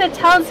anything that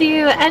tells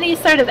you any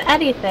sort of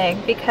anything?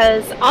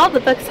 Because all the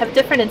books have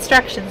different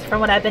instructions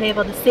from what I've been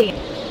able to see.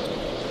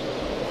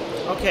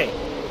 Okay.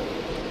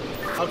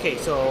 Okay,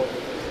 so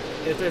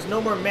if there's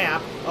no more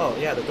map... Oh,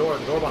 yeah, the door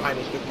behind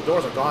me. The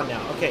doors are gone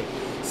now. Okay,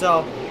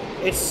 so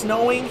it's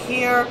snowing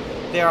here.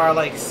 There are,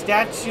 like,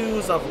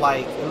 statues of,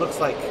 like, it looks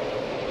like,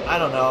 I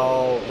don't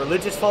know,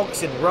 religious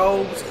folks in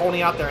robes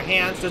holding out their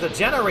hands. There's a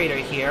generator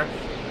here,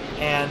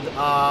 and,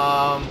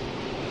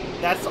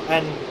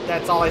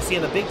 that's all I see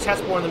in the big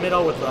chessboard in the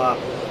middle with,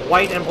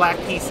 white and black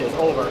pieces.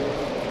 Over.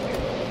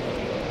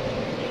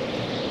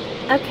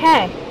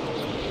 Okay.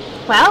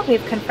 Well,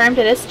 we've confirmed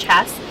it is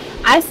chess.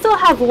 I still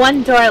have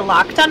one door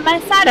locked on my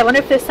side. I wonder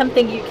if there's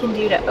something you can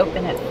do to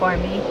open it for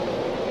me.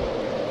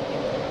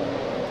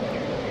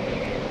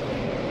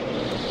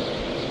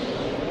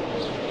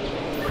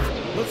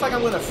 Looks like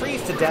I'm gonna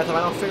freeze to death if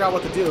I don't figure out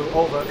what to do.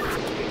 Over.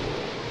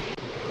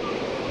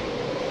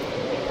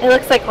 It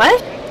looks like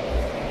what?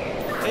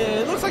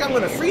 It looks like I'm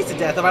gonna freeze to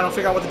death if I don't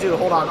figure out what to do.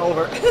 Hold on.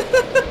 Over.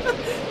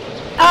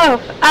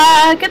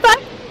 Oh, good luck.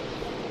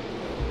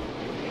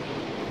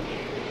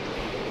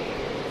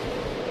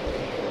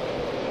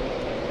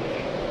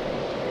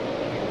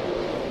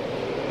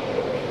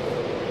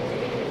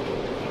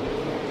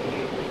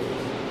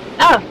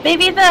 Oh,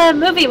 maybe the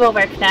movie will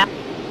work now.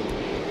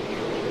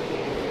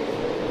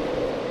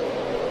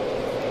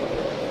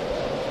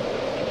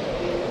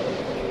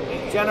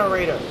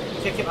 Generator.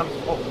 Kick it.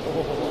 Oh.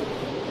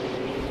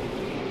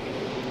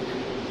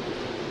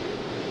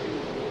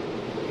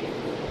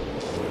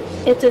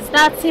 It does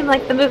not seem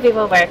like the movie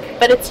will work,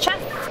 but it's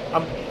chess. I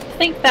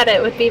think that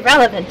it would be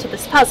relevant to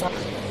this puzzle.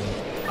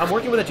 I'm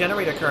working with a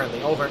generator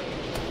currently. Over.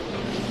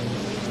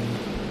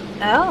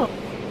 Oh.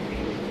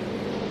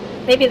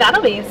 Maybe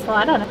that'll be useful,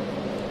 I don't know.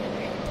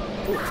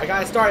 Ooh, I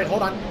got it started.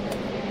 Hold on.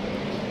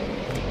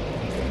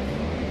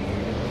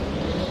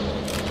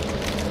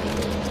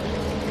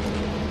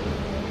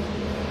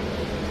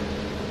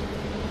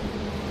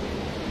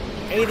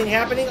 Anything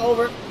happening?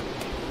 Over.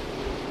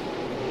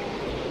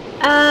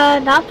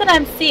 Not that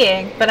I'm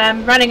seeing, but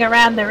I'm running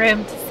around the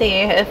room to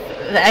see if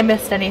I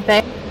missed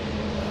anything.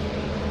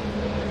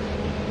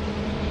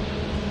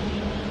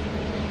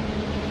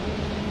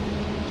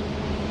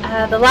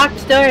 The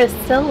locked door is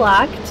still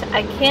locked.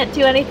 I can't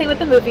do anything with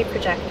the movie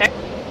projector.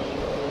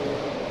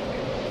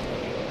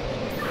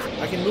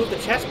 I can move the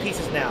chess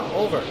pieces now.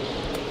 Over.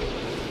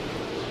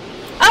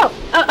 Oh!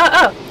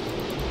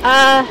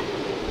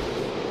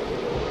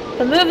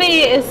 The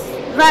movie is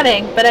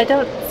running, but I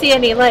don't see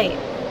any light.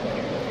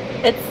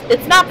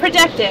 It's not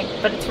projecting,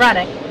 but it's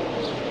running.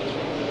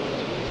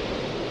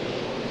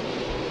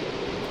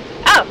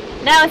 Oh!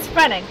 Now it's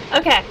running.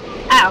 Okay.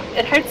 Ow.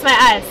 It hurts my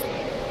eyes.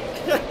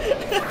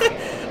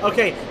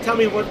 Okay, tell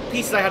me what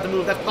pieces I have to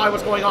move. That's probably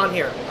what's going on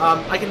here.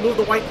 I can move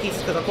the white pieces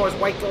because, of course,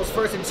 white goes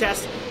first in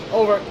chess.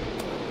 Over.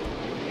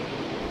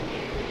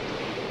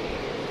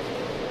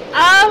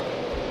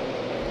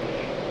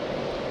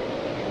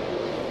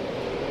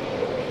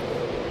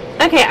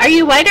 Okay, are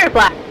you white or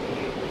black?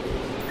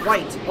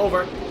 White.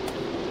 Over.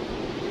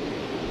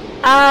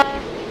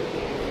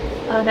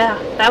 Oh no,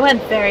 that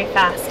went very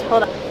fast.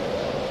 Hold on.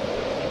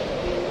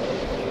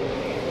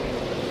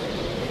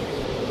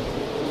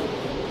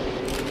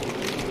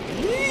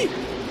 Yee!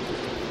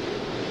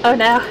 Oh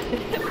no.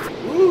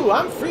 Ooh,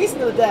 I'm freezing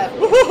to death.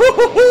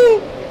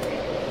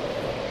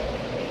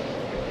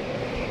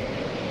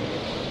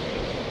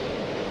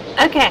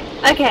 Okay.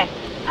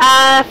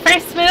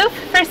 First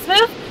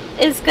move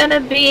is gonna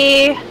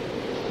be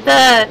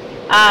the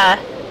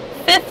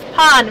 5th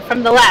pawn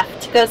from the left.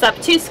 Goes up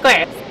 2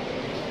 squares.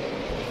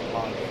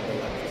 On the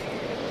left.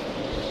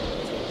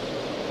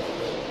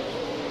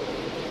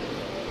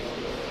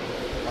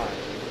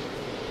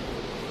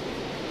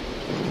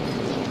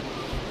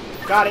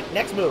 Fine. Got it.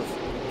 Next move.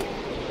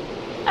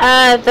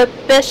 The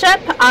bishop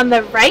on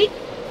the right.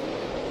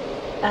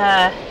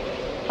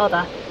 Hold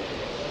on.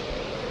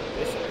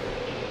 Bishop.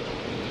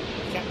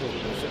 Can't move the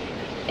bishop.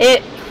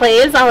 It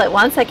plays all at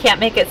once. I can't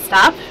make it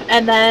stop,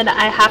 and then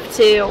I have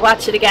to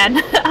watch it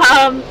again.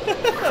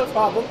 No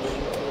problem.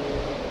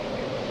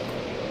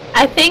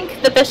 I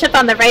think the bishop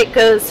on the right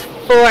goes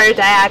 4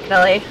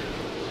 diagonally.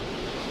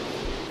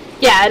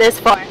 Yeah, it is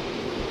 4.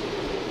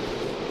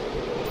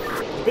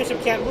 The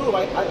bishop can't move.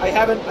 I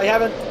haven't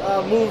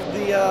moved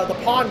the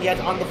pawn yet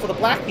for the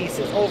black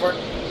pieces. Over.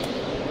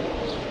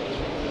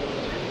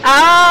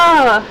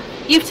 Oh,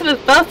 you have to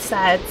move both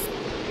sides.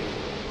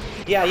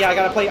 Yeah. I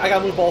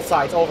gotta move both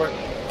sides. Over.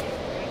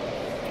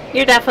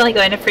 You're definitely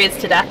going to freeze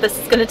to death. This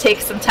is going to take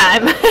some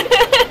time.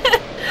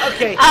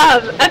 Okay.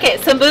 Okay,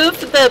 so move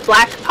the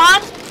black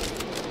pawn.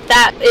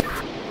 That is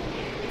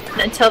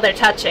until they're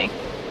touching.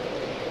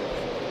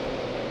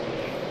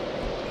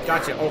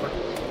 Gotcha. Over.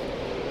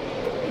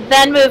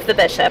 Then move the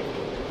bishop.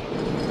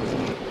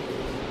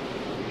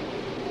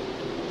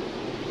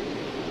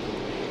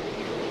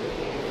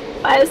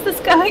 Why is this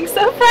going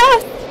so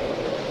fast?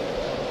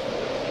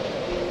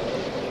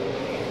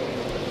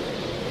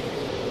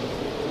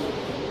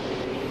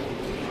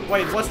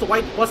 Wait, what's the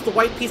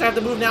white piece I have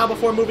to move now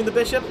before moving the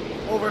bishop?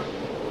 Over.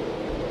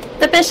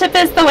 The bishop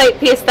is the white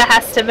piece that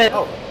has to move.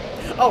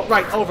 Oh,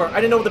 right, over. I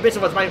didn't know what the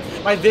bishop was.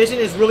 My vision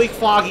is really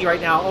foggy right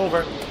now.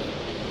 Over.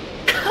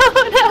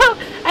 Oh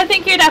no! I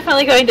think you're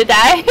definitely going to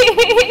die.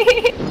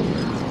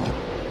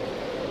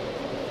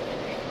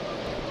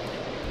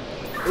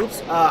 Oops.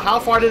 How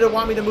far did it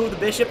want me to move the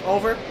bishop?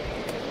 Over.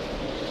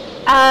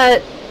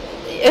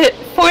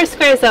 4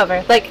 squares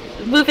over. Like,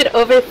 move it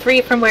over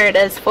 3 from where it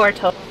is, 4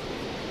 total.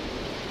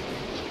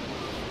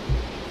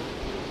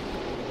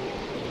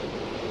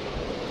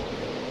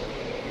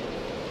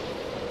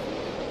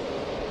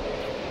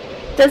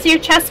 Does your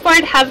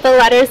chessboard have the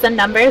letters and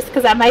numbers?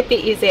 Because that might be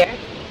easier.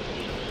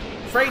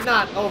 Afraid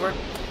not. Over.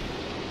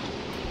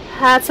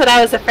 That's what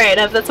I was afraid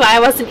of. That's why I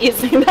wasn't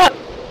using that.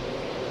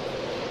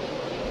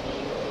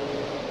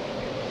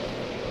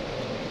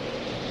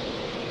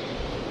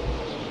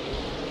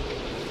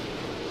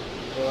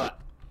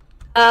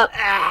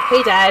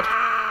 He died.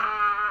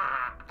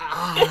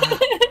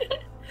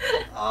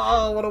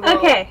 Oh, what a world.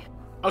 Okay.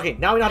 Okay,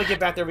 now we know how to get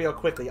back there real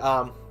quickly.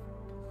 Oh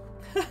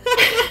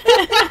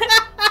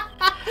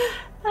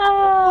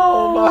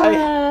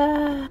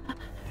my.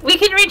 We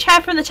can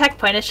retry from the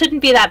checkpoint. It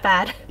shouldn't be that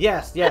bad.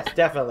 Yes,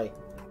 definitely.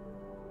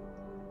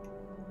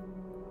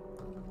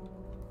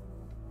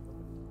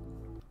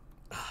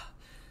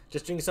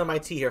 Just drinking some of my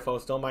tea here,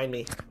 folks. Don't mind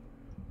me.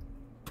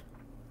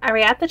 Are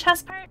we at the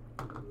chess part?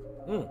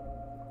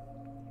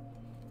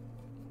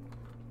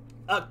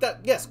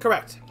 Yes,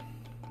 correct.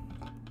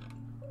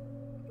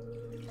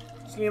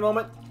 Just give me a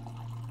moment.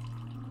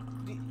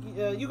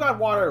 You got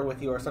water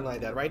with you or something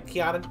like that, right,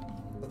 Kiaran?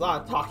 There's a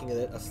lot of talking in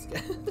it.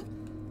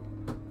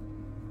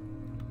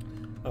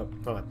 Oh,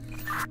 hold on.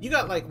 You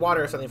got, like,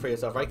 water or something for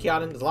yourself, right,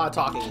 Kiaran? There's a lot of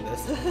talking in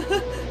this.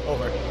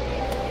 Over.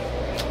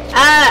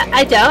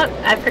 I don't.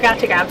 I forgot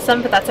to grab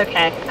some, but that's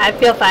okay. I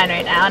feel fine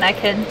right now, and I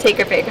can take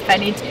a break if I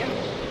need to.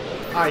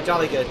 Alright,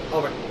 jolly good.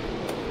 Over.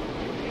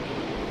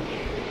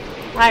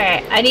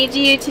 Alright, I need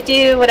you to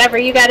do whatever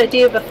you gotta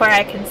do before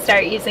I can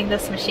start using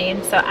this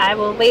machine, so I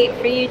will wait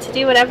for you to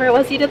do whatever it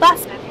was you did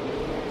last time.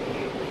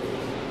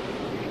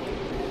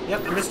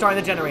 Yep, I'm just starting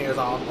the generators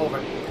off. Over.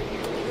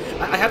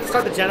 I have to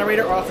start the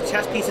generator or else the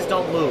chess pieces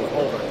don't move.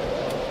 Over.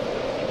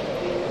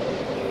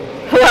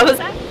 What was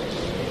that?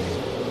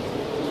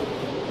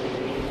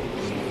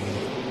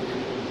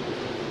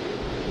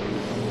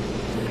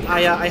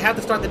 I have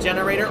to start the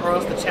generator or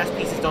else the chess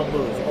pieces don't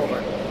move.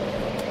 Over.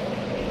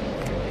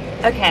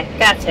 Okay,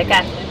 gotcha.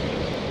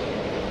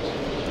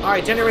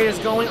 Alright, generator's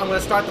going. I'm going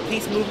to start the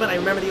piece movement. I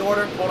remember the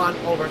order. Hold on.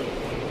 Over.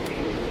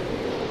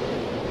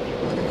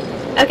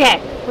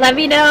 Okay, let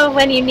me know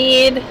when you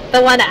need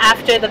the one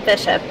after the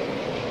bishop.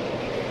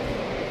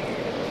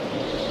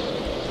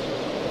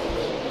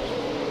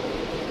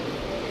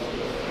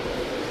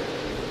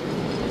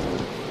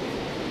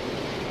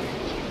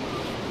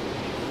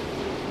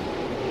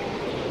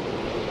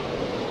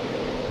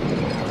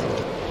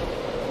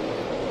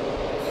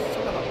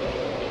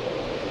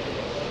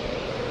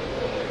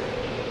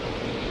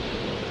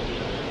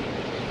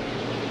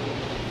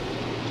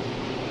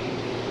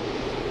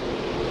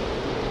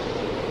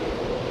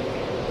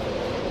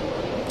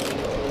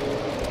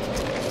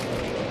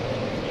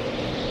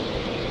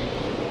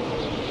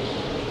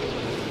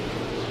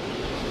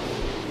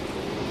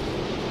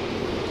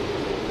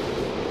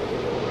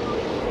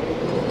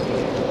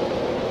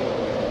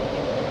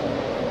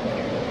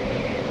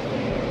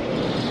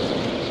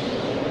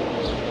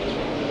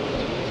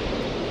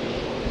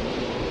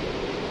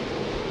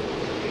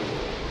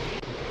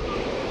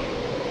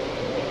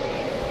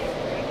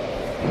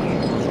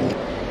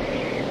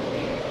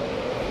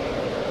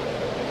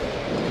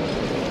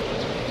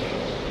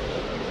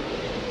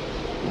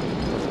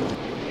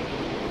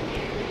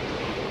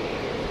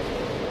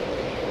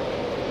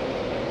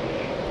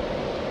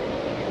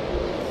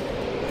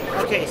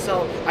 Okay,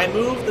 so I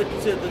moved the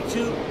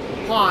two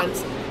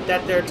pawns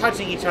that they're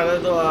touching each other.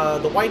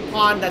 The white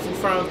pawn that's in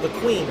front of the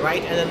queen,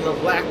 right? And then the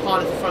black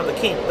pawn is in front of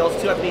the king.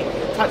 Those two have to be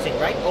touching,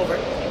 right? Over.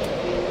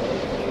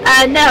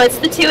 No, it's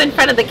the two in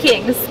front of the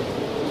kings.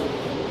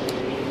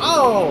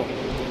 Oh!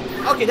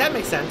 Okay, that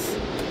makes sense.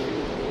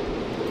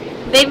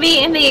 They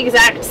meet in the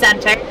exact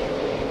center.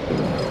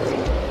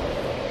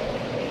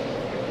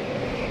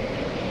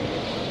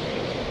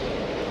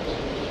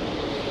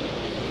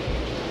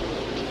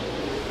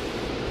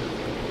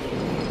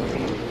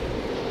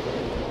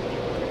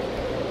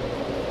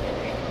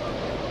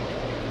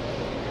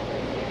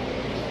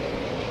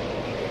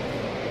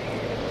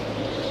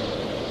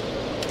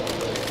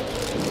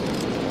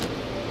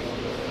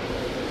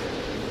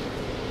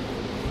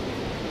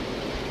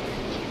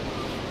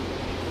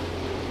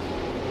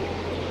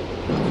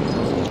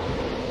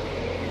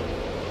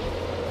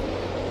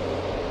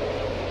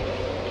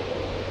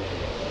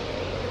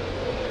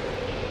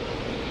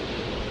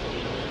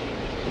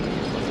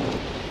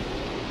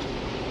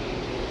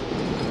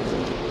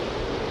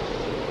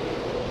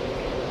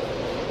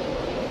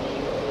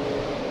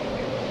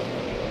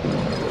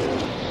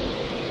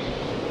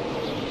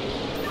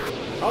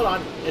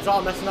 It's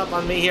all messing up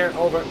on me here.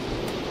 Over.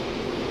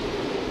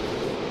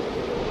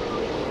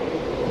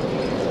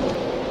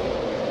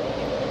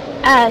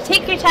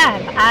 Take your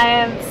time. I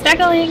am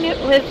struggling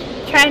with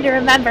trying to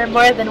remember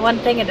more than one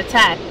thing at a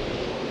time.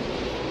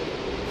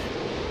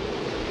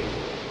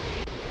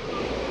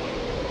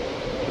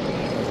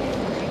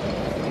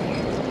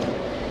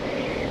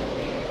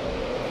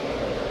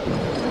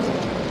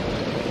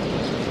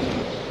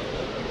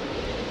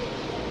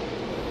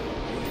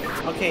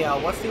 Okay,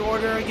 what's the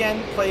order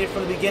again? Play it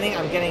from the beginning.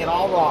 I'm getting it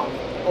all wrong.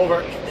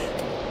 Over.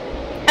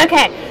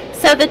 Okay,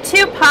 so the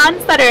two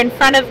pawns that are in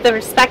front of the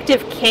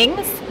respective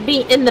kings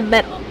be in the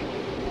middle.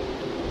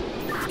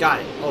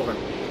 Got it. Over.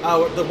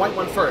 The white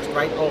one first,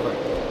 right? Over.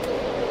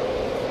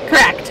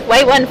 Correct.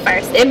 White one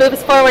first. It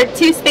moves forward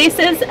 2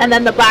 spaces, and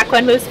then the black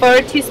one moves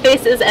forward 2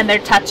 spaces, and they're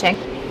touching.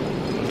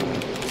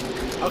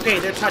 Okay,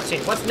 they're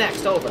touching. What's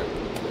next? Over.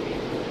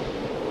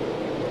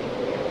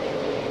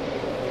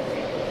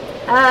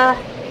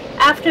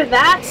 After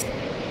that...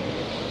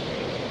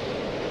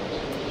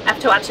 I have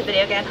to watch the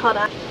video again. Hold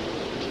on.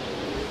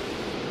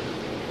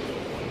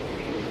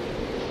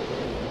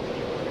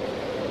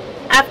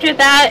 After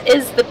that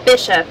is the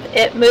bishop.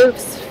 It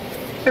moves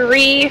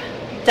 3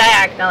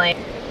 diagonally.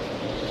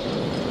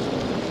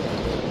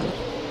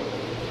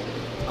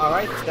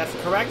 Alright, that's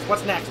correct.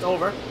 What's next?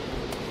 Over.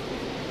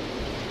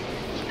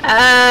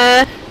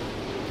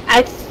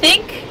 I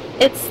think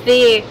it's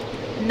the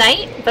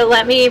knight, but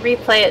let me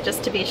replay it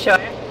just to be sure.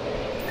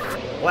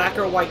 Black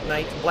or white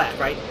knight? Black,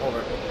 right?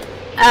 Over.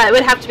 It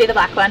would have to be the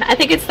black one. I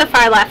think it's the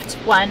far left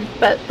one,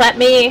 but let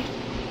me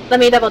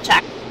double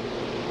check.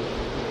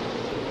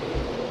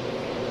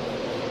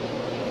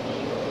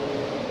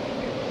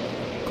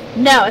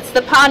 No, it's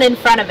the pawn in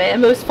front of it. It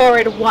moves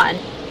forward 1.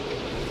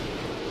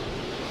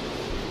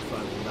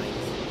 Front knight.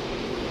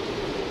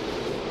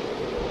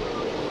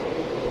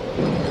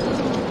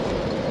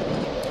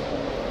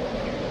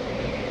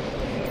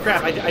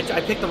 Crap,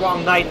 I picked the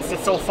wrong knight.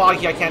 It's so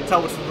foggy I can't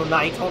tell which is the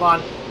knight. Hold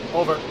on.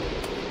 Over.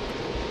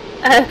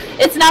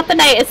 It's not the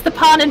knight. It's the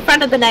pawn in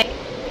front of the knight.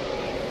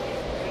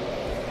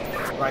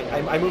 Right,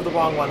 I moved the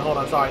wrong one. Hold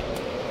on, sorry.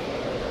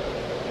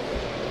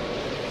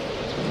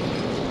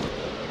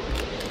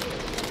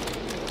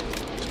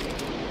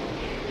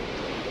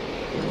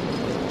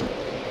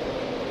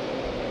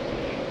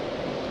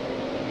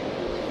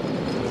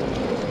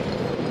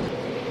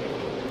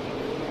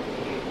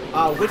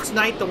 Which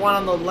knight? The one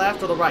on the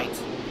left or the right?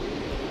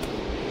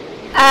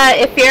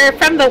 If you're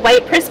from the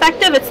white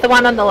perspective, it's the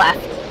one on the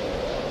left.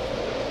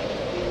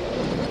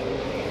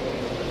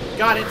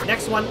 Got it.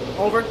 Next one.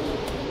 Over.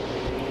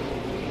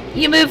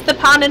 You move the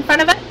pawn in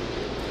front of it?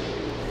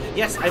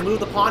 Yes, I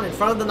moved the pawn in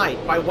front of the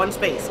knight by 1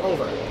 space.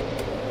 Over.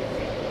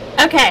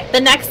 Okay,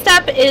 the next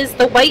step is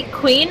the white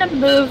queen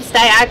moves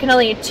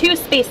diagonally 2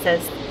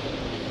 spaces.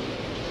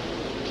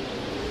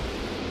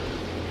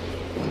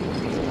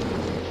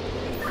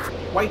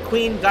 White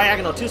queen,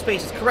 diagonal, 2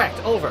 spaces. Correct.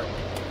 Over.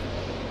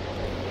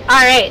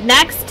 Alright,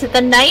 next,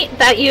 the knight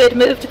that you had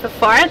moved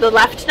before, the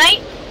left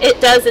knight, it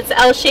does its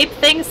L-shaped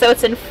thing, so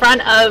it's in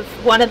front of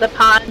one of the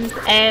pawns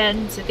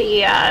and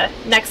the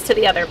next to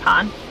the other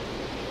pawn.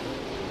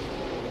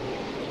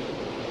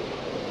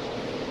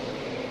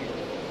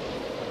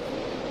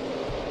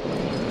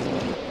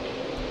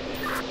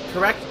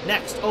 Correct.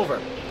 Next. Over.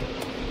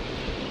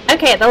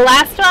 Okay, the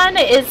last one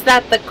is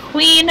that the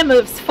queen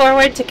moves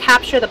forward to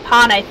capture the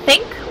pawn, I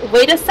think.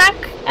 Wait a sec,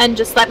 and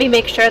just let me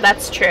make sure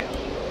that's true.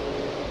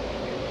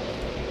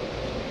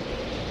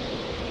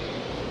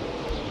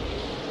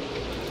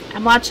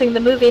 I'm watching the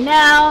movie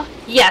now.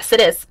 Yes, it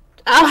is.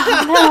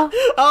 Oh,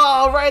 no.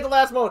 Oh, right, the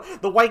last one.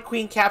 The white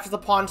queen captures the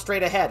pawn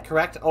straight ahead,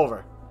 correct?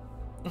 Over.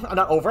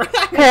 Not over.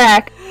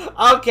 Correct.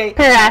 Okay.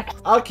 Correct.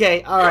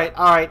 Okay,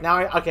 alright.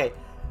 Now okay.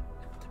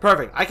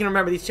 Perfect. I can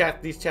remember these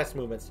chess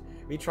movements.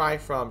 Retry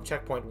from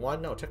checkpoint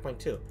 1. No, checkpoint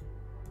 2.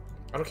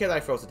 I don't care that I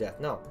froze to death.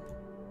 No.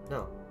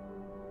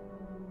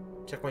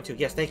 Checkpoint 2.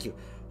 Yes, thank you.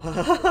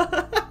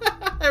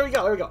 There we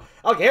go.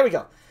 Okay, here we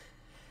go.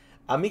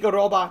 Amigo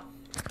Robot.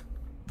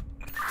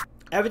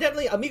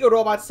 Evidently, Amigo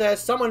Robot says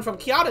someone from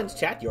Kiaran's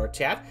chat, your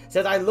chat,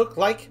 says I look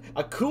like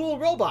a cool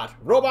robot.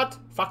 Robot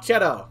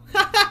Fachetto.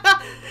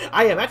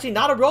 I am actually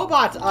not a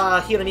robot,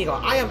 here, Amigo.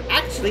 I am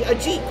actually a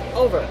Jeep.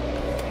 Over.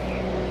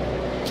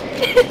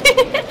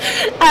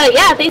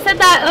 Yeah, they said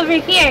that over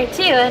here,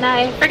 too, and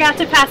I forgot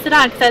to pass it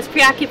on because I was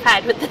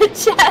preoccupied with the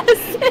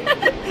chess.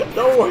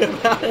 Don't worry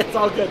about it. It's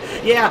all good.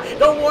 Yeah,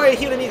 don't worry,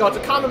 here, Amigo. It's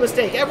a common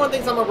mistake. Everyone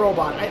thinks I'm a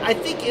robot. I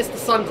think it's the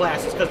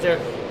sunglasses because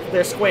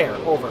they're square.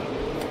 Over.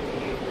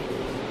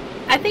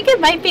 I think it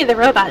might be the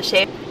robot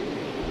shape.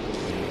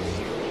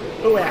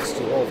 Who asked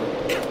you? Over.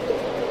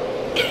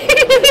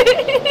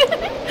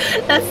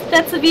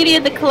 That's the beauty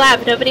of the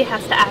collab. Nobody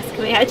has to ask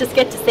me. I just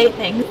get to say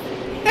things.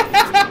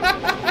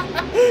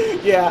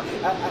 Yeah,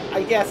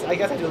 I guess I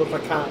do look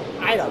like kind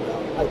of, I don't know.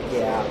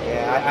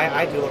 Yeah,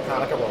 I do look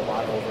kind of like a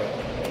robot. Over it.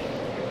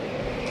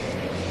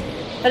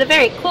 But a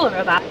very cool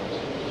robot.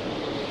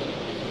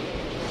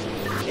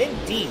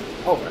 Indeed.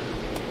 Over.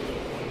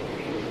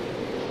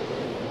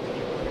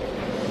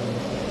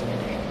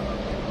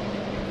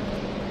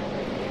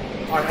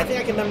 Alright, I think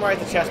I can memorize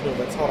the chess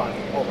movements. Hold on.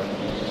 Over.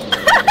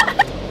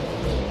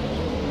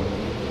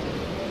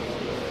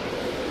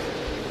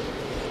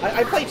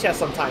 I play chess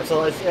sometimes,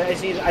 so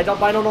I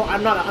don't know.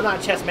 I'm not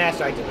a chess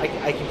master. I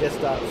can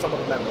just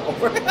somewhat remember.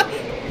 Over.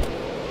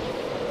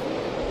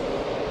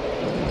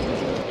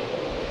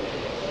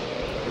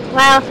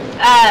 Well,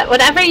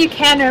 whatever you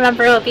can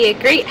remember will be a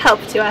great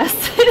help to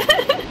us.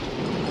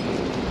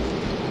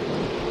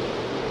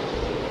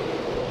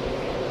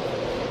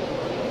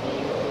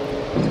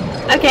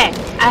 Okay,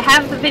 I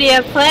have the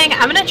video playing.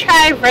 I'm gonna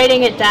try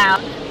writing it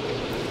down,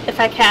 if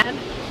I can.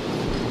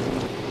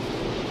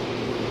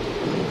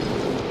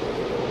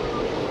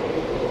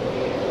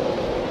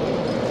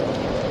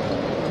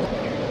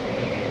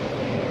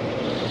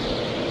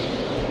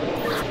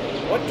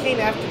 What came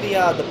after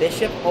the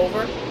bishop?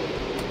 Over.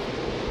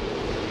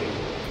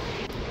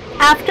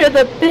 After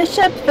the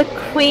bishop, the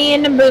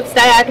queen moves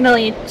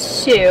diagonally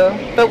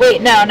 2. But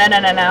wait, no.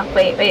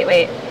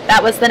 Wait.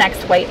 That was the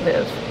next white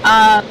move.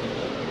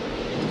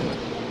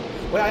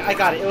 Wait, I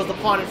got it. It was the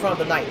pawn in front of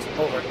the knight.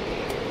 Over.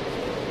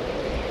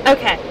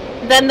 Okay.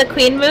 Then the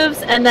queen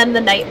moves, and then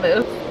the knight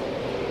moves.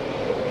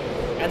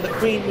 And the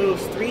queen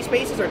moves 3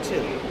 spaces or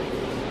 2?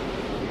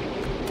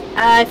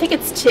 I think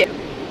it's 2.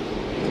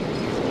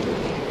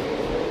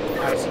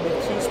 Alright, so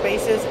move 2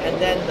 spaces, and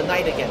then the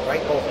knight again,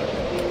 right? Over.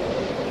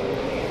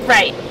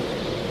 Right.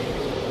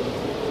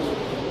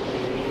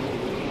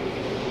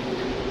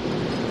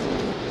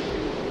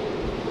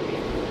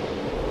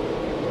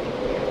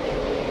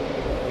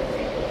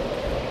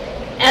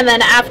 And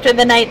then after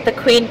the knight, the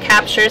queen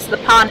captures the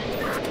pawn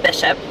and the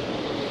bishop.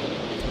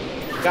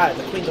 Got it.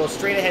 The queen goes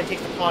straight ahead and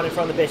takes the pawn in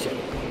front of the bishop.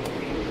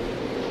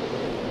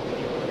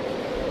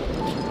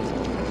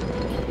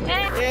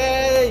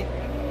 Yay!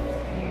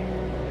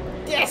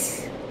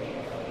 Yes!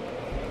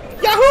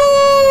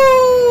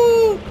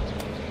 Yahoo!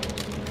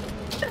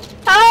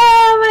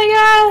 Oh my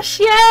gosh!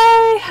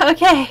 Yay!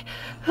 Okay.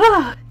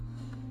 Whew.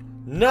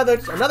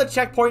 Another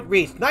checkpoint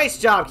reached. Nice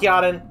job,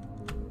 Kiaran.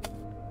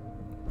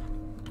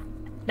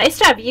 Nice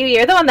job, you.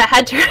 You're the one that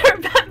had to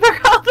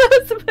remember all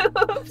those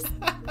moves.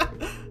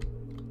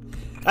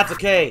 That's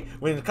okay.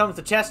 When it comes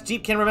to chess,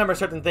 GEEP can remember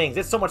certain things.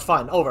 It's so much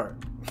fun. Over.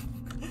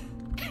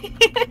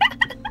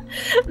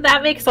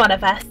 That makes one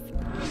of us.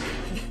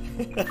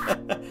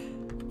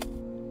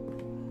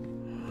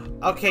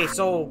 Okay,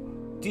 so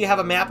do you have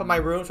a map of my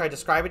room? Should I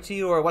describe it to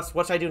you, or what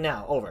should I do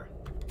now? Over.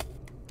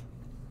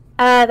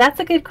 That's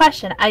a good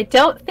question. I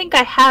don't think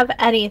I have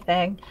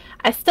anything.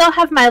 I still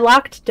have my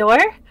locked door.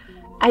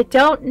 I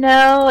don't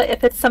know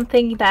if it's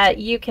something that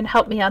you can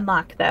help me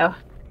unlock, though.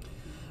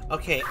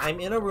 Okay, I'm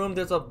in a room.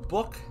 There's a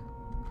book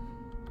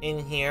in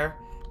here,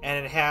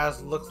 and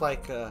it looks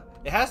like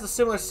it has the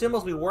similar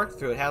symbols we worked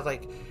through. It has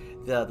like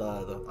the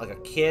like a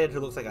kid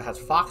who looks like it has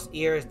fox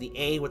ears, the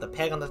A with a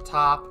peg on the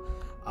top.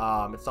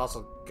 It's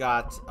also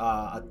got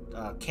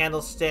a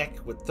candlestick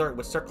with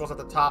circles at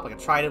the top, like a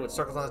trident with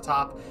circles on the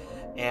top,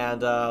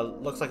 and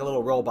looks like a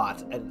little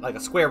robot, and like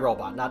a square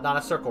robot, not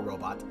a circle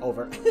robot.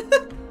 Over.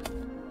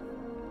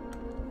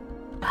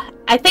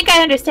 I think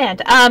I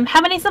understand. How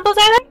many symbols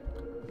are there?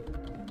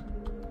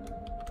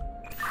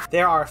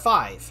 There are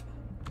 5.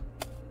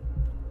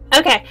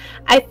 Okay,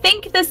 I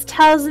think this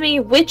tells me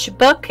which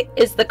book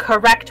is the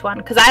correct one,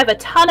 because I have a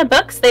ton of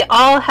books. They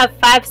all have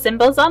 5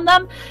 symbols on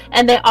them,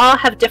 and they all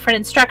have different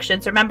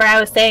instructions. Remember I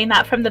was saying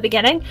that from the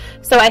beginning?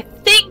 So I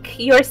think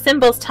your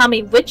symbols tell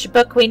me which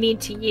book we need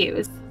to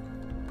use.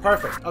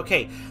 Perfect.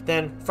 Okay,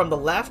 then from the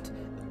left,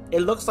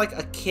 it looks like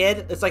a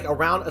kid. It's like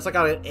it's like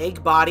an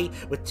egg body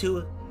with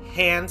 2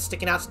 hands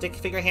sticking out, stick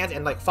figure hands,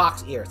 and like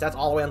fox ears. That's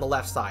all the way on the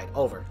left side.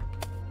 Over.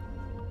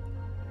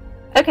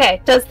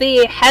 Okay, does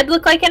the head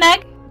look like an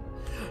egg?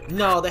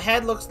 No, the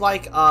head looks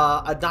like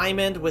a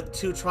diamond with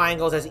 2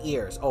 triangles as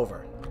ears.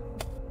 Over.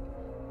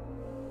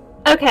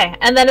 Okay,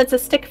 and then it's a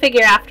stick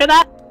figure after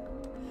that?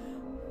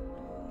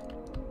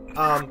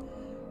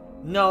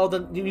 No,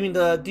 do you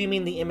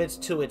mean the image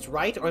to its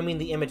right, or you mean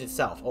the image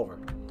itself? Over.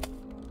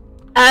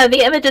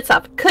 The image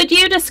itself. Could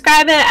you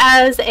describe it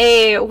as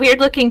a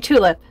weird-looking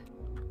tulip?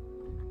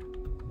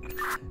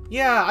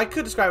 Yeah, I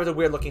could describe it as a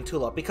weird-looking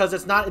tulip because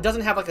it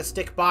doesn't have like a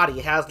stick body.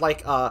 It has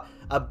like a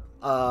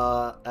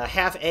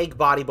half egg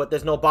body, but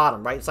there's no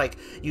bottom, right? It's like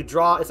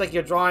it's like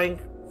you're drawing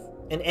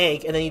an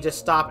egg and then you just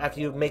stop after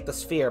you make the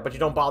sphere, but you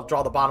don't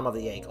draw the bottom of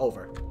the egg.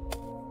 Over.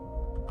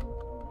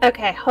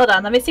 Okay, hold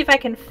on. Let me see if I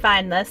can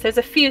find this. There's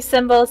a few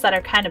symbols that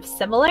are kind of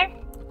similar.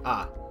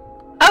 Ah.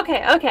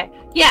 Okay.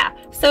 Yeah,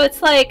 so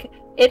it's like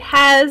it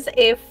has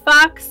a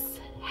fox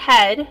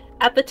head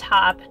at the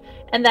top,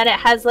 and then it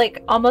has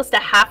like almost a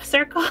half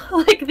circle,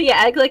 like the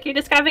egg, like you're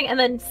describing, and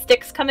then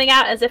sticks coming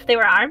out as if they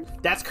were arms?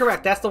 That's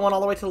correct. That's the one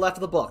all the way to the left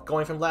of the book.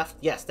 Going from left,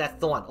 yes, that's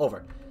the one.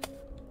 Over.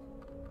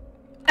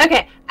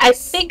 Okay, I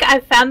think I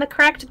found the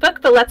correct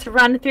book, but let's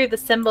run through the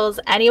symbols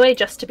anyway,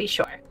 just to be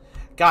sure.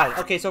 Got it.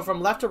 Okay, so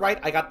from left to right,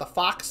 I got the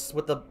fox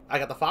with the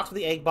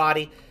egg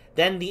body,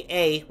 then the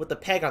A with the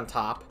peg on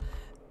top.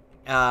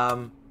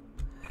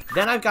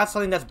 Then I've got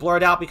something that's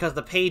blurred out because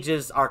the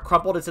pages are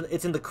crumpled.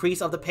 It's in the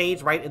crease of the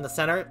page, right in the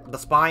center, the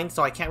spine,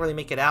 so I can't really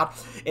make it out.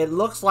 It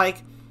looks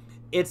like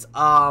it's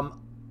a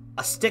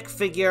stick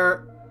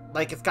figure,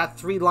 like it's got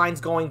 3 lines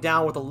going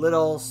down with a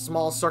little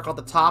small circle at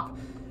the top.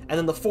 And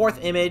then the 4th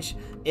image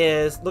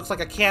looks like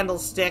a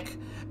candlestick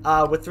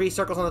with 3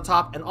 circles on the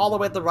top, and all the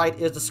way at the right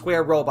is the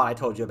square robot I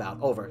told you about.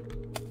 Over.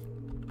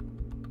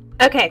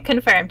 Okay,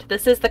 confirmed.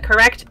 This is the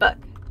correct book.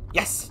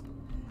 Yes!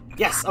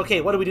 Yes,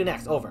 okay, what do we do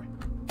next? Over.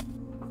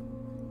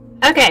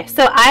 Okay,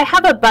 so I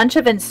have a bunch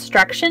of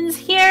instructions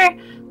here.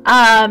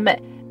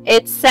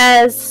 It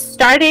says,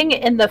 starting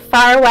in the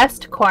far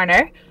west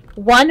corner,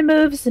 1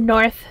 moves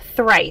north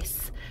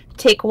thrice.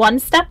 Take 1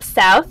 step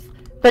south,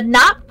 but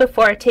not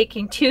before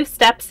taking 2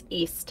 steps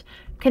east.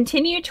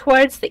 Continue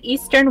towards the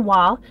eastern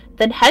wall,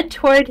 then head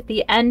toward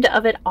the end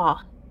of it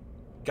all.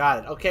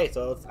 Got it. Okay,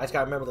 so I just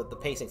gotta remember the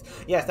pacings.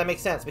 Yes, that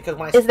makes sense, because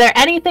when I... Is there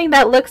anything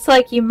that looks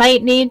like you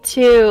might need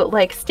to,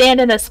 like, stand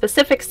in a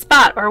specific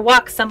spot or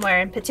walk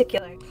somewhere in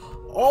particular?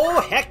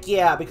 Oh, heck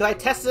yeah, because I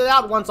tested it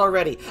out once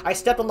already. I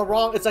stepped on the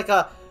wrong... It's like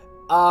a...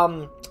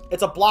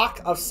 It's a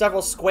block of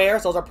several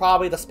squares. Those are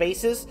probably the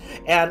spaces.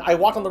 And I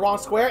walked on the wrong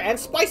square, and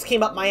Spice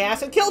came up my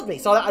ass and killed me.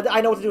 So I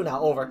know what to do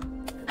now. Over.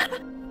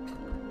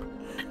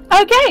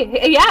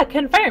 Okay, yeah,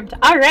 confirmed.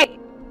 All right.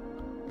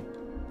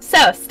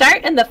 So,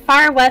 start in the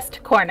far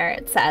west corner,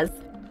 it says.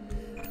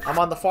 I'm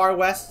on the far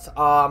west.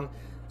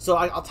 So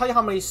I'll tell you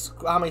how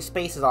many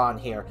spaces are on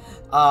here.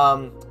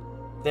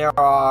 There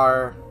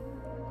are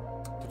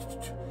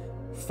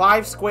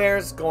 5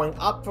 squares going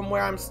up from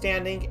where I'm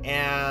standing,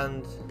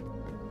 and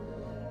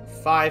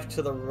 5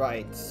 to the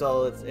right.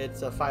 So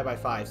it's a 5 by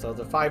 5. So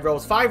the 5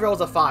 rows. 5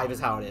 rows of 5 is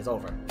how it is.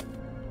 Over.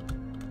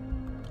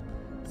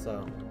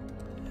 So,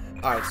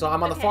 all right. So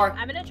I'm on the far.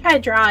 I'm gonna try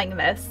drawing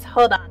this.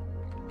 Hold on.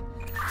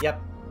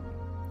 Yep.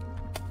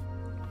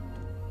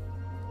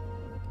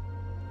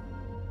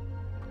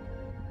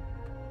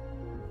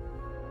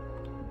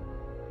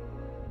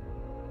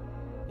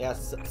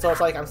 Yes, so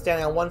it's like I'm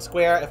standing on 1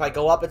 square. If I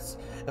go up,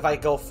 if I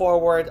go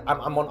forward, I'm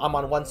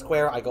on 1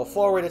 square. I go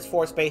forward, it's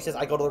 4 spaces.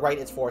 I go to the right,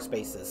 it's 4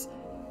 spaces,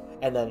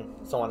 and then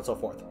so on and so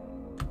forth.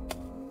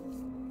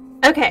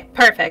 Okay,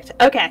 perfect.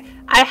 Okay,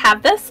 I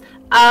have this.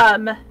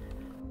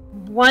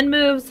 1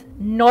 moves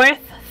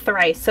north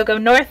thrice, so go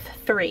north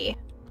 3.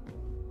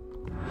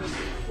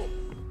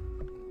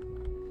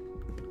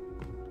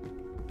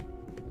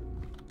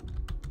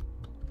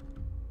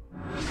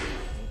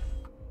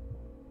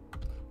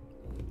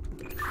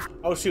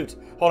 Oh shoot,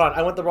 hold on,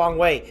 I went the wrong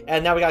way,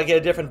 and now we gotta get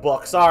a different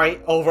book.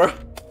 Sorry, over.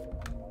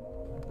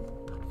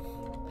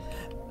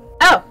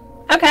 Oh,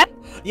 okay.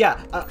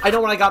 Yeah, I know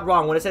what I got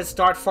wrong. When it says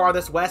start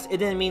farthest west, it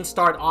didn't mean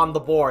start on the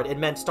board. It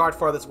meant start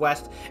farthest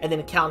west, and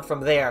then count from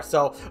there.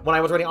 So, when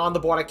I was already on the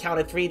board, I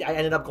counted 3, I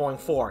ended up going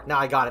 4. Now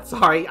I got it.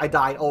 Sorry, I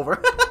died.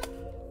 Over.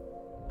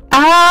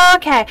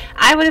 Okay,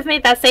 I would have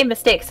made that same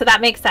mistake, so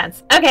that makes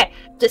sense. Okay,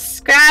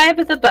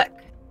 describe the book.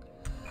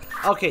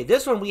 Okay,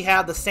 this one we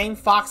have the same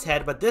fox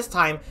head, but this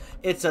time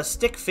it's a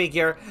stick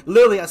figure,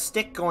 literally a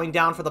stick going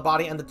down for the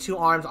body and the 2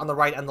 arms on the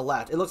right and the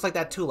left. It looks like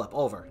that tulip.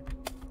 Over.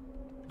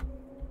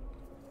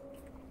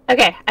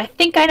 Okay, I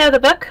think I know the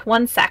book.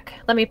 1 sec.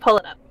 Let me pull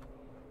it up.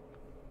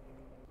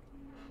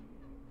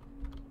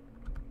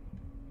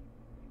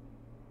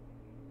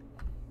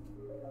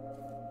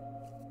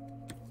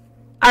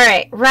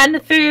 Alright,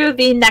 run through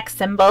the next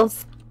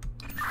symbols.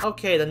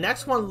 Okay, the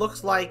next one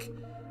looks like...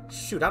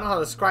 Shoot, I don't know how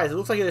to describe it. It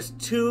looks like there's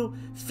 2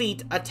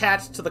 feet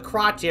attached to the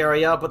crotch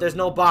area, but there's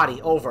no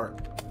body. Over.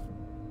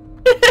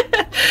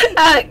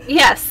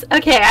 Yes.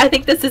 Okay, I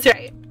think this is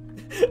right.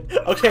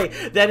 Okay,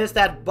 then it's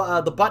that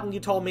the button you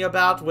told me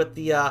about with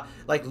the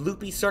like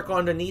loopy circle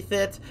underneath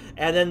it,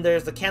 and then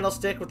there's the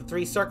candlestick with the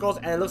 3 circles,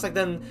 and it looks like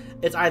then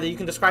it's either you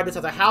can describe this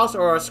as a house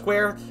or a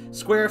square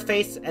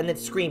face, and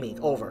it's screaming.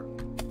 Over.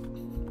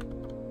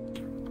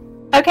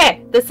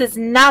 Okay, this is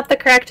not the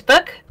correct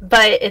book,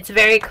 but it's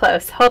very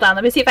close. Hold on,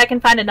 let me see if I can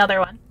find another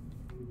one.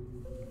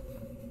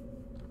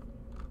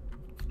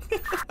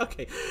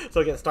 Okay,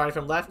 so again, starting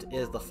from left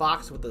is the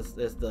fox with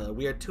the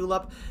weird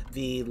tulip,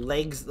 the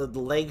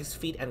legs,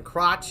 feet, and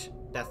crotch.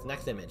 That's the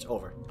next image.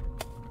 Over.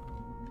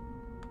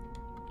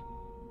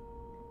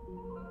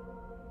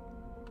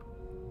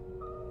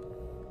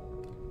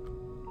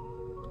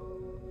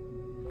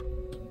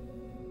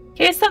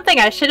 Here's something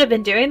I should have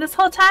been doing this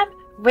whole time.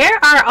 Where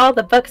are all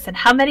the books and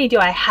how many do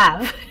I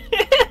have?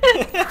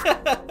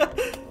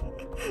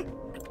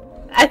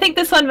 I think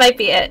this one might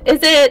be it.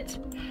 Is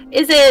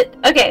it...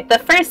 Okay, the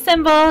first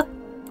symbol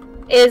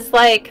is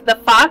like the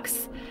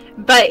fox,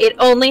 but it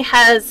only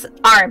has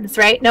arms,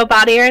 right? No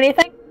body or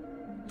anything?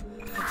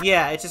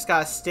 Yeah, it's just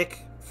got a stick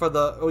for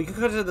the... Or you can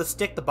consider the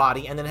stick the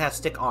body, and then it has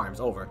stick arms.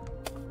 Over.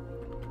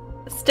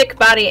 Stick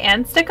body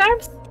and stick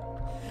arms?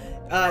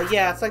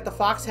 Yeah, it's like the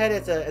fox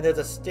head. There's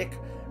a stick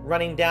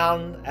running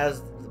down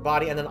as the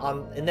body, and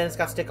then it's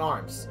got stick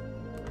arms.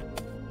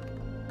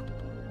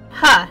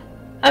 Huh.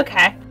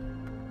 Okay.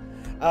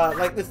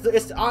 Like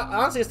it's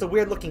honestly it's a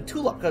weird looking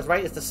tulip because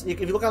right, if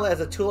you look at it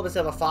as a tulip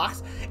instead of a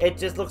fox, it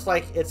just looks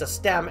like it's a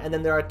stem, and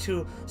then there are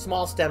two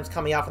small stems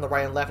coming out from the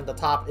right and left, and the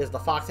top is the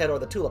fox head or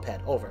the tulip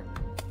head. Over.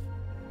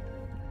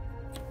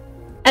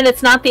 And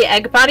it's not the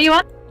egg body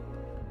one?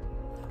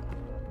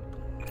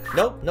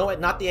 Nope, no,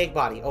 not the egg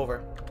body.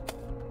 Over.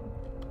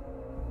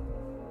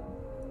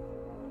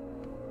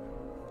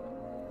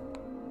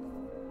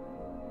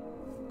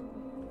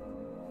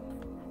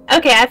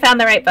 Okay, I found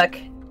the right book.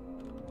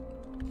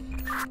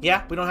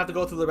 Yeah, we don't have to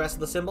go through the rest of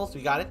the symbols.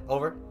 We got it.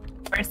 Over.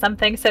 Or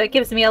something, so it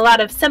gives me a lot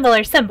of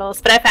similar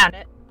symbols, but I found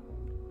it.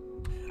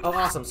 Oh,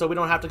 awesome. So we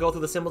don't have to go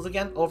through the symbols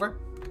again? Over?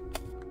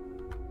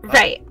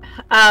 Right.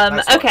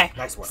 Nice work. Okay.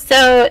 Nice work.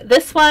 So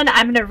this one,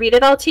 I'm going to read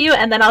it all to you,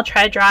 and then I'll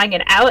try drawing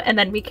it out, and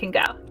then we can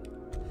go.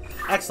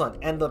 Excellent.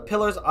 And the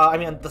pillars, I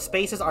mean, the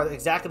spaces are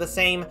exactly the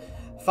same.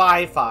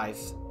 5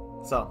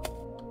 5s. So.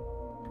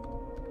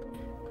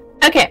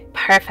 Okay,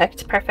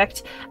 perfect,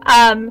 perfect.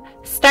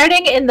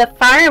 Starting in the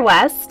far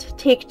west,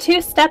 take 2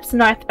 steps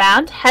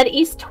northbound, head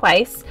east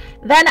twice.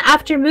 Then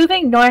after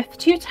moving north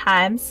 2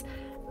 times,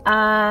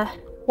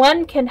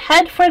 one can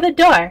head for the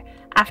door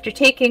after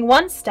taking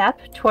 1 step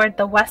toward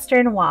the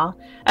western wall.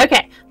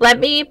 Okay, let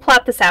me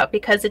plot this out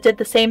because it did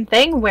the same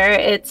thing where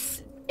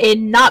it's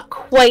in not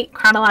quite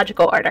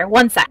chronological order.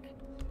 1 sec.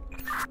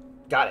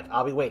 Got it.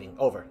 I'll be waiting.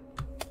 Over.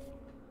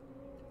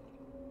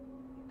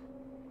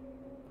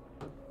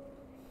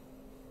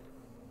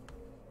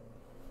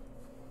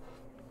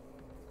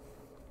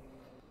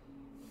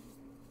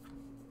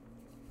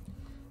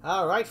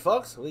 Alright,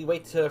 folks. We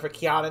wait for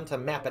Kiaran to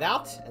map it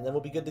out, and then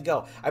we'll be good to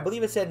go. I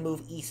believe it said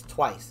move east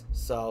twice,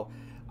 so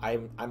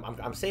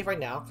I'm safe right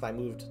now, because I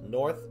moved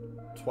north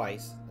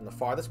twice in the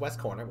farthest west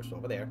corner, which is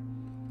over there.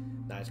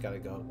 Now I just gotta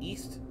go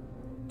east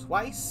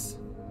twice.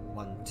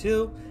 1,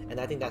 2, and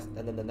I think that's,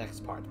 and then the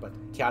next part. But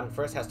Kiaran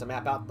first has to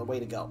map out the way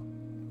to go.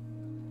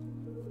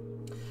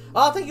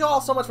 Oh, thank you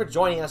all so much for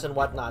joining us and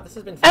whatnot. This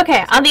has been fantastic.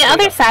 Okay, on the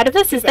other side of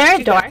this, is there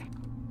a door?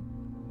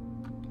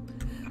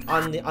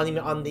 On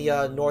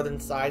the northern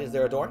side, is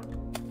there a door?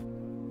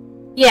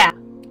 Yeah.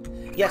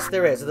 Yes,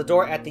 there is. There's a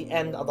door at the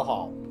end of the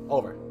hall.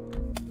 Over.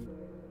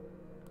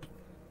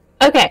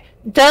 Okay,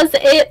 does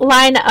it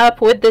line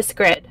up with this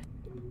grid?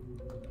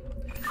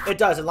 It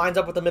does. It lines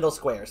up with the middle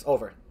squares.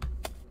 Over.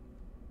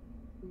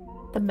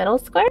 The middle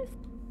squares?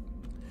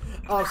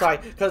 Oh, I'm sorry,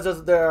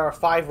 because there are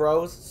 5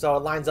 rows, so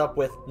it lines up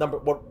with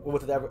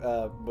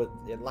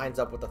it lines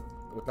up with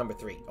number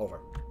 3. Over.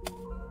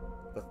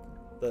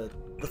 The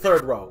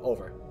 3rd row.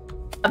 Over.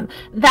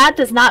 That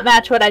does not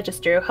match what I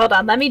just drew. Hold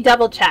on, let me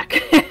double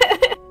check.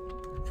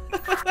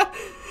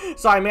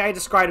 Sorry, may I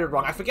described it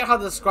wrong. I forget how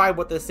to describe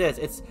what this is.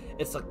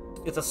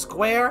 It's a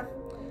square,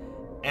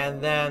 and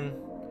then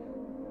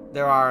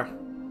there are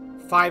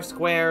 5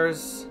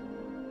 squares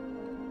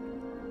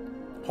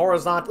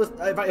horizontal.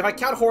 If I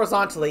count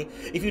horizontally,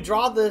 if you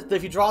draw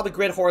the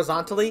grid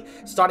horizontally,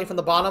 starting from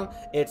the bottom,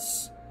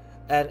 it's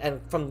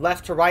and from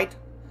left to right,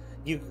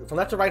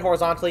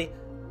 horizontally,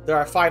 there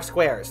are 5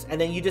 squares,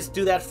 and then you just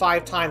do that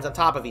 5 times on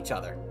top of each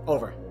other.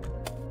 Over.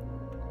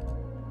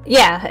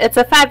 Yeah, it's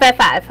a 5 by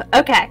 5.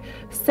 Okay,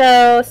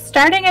 so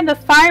starting in the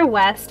far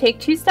west, take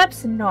 2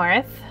 steps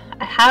north.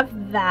 I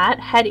have that.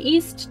 Head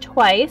east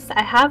twice.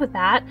 I have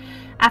that.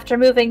 After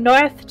moving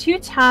north 2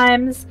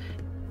 times,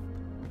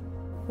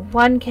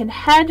 one can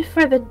head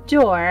for the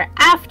door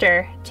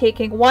after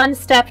taking 1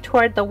 step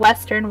toward the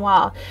western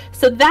wall.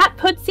 So that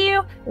puts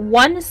you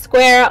 1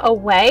 square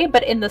away,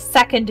 but in the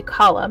 2nd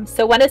column.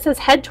 So when it says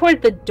head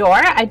toward the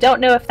door, I don't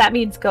know if that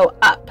means go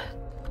up.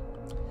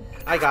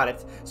 I got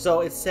it. So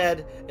it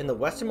said in the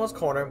westernmost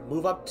corner,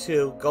 move up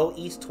 2, go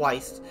east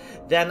twice.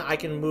 Then I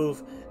can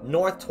move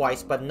north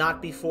twice, but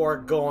not before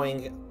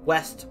going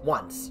west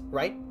once,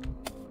 right?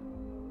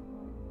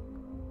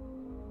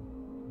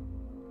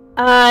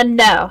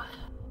 No.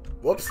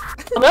 Whoops.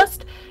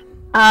 Almost.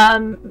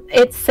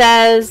 It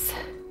says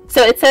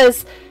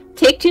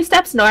take 2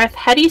 steps north,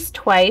 head east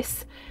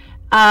twice,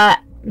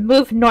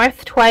 move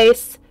north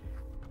twice,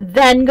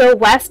 then go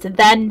west,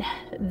 then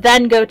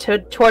go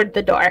toward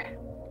the door.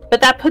 But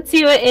that puts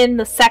you in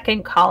the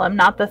 2nd column,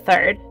 not the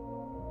 3rd.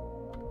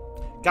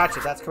 Gotcha,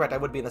 that's correct. I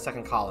would be in the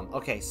 2nd column.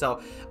 Okay, so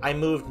I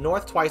moved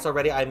north twice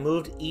already. I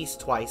moved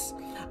east twice.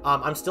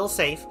 I'm still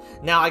safe.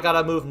 Now I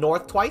gotta move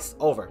north twice.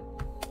 Over.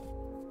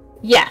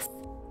 Yes.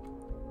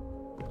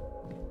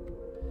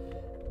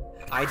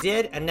 I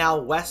did, and now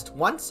west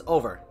once.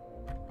 Over.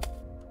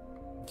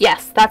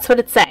 Yes, that's what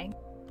it's saying.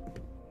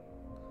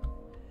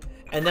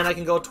 And then I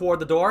can go toward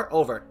the door.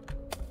 Over.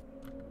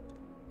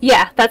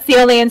 Yeah, that's the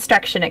only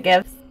instruction it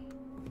gives.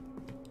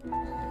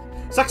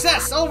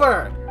 Success!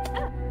 Over!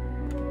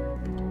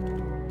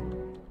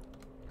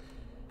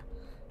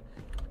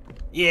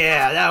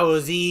 Yeah, that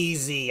was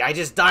easy. I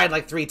just died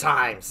like 3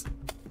 times.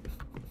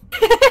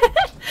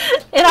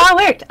 It all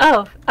worked.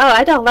 Oh,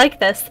 I don't like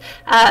this.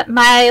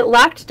 My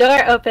locked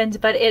door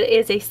opened, but it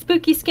is a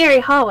spooky, scary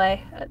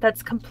hallway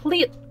that's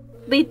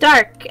completely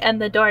dark,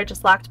 and the door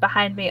just locked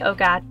behind me. Oh,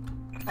 God.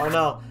 Oh,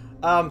 no.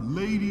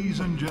 Ladies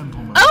and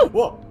gentlemen. Oh!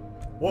 Whoa.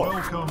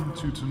 Welcome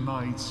to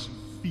tonight's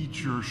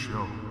feature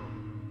show.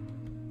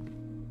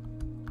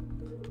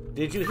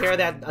 Did you hear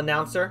that,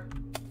 announcer?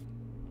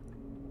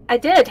 I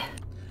did.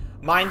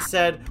 Mine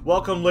said,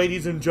 "Welcome,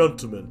 ladies and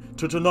gentlemen,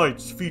 to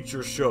tonight's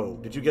feature show."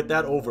 Did you get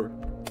that? Over.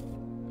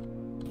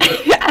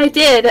 I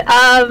did.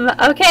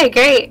 Okay,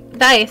 great.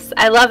 Nice.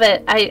 I love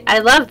it. I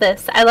love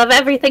this. I love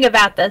everything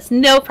about this.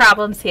 No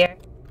problems here.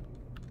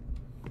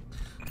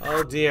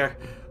 Oh dear.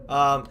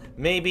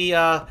 Maybe,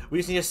 we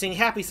just need to sing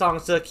happy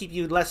songs to keep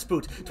you less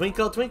spooked.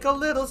 Twinkle, twinkle,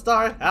 little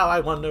star, how I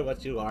wonder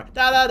what you are.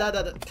 Da da da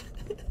da da.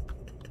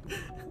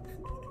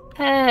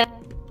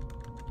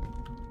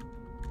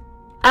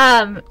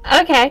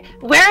 Okay.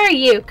 Where are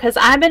you? Because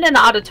I'm in an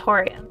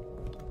auditorium.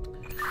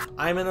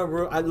 I'm in a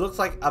room. It looks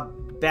like a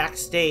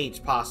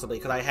backstage, possibly,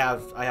 because I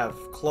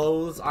have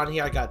clothes on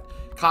here. I got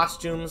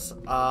costumes,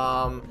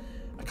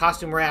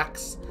 costume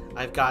racks.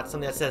 I've got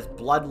something that says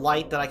blood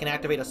light that I can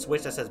activate, a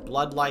switch that says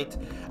blood light.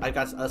 I've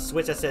got a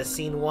switch that says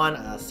scene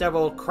 1,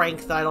 several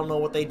cranks that I don't know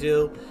what they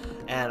do.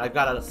 And I've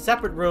got a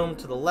separate room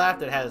to the left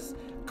that has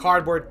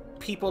cardboard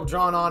people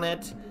drawn on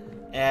it.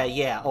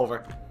 Yeah,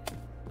 over.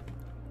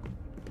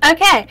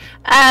 Okay,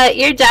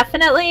 you're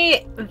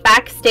definitely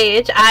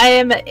backstage.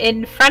 I'm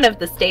in front of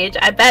the stage.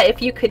 I bet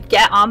if you could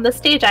get on the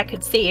stage, I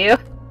could see you.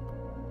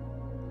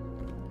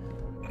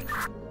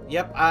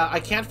 Yep,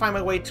 I can't find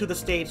my way to the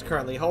stage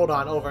currently. Hold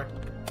on, over.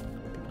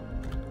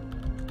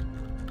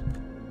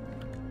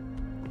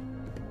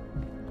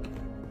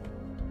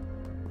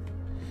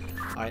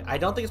 Alright, I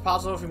don't think it's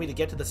possible for me to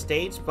get to the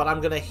stage, but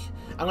I'm gonna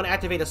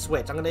activate a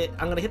switch. I'm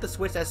gonna hit the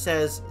switch that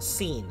says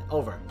scene.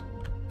 Over.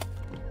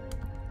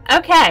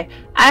 Okay,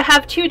 I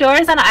have 2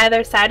 doors on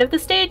either side of the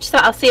stage, so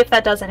I'll see if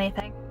that does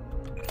anything.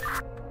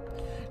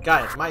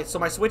 Got it. So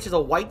my switch is a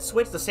white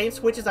switch, the same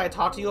switches I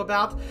talked to you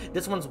about.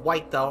 This one's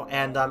white though,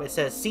 and it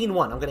says scene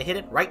 1. I'm gonna hit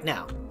it right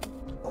now.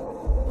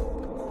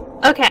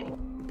 Okay.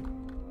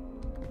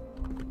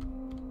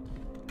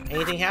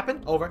 Anything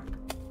happen? Over.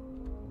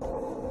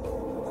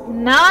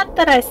 Not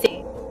that I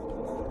see.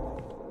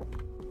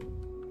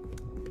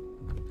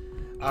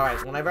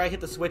 Alright, whenever I hit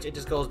the switch, it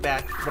just goes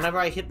back. Whenever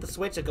I hit the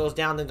switch, it goes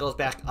down, then goes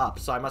back up.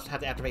 So I must have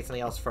to activate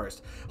something else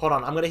first. Hold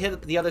on, I'm gonna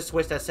hit the other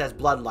switch that says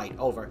blood light.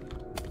 Over.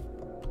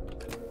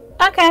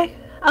 Okay,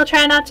 I'll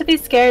try not to be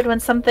scared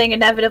when something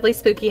inevitably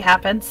spooky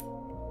happens.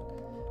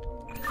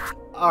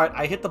 Alright,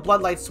 I hit the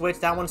blood light switch.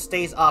 That one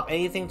stays up.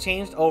 Anything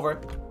changed? Over.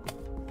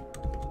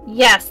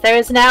 Yes, there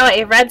is now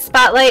a red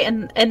spotlight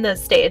in the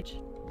stage.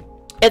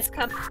 It's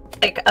come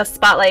like a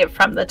spotlight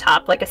from the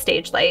top, like a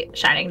stage light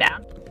shining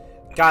down.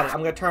 Got it. I'm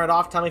gonna turn it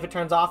off. Tell me if it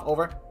turns off.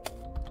 Over.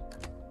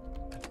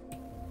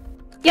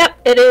 Yep,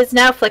 it is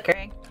now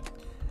flickering.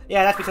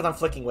 Yeah, that's because I'm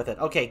flicking with it.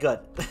 Okay, good.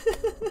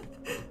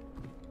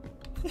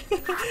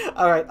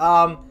 Alright,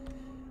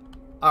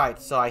 alright,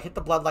 so I hit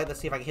the blood light. Let's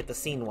see if I can hit the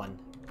scene 1.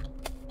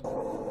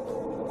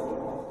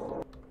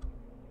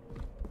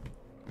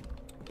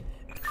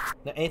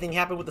 Now, anything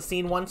happen with the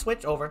scene 1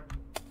 switch? Over.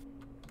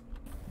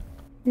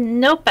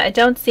 Nope, I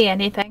don't see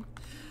anything.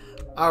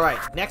 Alright,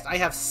 next I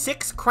have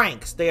 6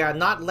 cranks. They are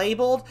not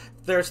labeled.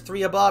 There's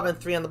 3 above and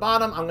 3 on the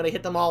bottom. I'm going to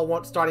hit them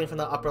all starting from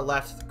the upper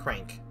left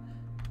crank.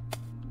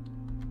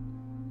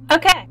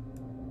 Okay.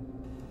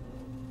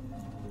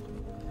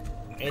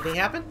 Anything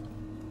happen?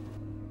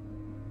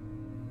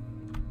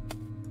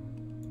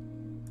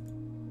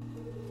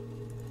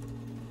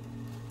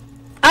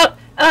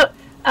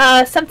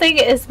 Something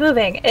is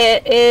moving.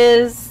 It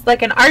is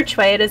like an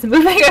archway. It is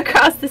moving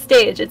across the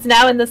stage. It's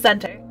now in the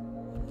center.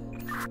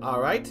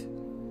 Alright.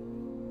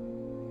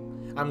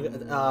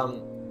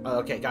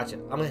 Okay, gotcha.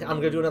 I'm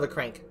gonna do another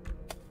crank.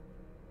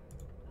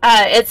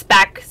 It's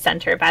back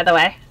center, by the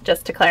way,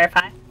 just to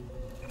clarify.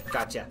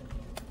 Gotcha.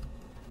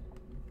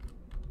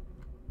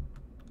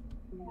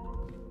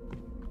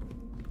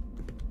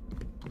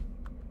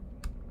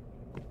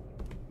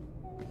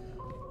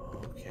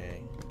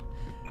 Okay.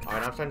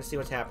 Alright, I'm starting to see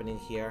what's happening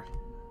here.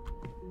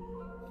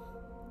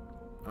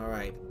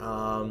 Alright,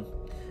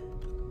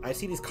 I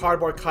see these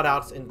cardboard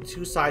cutouts in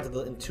 2 sides of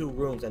in 2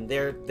 rooms, and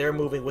they're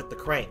moving with the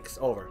cranks.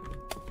 Over.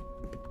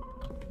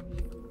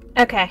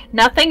 Okay,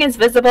 nothing is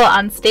visible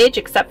on stage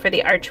except for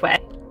the archway.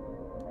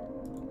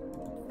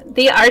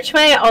 The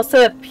archway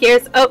also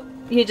appears... Oh,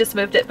 you just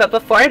moved it, but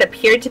before it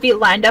appeared to be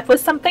lined up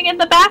with something in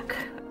the back,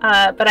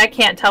 but I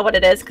can't tell what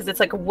it is because it's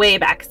like way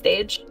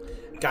backstage.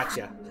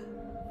 Gotcha.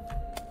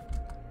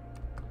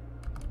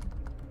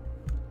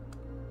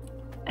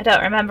 I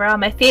don't remember all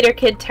my theater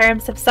kid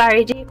terms. I'm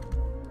sorry, Jeep.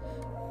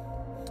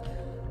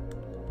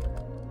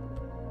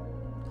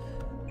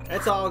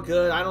 It's all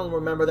good. I don't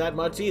remember that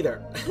much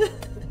either.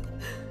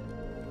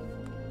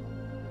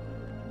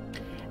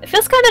 It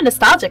feels kind of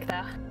nostalgic,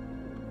 though.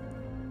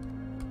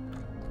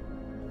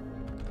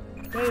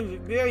 Very,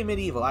 very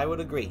medieval, I would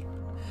agree.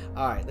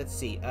 Alright, let's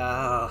see.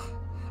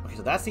 Okay,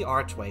 so that's the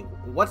archway.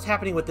 What's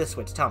happening with this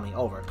switch? Tell me.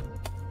 Over.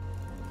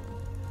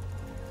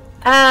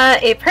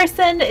 A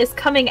person is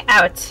coming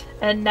out,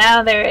 and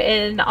now they're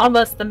in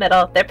almost the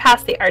middle. They're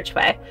past the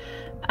archway.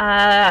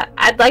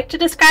 I'd like to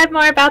describe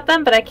more about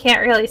them, but I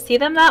can't really see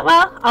them that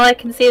well. All I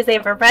can see is they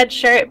have a red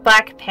shirt,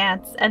 black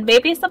pants, and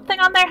maybe something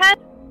on their head.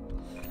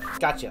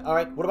 Gotcha.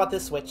 Alright, what about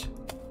this switch?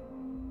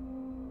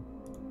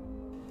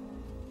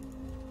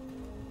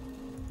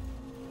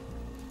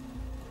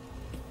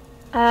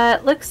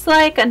 Looks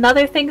like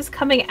another thing's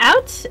coming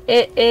out.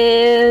 It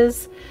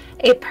is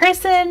a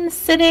person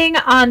sitting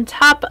on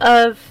top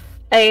of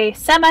a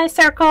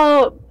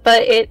semicircle,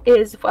 but it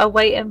is a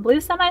white and blue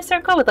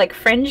semicircle with like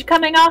fringe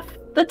coming off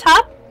the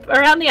top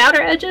around the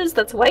outer edges.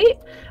 That's white,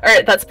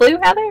 or that's blue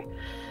rather.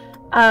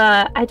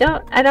 I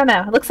don't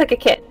know. It looks like a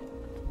kid.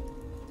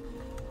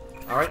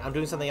 All right, I'm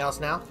doing something else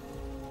now.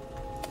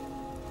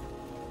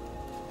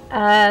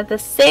 The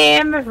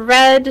same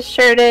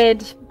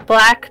red-shirted,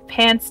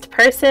 black-pantsed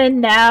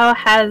person now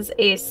has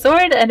a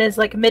sword and is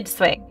like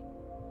mid-swing.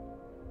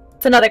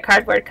 It's another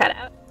cardboard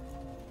cutout.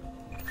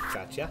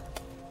 Gotcha.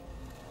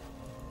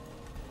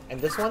 And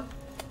this one?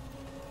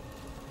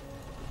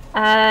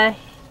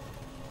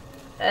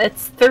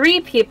 It's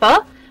 3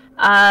 people.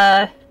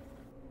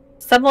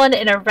 Someone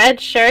in a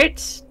red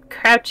shirt,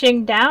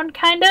 crouching down,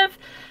 kind of,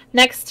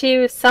 next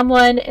to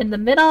someone in the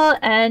middle,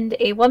 and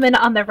a woman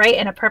on the right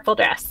in a purple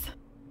dress.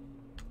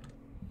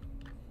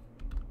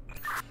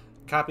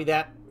 Copy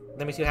that.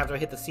 Let me see what happens when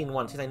I hit the scene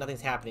 1. Seems like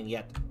nothing's happening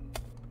yet.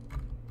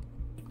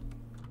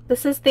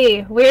 This is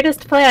the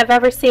weirdest play I've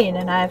ever seen,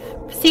 and I've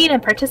seen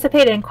and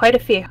participated in quite a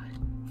few.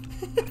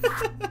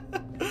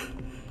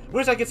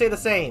 Wish I could say the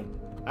same.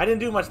 I didn't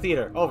do much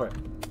theater. Over.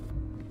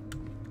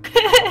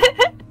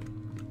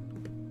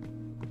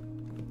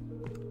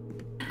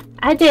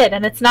 I did,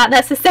 and it's not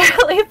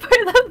necessarily for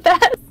the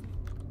best.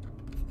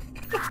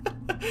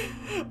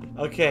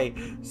 Okay,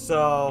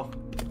 so...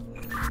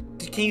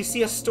 Can you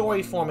see a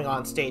story forming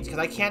on stage? Because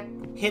I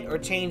can't hit or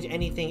change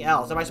anything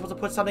else. Am I supposed to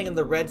put something in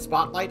the red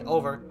spotlight?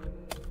 Over.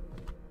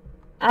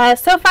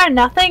 So far,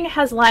 nothing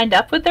has lined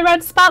up with the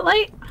red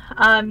spotlight.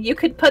 You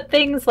could put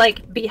things,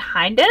 like,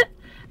 behind it,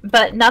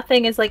 but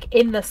nothing is, like,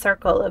 in the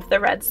circle of the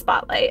red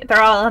spotlight.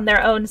 They're all on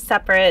their own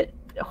separate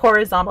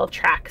horizontal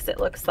tracks,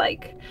 it looks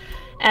like.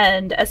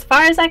 And as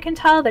far as I can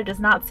tell, there does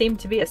not seem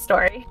to be a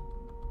story.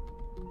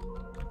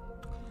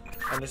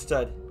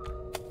 Understood.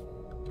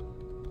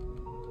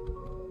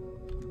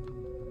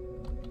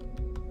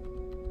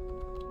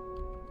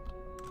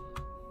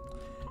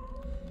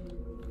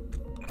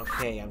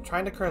 Okay, I'm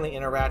trying to currently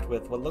interact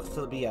with what looks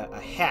to be a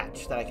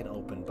hatch that I can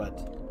open,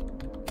 but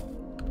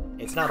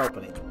it's not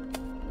opening.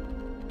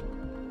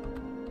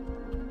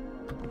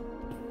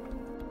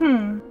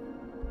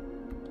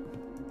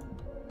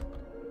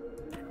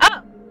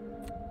 Oh!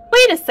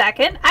 Wait a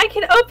second! I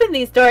can open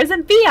these doors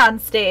and be on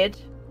stage!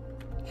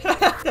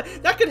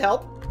 That could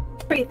help!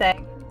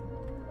 Everything.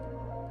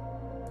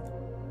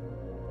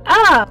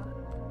 Oh!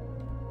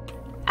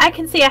 I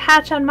can see a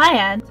hatch on my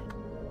end.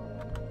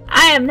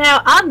 I am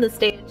now on the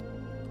stage.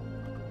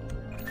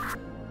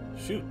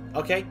 Shoot.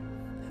 Okay.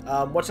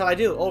 What shall I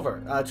do?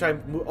 Over. Try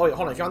and move. Oh, wait,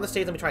 hold on. If you're on the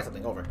stage, let me try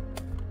something. Over.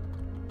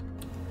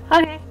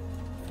 Okay.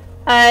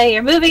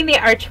 You're moving the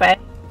archway.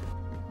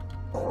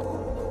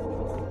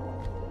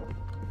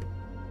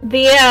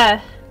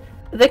 The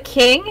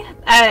king,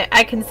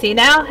 I can see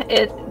now,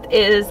 it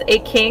is a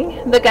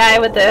king, the guy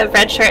with the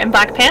red shirt and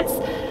black pants.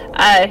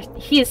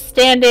 He's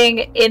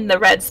standing in the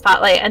red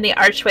spotlight and the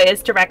archway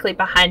is directly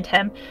behind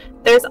him.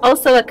 There's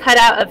also a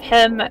cutout of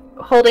him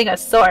holding a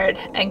sword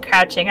and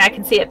crouching. I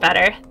can see it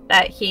better,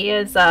 that he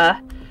is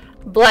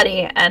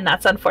bloody, and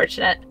that's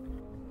unfortunate.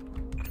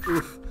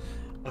 Oof.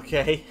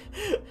 Okay.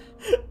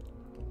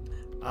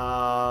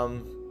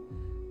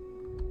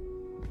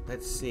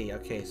 Let's see.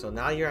 Okay, so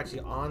now you're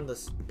actually on the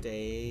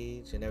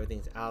stage and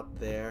everything's out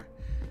there.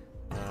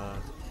 Oh,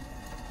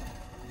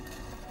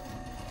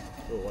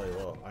 wait,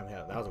 whoa.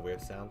 That was a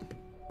weird sound.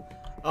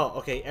 Oh,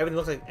 okay. Everything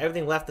looks like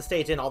everything left the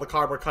stage and all the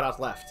cardboard cutouts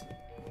left.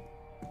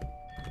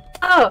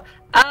 Oh,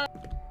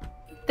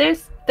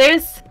 there's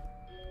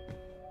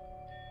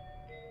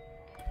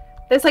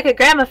like a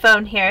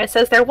gramophone here. It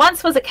says there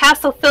once was a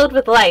castle filled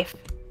with life.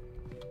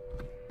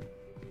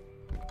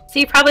 So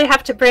you probably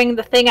have to bring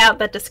the thing out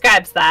that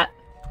describes that.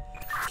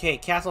 Okay,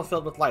 castle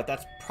filled with life.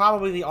 That's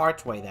probably the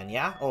archway then,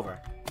 yeah? Over.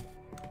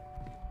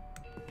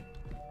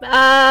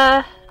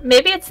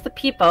 Maybe it's the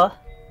people.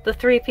 The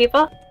 3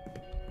 people.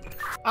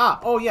 Ah,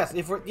 oh yes,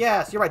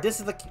 yes, you're right. This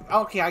is the...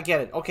 Okay, I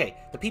get it. Okay,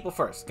 the people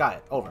first. Got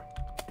it. Over.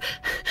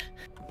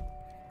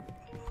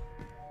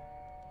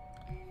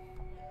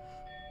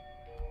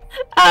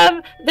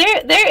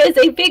 There is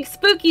a big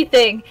spooky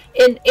thing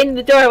in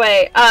the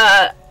doorway,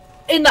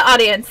 in the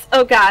audience.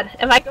 Oh god,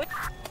 am I going...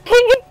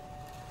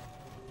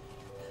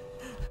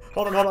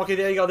 Hold on. Okay,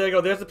 there you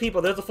go. There's the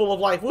people. There's the full of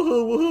life.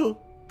 Woohoo,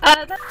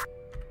 woohoo.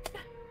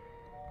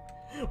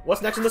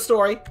 What's next in the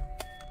story?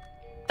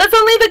 That's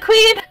only the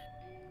queen!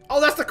 Oh,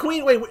 that's the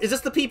queen! Wait, is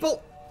this the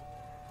people?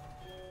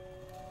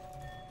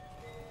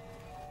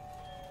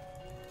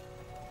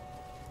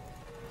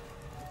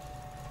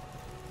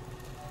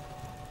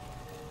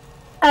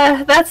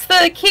 That's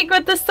the king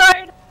with the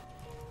sword.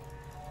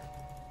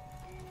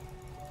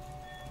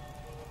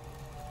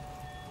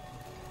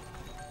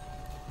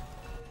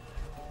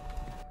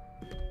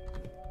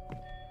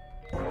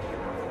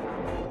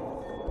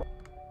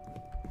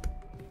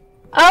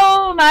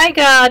 Oh my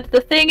god,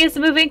 the thing is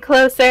moving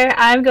closer.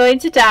 I'm going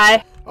to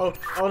die. Oh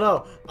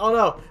no, oh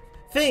no.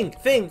 Thing,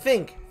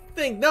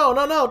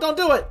 no, don't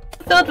do it.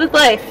 Filled with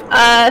life.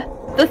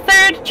 The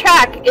third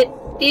track, it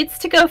needs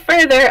to go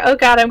further. Oh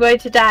god, I'm going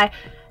to die.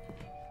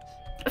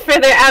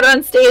 Further out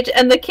on stage,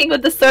 and the king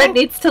with the sword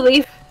needs to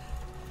leave.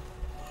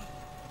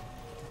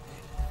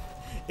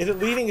 Is it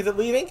leaving? Is it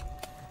leaving?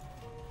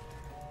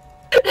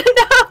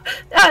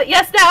 No!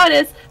 Yes, now it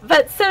is.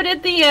 But so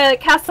did the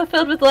castle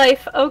filled with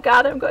life. Oh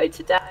god, I'm going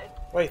to die.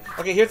 Wait,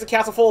 okay, here's the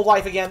castle full of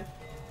life again.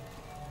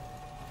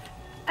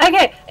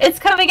 Okay, it's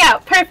coming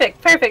out.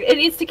 Perfect, perfect. It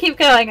needs to keep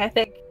going, I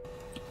think.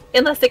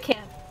 Unless it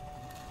can.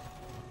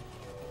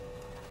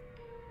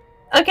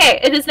 Okay,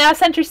 it is now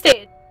center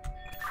stage.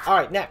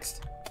 Alright, next.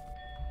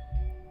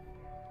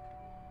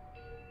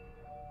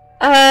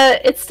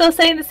 It's still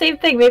saying the same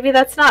thing. Maybe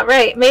that's not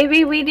right.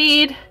 Maybe we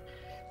need...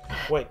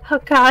 Wait. Oh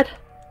god.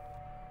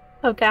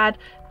 Oh god.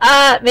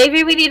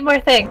 Maybe we need more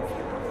things.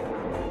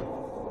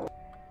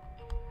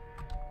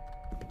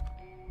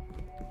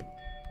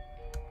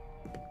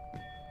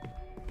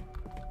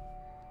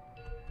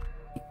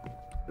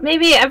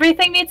 Maybe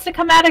everything needs to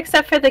come out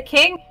except for the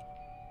king?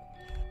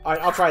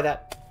 Alright, I'll try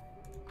that.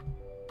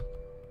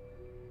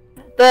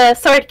 The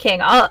Sword King.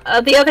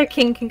 The other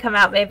king can come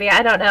out maybe.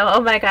 I don't know. Oh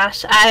my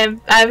gosh.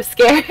 I'm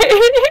scared.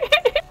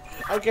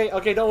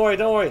 Okay, don't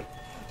worry.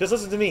 Just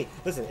listen to me.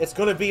 Listen, it's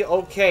gonna be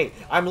okay.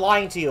 I'm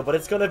lying to you, but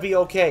it's gonna be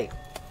okay.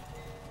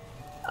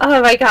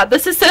 Oh my god,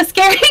 this is so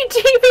scary,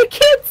 Jeep. You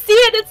can't see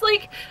it. It's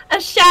like a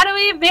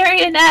shadowy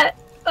marionette.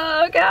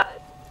 Oh god.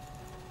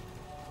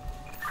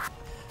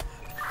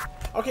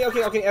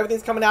 Okay,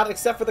 everything's coming out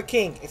except for the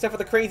king. Except for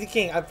the crazy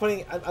king. I'm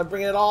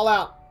bringing it all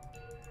out.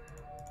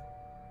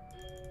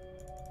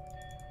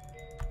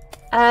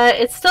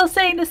 It's still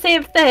saying the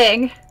same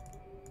thing.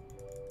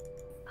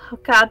 Oh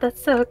god,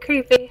 that's so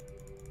creepy.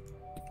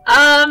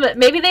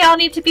 Maybe they all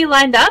need to be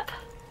lined up?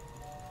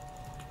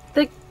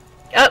 The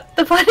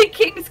Bloody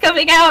King's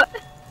coming out!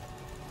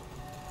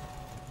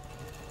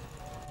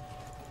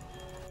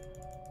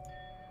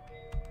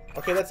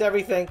 Okay, that's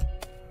everything.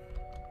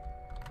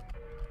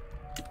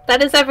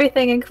 That is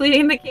everything,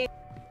 including the king.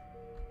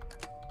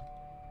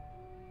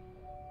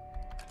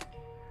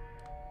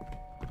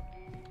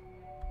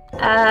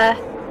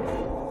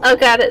 Oh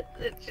god,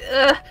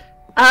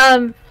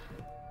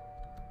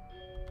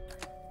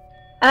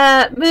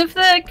 move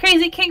the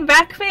crazy king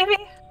back, maybe?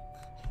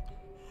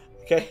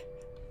 Okay.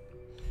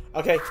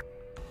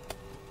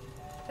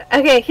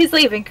 Okay, he's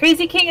leaving.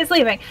 Crazy king is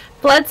leaving.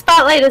 Blood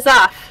spotlight is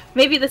off.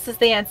 Maybe this is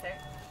the answer.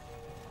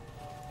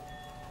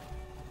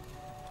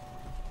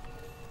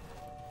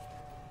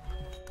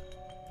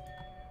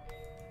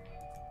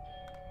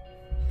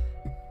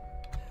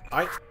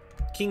 Alright,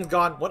 king's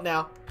gone. What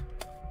now?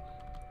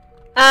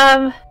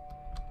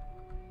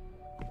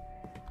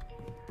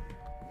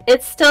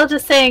 It's still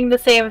just saying the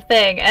same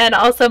thing, and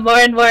also more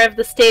and more of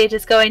the stage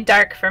is going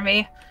dark for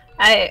me.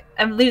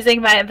 I'm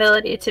losing my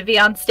ability to be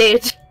on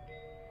stage.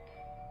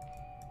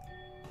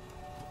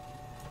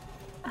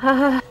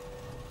 Hold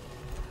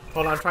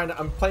on,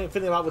 I'm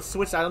fiddling about with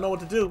Switch. I don't know what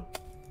to do.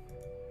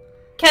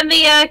 Can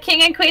the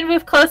king and queen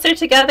move closer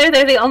together?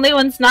 They're the only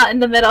ones not in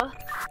the middle.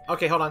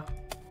 Okay, hold on.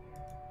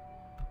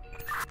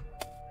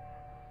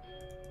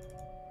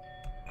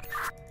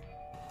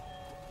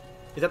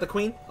 Is that the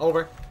queen?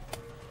 Over.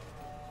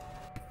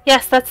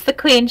 Yes, that's the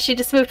queen. She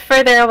just moved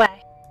further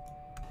away.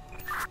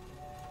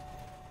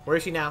 Where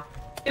is she now?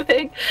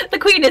 The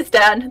queen is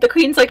done. The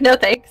queen's like, no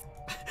thanks.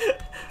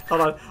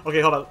 Hold on.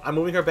 Okay, hold on. I'm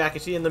moving her back.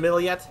 Is she in the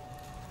middle yet?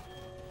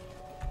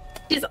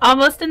 She's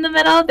almost in the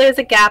middle. There's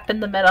a gap in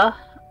the middle.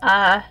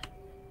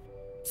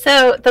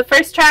 So the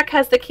first track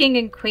has the king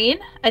and queen.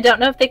 I don't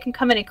know if they can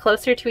come any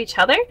closer to each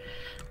other.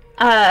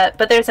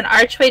 But there's an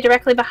archway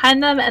directly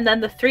behind them, and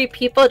then the three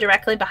people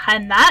directly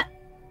behind that.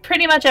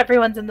 Pretty much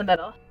everyone's in the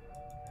middle.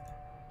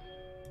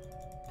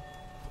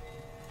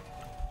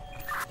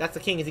 That's the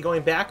king. Is he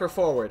going back or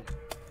forward?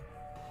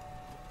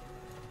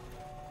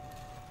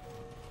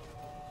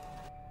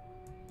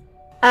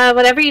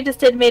 Whatever you just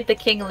did made the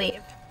king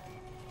leave.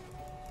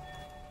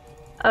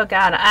 Oh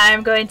god,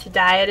 I'm going to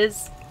die. It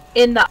is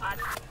in the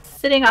audience,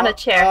 sitting on a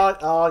chair.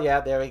 Oh, yeah,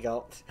 there we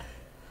go.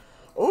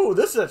 Oh,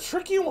 this is a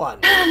tricky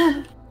one.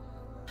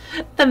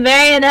 The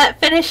marionette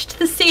finished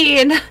the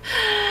scene.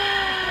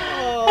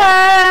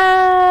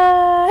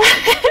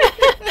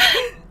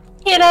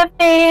 Hit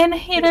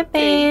a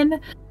pain.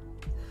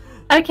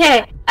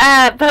 Okay,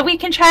 but we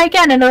can try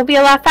again, and it'll be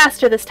a lot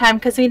faster this time,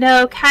 because we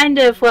know kind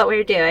of what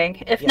we're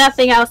doing. If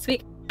nothing else, we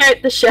can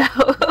start the show.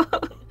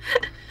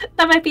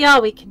 That might be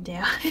all we can do.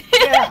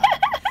 Yeah.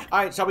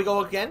 Alright, shall we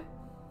go again?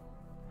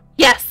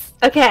 Yes,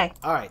 okay.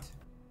 Alright.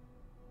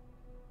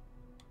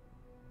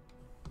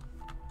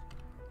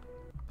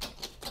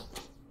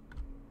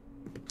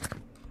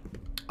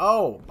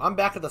 Oh, I'm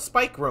back at the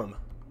spike room.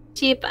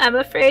 Jeep, I'm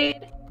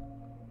afraid.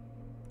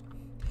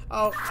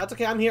 Oh, that's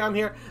okay. I'm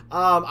here.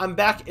 I'm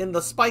back in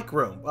the spike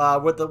room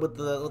with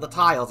the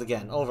tiles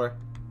again. Over.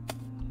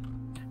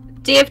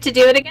 Do you have to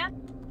do it again?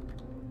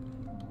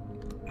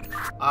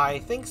 I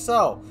think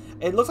so.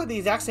 It looks like the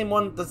exact same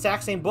one, the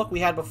exact same book we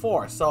had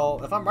before. So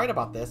if I'm right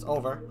about this,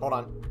 over. Hold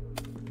on.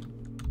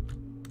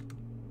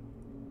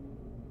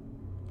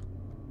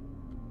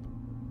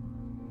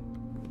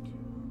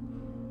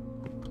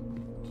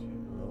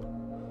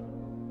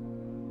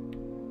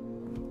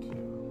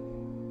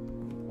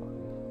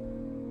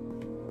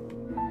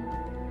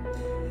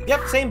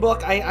 Yep, same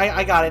book.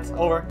 I got it.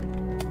 Over.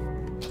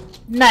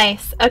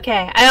 Nice.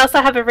 Okay. I also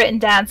have it written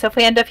down, so if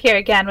we end up here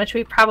again, which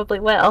we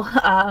probably will,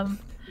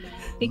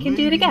 we can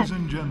do it again. Ladies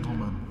and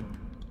gentlemen,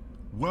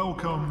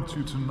 welcome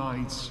to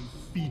tonight's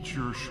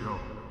feature show.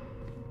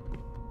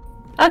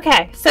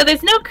 Okay, so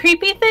there's no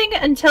creepy thing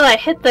until I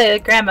hit the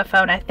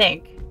gramophone, I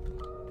think.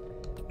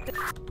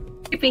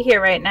 Creepy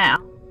here right now.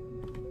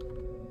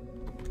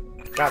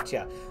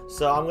 Gotcha.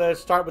 So I'm going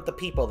to start with the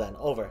people then.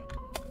 Over.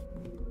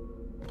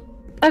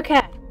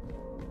 Okay.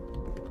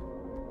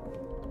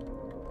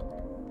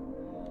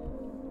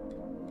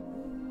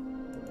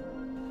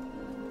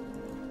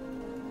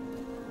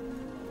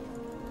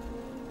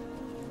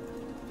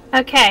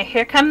 Okay,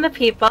 here come the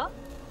people.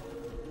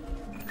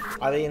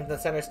 Are they in the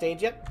center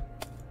stage yet?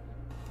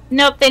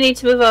 Nope, they need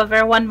to move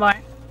over. One more.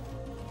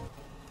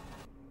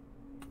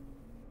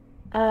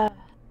 The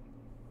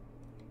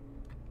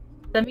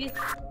music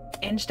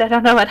changed. I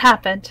don't know what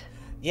happened.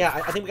 Yeah,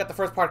 I think we got the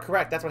first part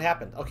correct. That's what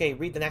happened. Okay,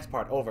 read the next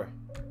part. Over.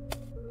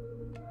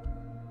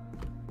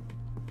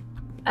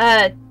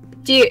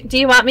 Do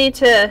you want me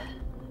to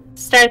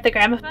start the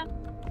gramophone?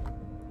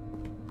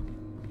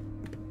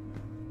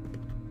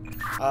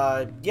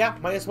 Yeah,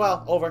 might as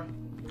well. Over.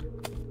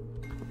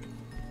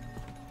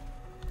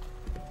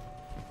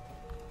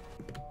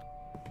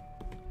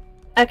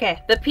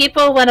 Okay, the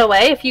people went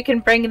away. If you can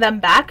bring them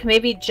back,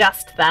 maybe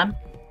just them.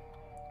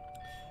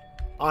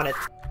 On it.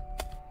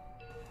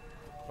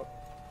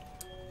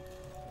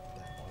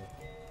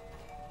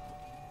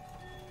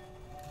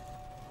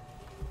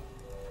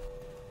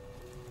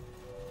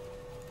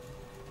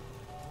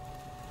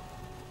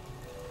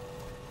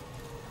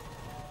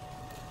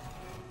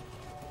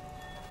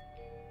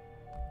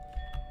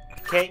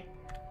 Okay.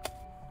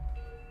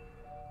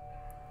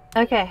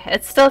 Okay,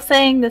 it's still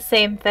saying the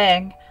same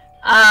thing.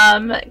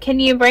 Can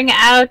you bring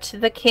out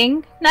the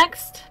king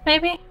next,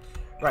 maybe?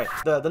 Right,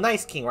 the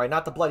nice king, right?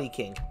 Not the bloody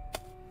king.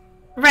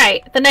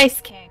 Right, the nice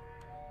king.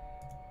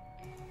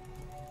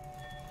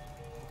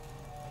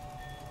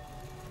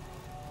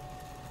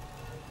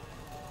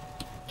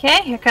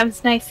 Okay, here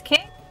comes nice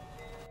king.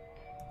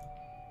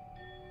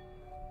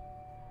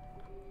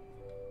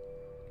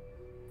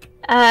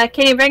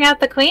 Can you bring out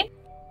the queen?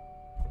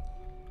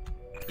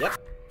 Yep.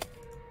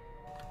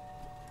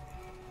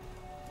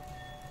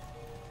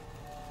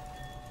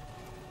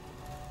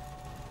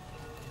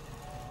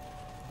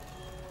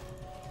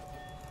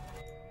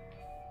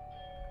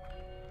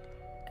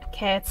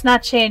 Okay, it's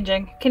not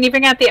changing. Can you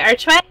bring out the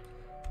archway?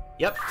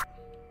 Yep.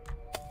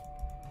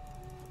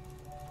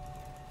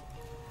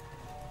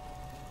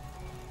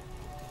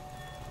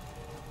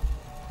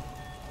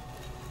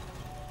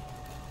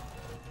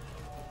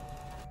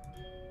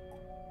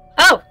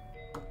 Oh!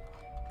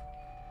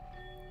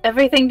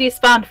 Everything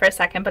despawned for a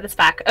second, but it's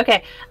back.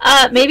 Okay,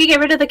 maybe get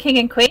rid of the king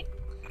and queen?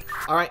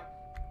 Alright.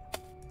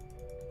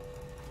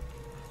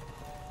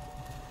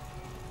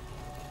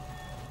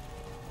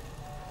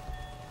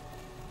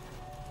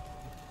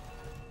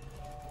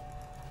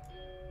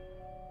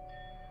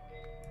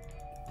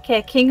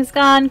 Okay, king's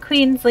gone,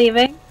 queen's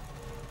leaving.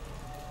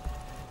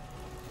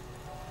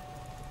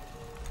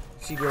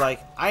 She'd be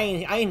like, I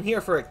ain't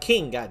here for a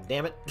king, god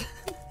damn it.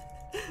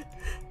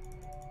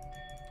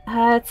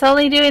 It's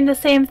only doing the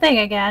same thing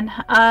again.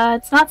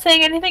 It's not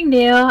saying anything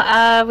new.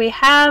 We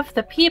have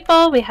the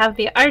people, we have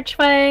the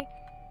archway.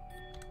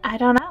 I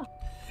don't know.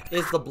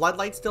 Is the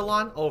bloodlight still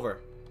on?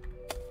 Over.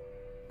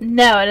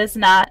 No, it is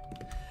not.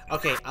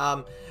 Okay,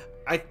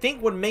 I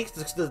think what makes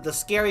the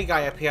scary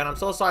guy appear, and I'm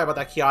so sorry about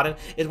that, Kiaran,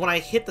 is when I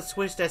hit the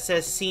switch that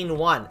says Scene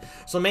 1.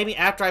 So maybe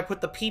after I put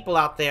the people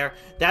out there,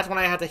 that's when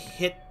I have to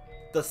hit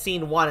the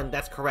Scene 1, and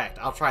that's correct.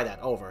 I'll try that.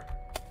 Over.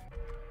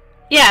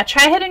 Yeah,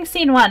 try hitting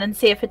Scene 1 and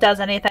see if it does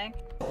anything.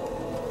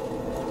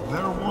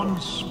 There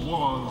once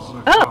was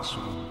a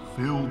castle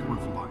filled with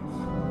life.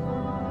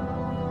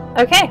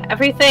 Okay,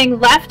 everything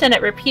left and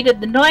it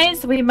repeated the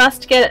noise. We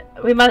must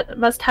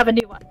have a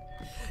new one.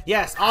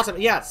 Yes, awesome.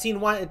 Yeah, Scene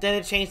 1, then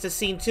it changed to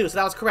Scene 2, so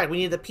that was correct. We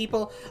need the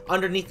people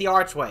underneath the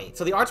archway.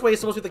 So the archway is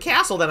supposed to be the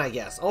castle then, I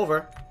guess.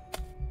 Over.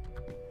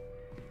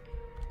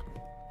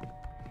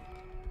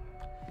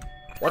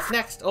 What's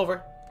next?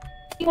 Over.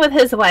 With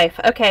his wife.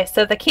 Okay,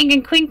 so the king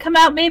and queen come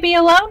out maybe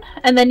alone,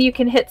 and then you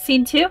can hit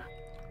Scene 2?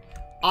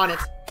 On it.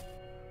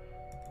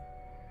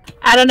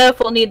 I don't know if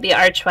we'll need the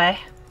archway.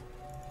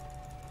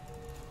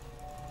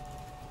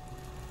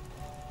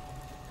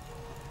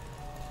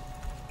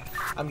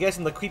 I'm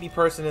guessing the creepy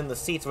person in the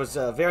seats was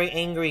a very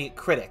angry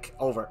critic.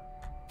 Over.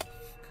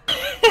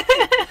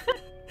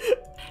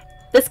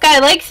 This guy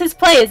likes his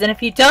plays, and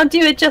if you don't do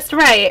it just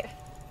right...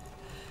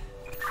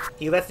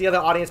 He lets the other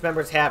audience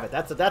members have it.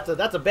 That's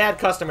a bad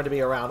customer to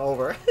be around.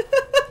 Over.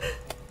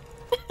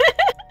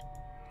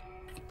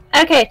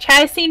 Okay,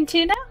 try scene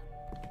 2 now.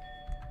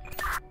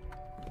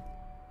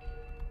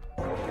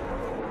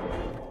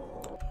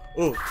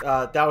 Ooh,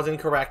 that was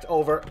incorrect.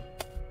 Over.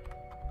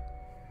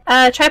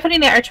 Try putting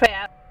the archway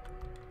out.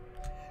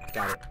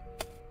 Got it.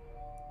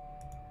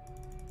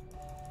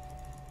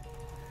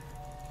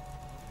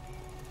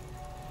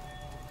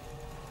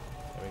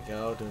 There we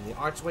go, doing the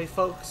archway,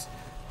 folks.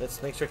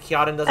 Let's make sure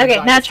Kiaran doesn't die.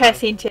 Okay, now this try time.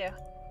 scene 2.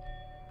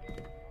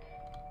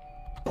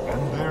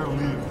 And there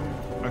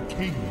lived a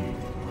king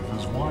with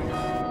his wife.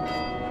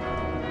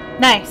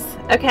 Nice.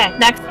 Okay,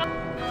 next one.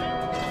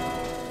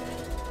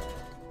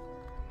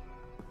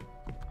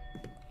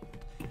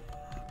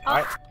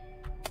 Alright.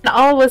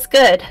 All was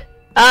good.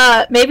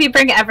 Maybe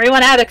bring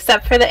everyone out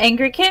except for the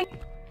Angry King?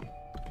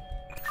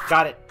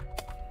 Got it.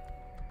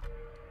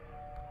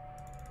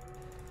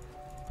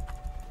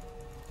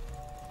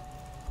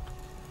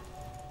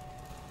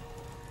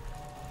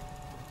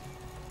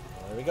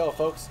 There we go,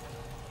 folks.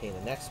 Okay,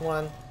 the next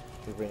one.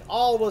 We bring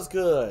all was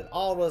good.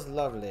 All was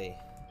lovely.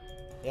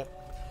 Yep.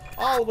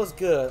 All was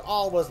good.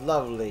 All was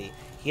lovely.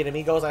 He to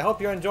me goes, I hope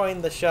you're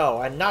enjoying the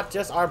show and not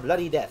just our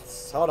bloody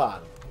deaths. Hold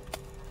on.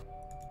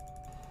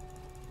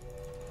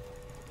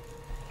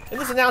 And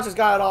this announcer's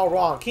got it all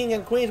wrong. King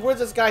and Queens, where's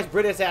this guy's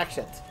British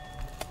accent?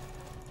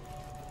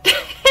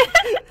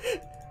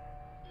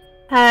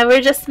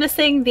 We're just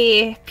missing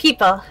the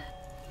people.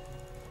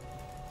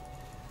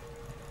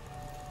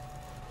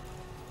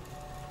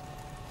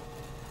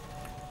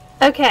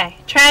 Okay,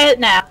 try it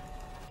now.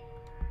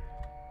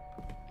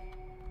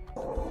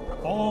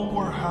 All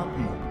were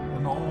happy,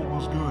 and all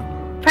was good.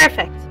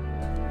 Perfect.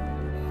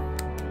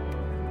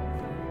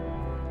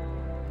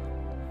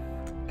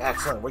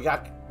 Excellent. We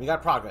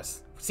got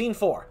progress. Scene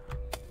 4.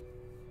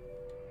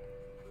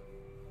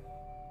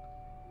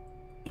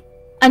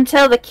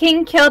 Until the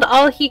king killed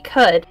all he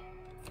could.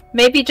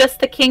 Maybe just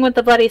the king with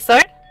the bloody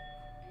sword?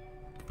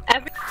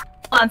 Everyone's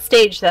on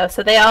stage though,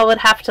 so they all would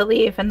have to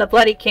leave and the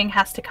bloody king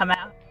has to come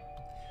out.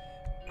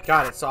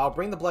 Got it. So I'll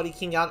bring the Bloody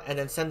King out and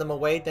then send them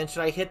away. Then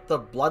should I hit the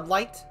blood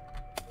light?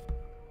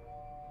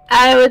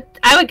 I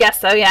would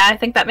guess so, yeah. I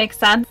think that makes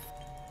sense.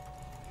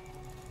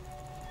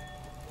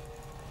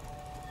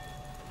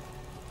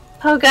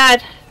 Oh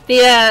god.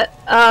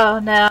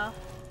 Oh no.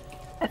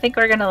 I think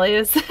we're gonna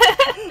lose.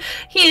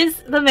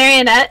 The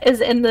marionette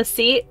is in the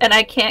seat and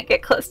I can't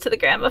get close to the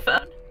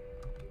gramophone.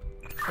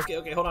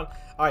 Okay, hold on.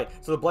 Alright,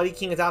 so the Bloody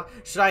King is out.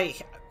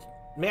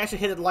 Maybe I should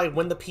hit the light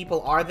when the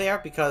people are there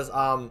because,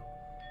 oh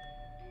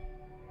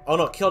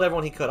no, killed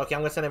everyone he could. Okay,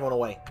 I'm gonna send everyone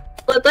away.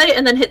 Bloodlight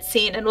and then hit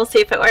scene and we'll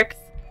see if it works.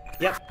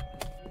 Yep.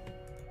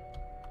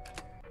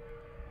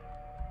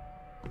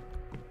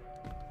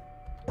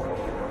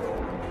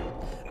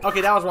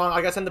 Okay, that was wrong.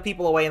 I gotta send the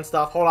people away and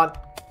stuff. Hold on.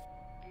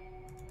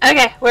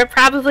 Okay, we're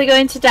probably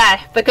going to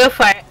die, but go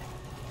for it.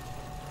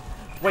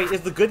 Wait,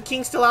 is the good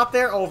king still out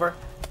there? Over.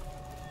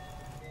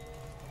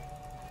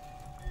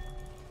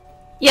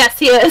 Yes,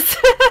 he is.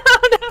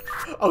 Oh,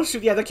 no. Oh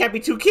shoot, yeah, there can't be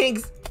two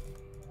kings.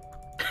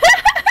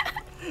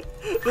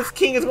 This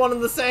king is one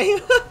and the same.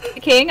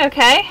 King,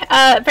 okay.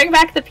 Bring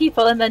back the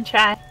people and then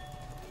try.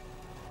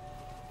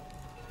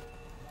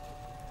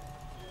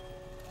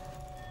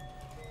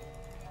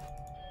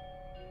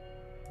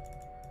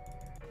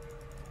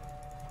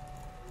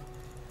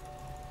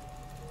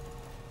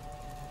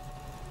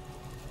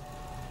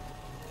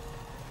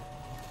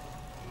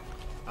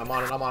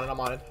 I'm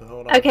on it.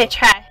 Hold on. Okay,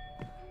 try.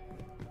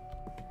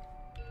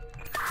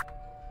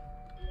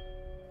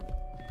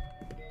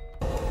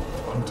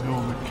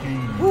 Until the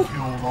king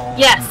killed all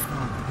Yes. he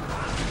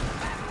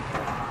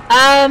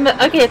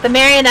could. Okay, the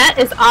marionette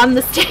is on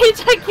the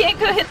stage. I can't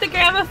go hit the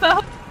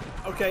gramophone.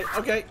 Okay.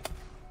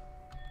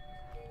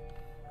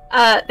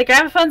 The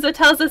gramophone's what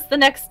tells us the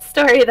next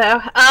story,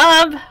 though.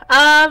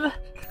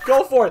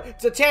 Go for it.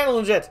 It's a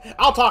challenge it.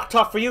 I'll talk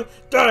tough for you.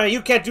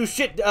 You can't do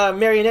shit,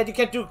 marionette. You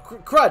can't do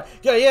crud.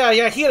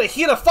 Yeah.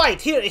 Here to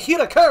fight. Here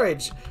to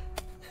courage.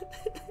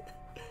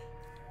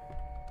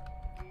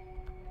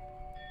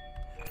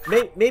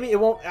 Maybe it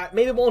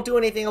won't do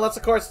anything unless,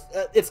 of course,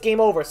 it's game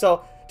over.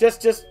 So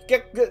just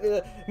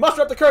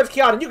muster up the courage,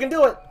 Kiaran. You can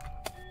do it.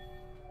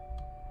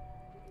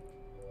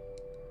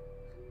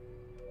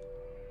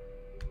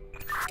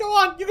 Go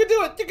on. You can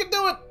do it. You can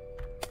do it.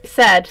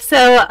 Said.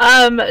 So,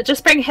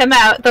 just bring him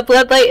out. The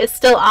bloodlight is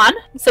still on,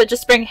 so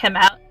just bring him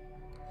out.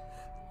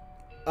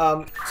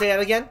 Say that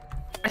again?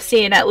 A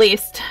scene, at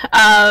least.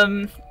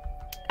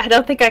 I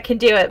don't think I can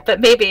do it, but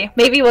maybe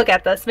we'll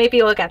get this.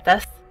 Maybe we'll get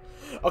this.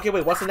 Okay,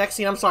 wait, what's the next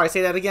scene? I'm sorry,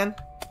 say that again?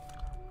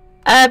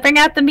 Bring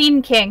out the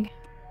Mean King.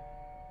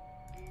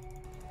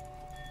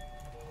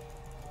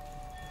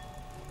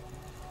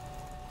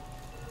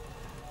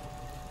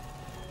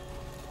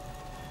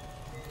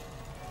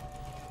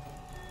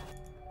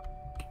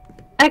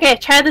 Okay,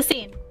 try the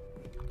scene.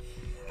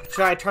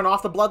 Should I turn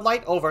off the blood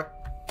light? Over.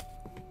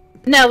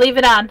 No, leave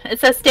it on. It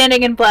says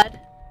standing in blood.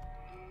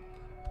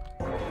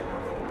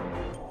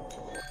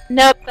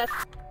 Nope, that's...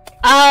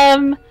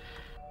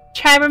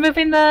 Try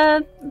removing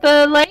the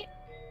light.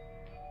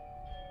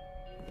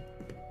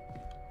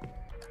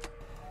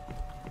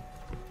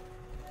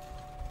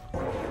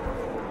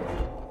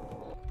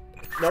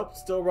 Nope,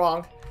 still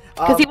wrong.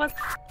 Because he was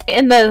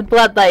in the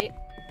bloodlight.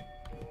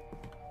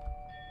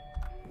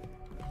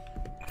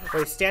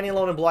 Wait, standing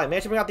alone in blood.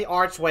 Manage to bring out the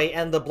archway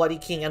and the Bloody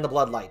King and the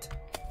Bloodlight.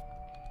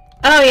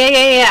 Oh,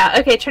 yeah.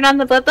 Okay, turn on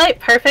the bloodlight.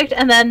 Perfect.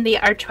 And then the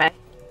archway.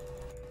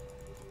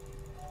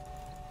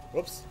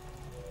 Whoops.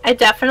 I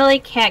definitely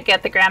can't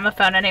get the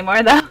gramophone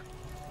anymore, though.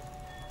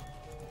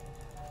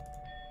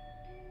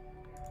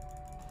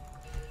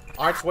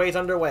 Archway's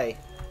underway.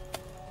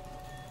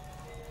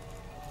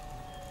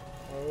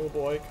 Oh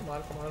boy, come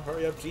on,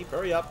 hurry up, Jeep,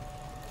 hurry up.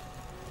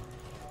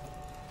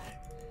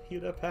 You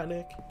don't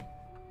panic.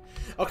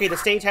 Okay, the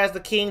stage has the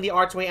king, the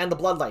archway, and the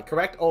bloodlight,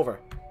 correct? Over.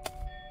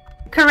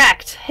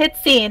 Correct. Hit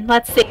scene.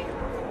 Let's see.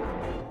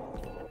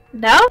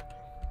 No?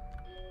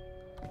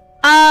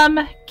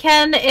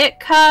 Can it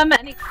come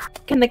any...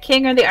 Can the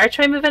king or the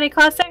archway move any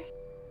closer?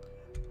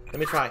 Let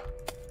me try.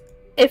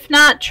 If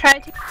not, try to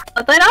take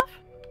the bloodlight off?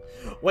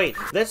 Wait,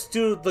 let's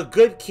do the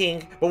good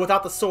king, but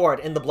without the sword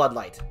in the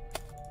bloodlight.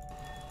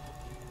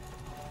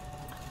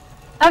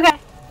 Okay.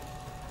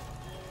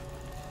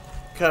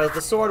 Because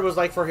the sword was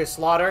like for his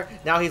slaughter,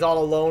 now he's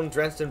all alone,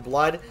 drenched in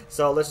blood,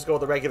 so let's just go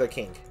with the regular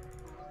king.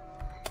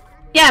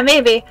 Yeah,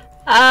 maybe.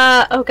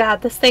 Oh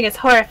god, this thing is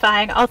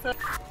horrifying. Also,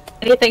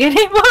 anything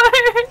anymore?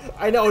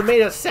 I know, it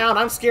made a sound,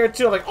 I'm scared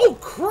too, I'm like, oh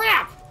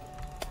crap!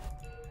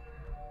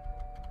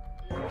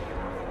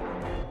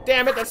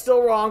 Damn it, that's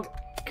still wrong.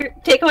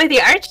 Take away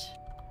the arch?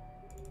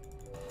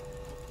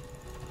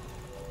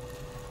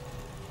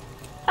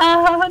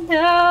 Oh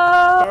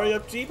no! Hurry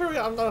up, Jeep, hurry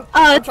up,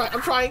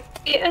 I'm trying.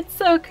 It's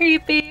so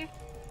creepy.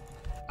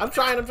 I'm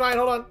trying,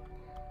 hold on.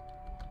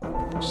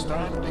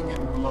 Standing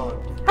in blood.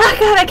 Oh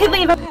god, I can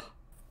leave him. No!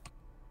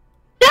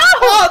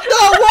 Oh,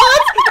 no,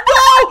 what?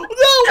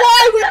 No,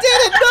 why? We did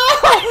it, no!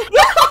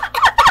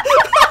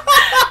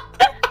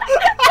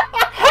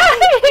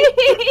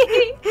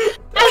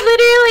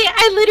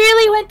 I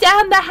literally went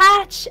down the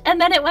hatch,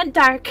 and then it went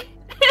dark.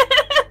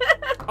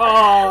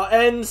 Oh,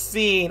 end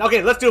scene.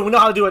 Okay, let's do it. We know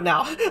how to do it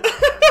now.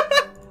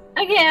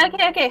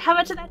 Okay. How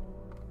much of that?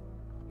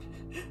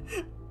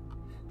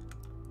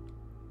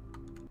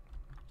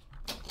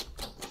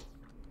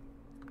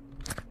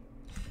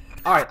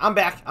 Alright, I'm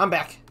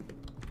back.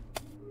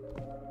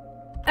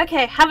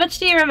 Okay, how much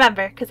do you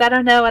remember? Because I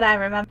don't know what I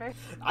remember.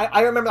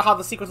 I remember how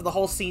the sequence of the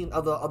whole scene,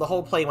 of the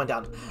whole play went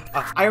down.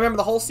 I remember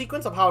the whole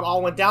sequence of how it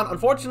all went down.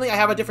 Unfortunately, I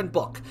have a different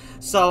book.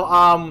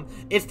 So,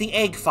 it's the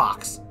egg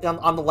fox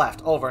on the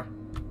left. Over.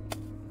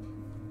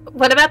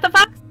 What about the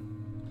fox?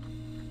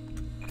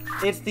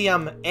 It's the,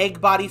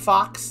 egg body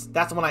fox.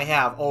 That's the one I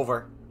have.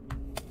 Over.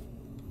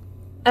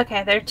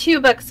 Okay, there are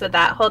 2 books with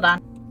that. Hold on.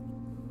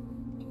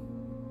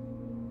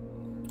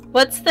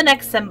 What's the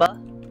next symbol?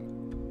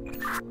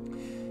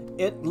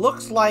 It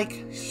looks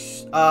like,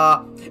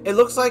 a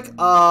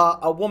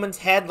woman's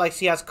head, like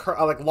she has,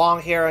 like,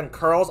 long hair and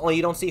curls, only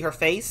you don't see her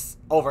face.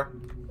 Over.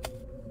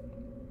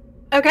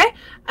 Okay.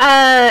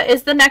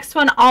 Is the next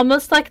one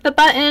almost like the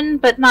button,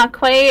 but not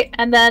quite?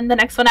 And then the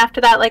next one after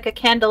that, like a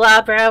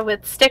candelabra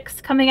with sticks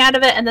coming out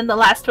of it, and then the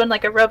last one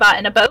like a robot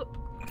in a boat?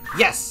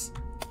 Yes!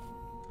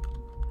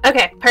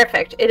 Okay,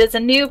 perfect. It is a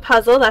new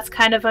puzzle. That's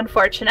kind of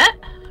unfortunate.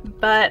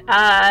 But,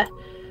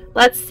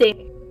 let's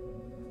see.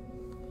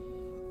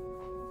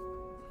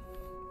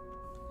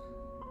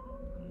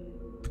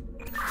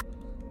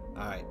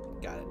 Alright,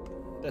 got it.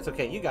 That's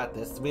okay, you got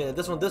this.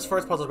 This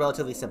first puzzle is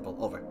relatively simple.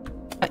 Over.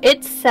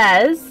 It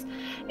says,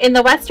 in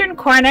the western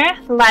corner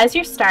lies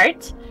your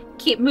start.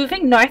 Keep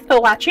moving north,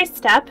 but watch your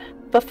step.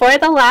 Before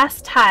the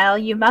last tile,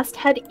 you must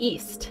head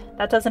east.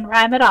 That doesn't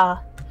rhyme at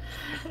all.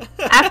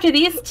 After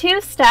these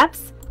 2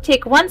 steps,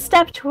 take 1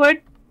 step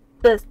toward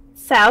the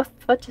south.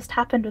 What just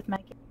happened with my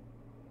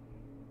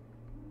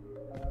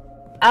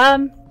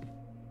game?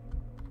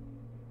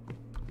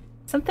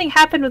 Something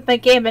happened with my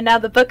game, and now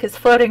the book is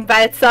floating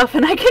by itself,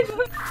 and I can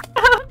move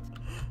out.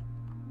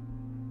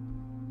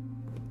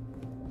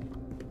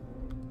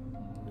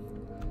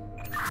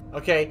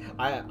 Okay,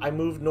 I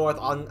moved north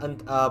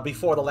on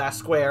before the last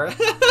square.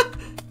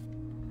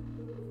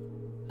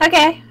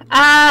 Okay,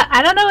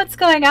 I don't know what's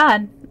going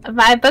on.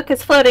 My book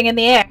is floating in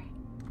the air.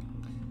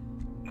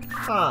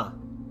 Huh.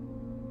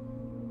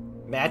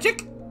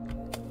 Magic?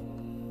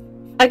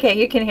 Okay,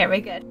 you can hear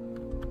me good.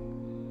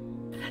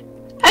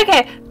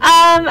 Okay,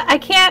 I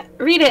can't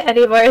read it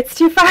anymore. It's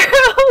too far away.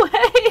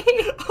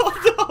 Oh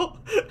no!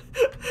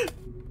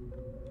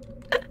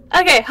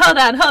 Okay, hold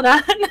on.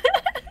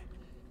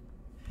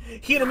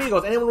 Here,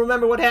 amigos, anyone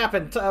remember what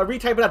happened?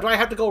 Retype it up. Do I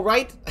have to go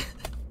right?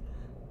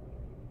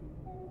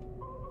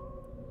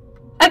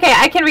 Okay,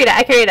 I can read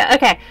it.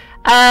 Okay.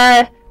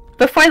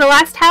 Before the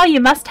last tile, you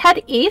must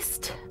head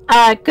east.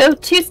 Go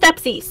 2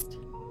 steps east.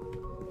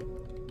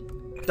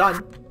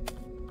 Done.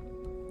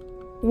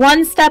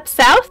 1 step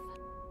south.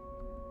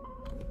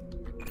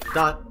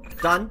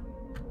 Done.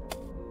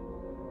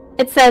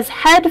 It says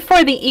head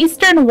for the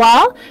eastern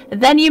wall,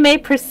 then you may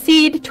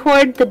proceed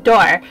toward the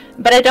door.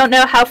 But I don't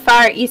know how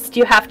far east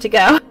you have to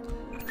go.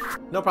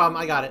 No problem,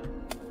 I got it.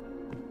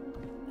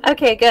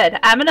 Okay, good.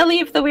 I'm gonna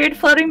leave the weird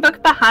floating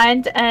book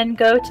behind and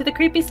go to the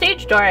creepy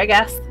stage door, I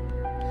guess.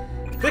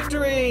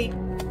 Victory!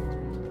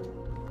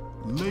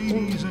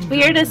 Ladies and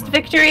Weirdest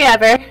gentlemen, victory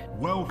ever.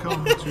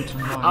 welcome to tonight's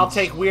I'll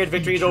take weird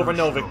victories over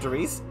no feature show.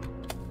 victories.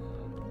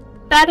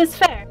 That is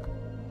fair.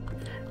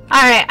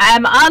 Alright,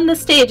 I'm on the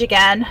stage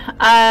again.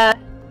 Alright.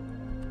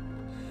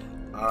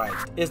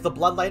 Is the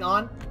bloodlight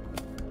on?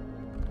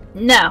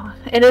 No,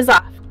 it is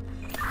off.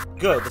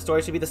 Good, the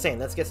story should be the same.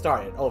 Let's get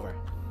started. Over.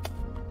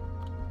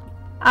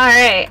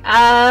 Alright,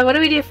 what do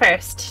we do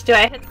first? Do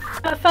I hit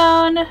the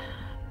phone?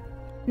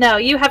 No,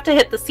 you have to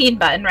hit the scene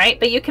button, right?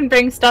 But you can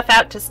bring stuff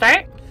out to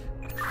start?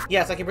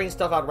 Yes, I can bring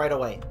stuff out right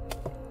away.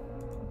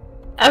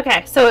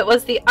 Okay, so it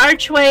was the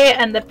archway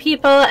and the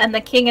people and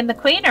the king and the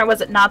queen, or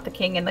was it not the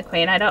king and the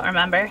queen? I don't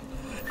remember.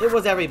 It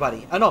was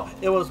everybody. No,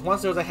 it was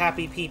once there was a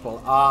happy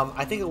people.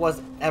 I think it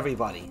was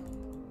everybody.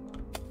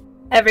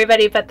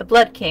 Everybody but the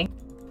Blood King.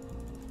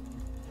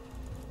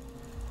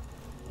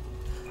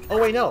 Oh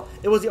wait, no.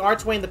 It was the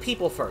archway and the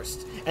people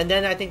first. And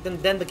then I think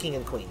then the king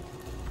and queen.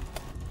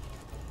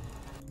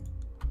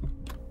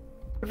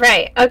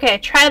 Right, okay,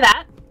 try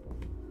that.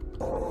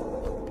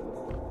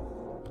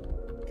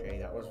 Okay,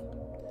 that was...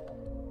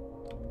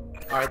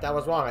 Alright, that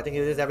was wrong. I think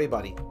it is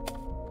everybody.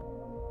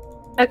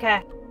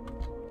 Okay.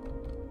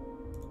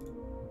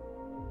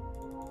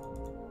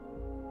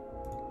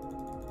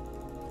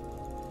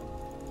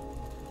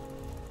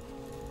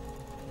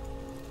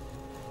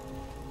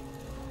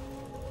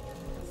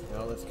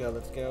 Let's go,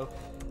 let's go.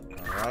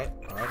 Alright,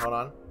 hold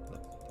on. The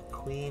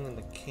queen and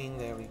the king,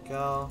 there we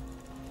go.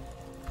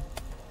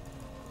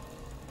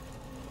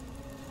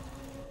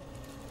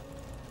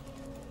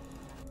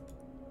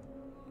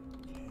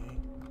 Okay.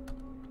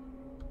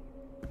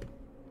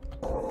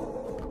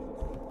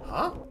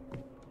 Huh?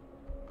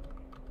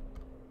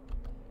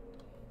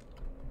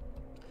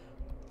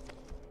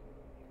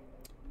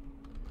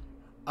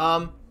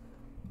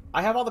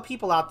 I have all the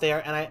people out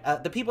there,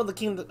 and the people, the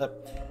king,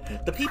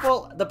 the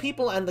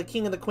people, and the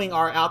king and the queen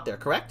are out there,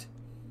 correct?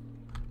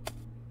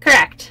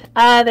 Correct.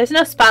 There's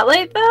no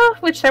spotlight, though,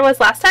 which there was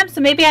last time, so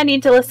maybe I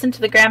need to listen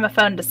to the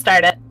gramophone to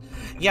start it.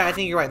 Yeah, I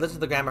think you're right. Listen to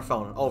the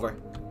gramophone. Over.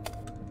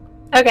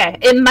 Okay,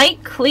 it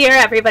might clear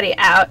everybody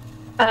out.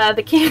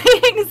 The king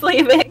is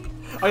leaving.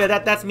 Oh yeah,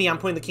 that's me. I'm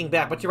putting the king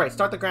back. But you're right.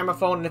 Start the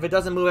gramophone, and if it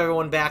doesn't move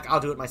everyone back, I'll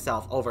do it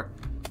myself. Over.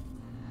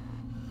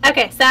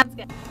 Okay, sounds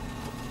good.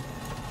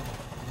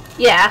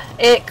 Yeah,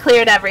 it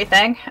cleared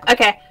everything.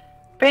 Okay,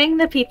 bring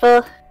the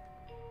people.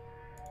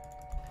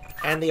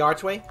 And the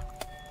archway?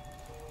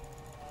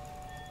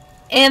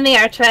 And the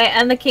archway,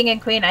 and the king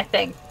and queen, I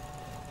think.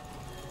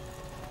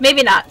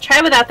 Maybe not.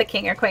 Try without the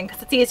king or queen,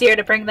 because it's easier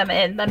to bring them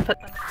in than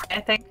put them in,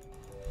 I think.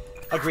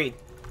 Agreed.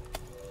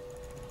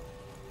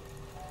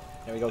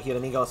 There we go, here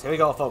amigos. Here we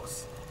go,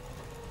 folks.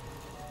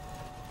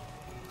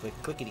 Click,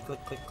 clickety,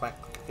 click, click, clack,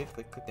 click,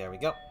 click, click. There we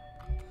go.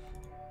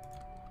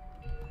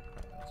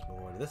 Let's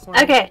move over to this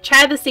one. Okay,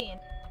 try the scene.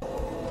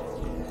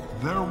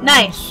 There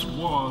Nice. once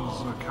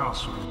was a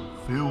castle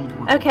filled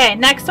with... Okay,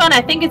 next one,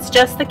 I think it's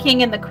just the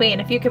king and the queen,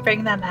 if you could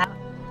bring them out.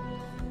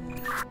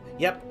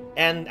 Yep,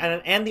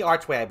 and the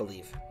archway, I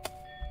believe.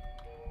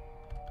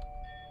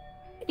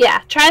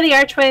 Yeah, try the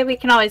archway, we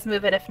can always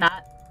move it if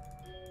not.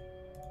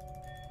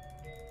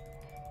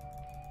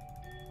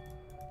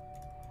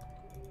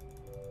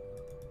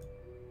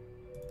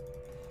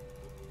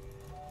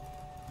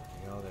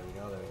 There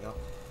we go.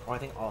 Oh, I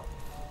think all...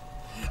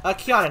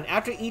 Kiaran,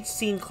 after each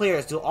scene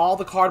clears, do all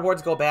the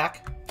cardboards go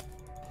back?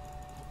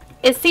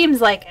 It seems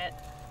like it.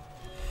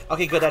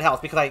 Okay, good, that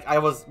helps, because I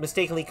was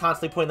mistakenly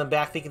constantly putting them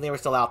back, thinking they were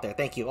still out there.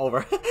 Thank you,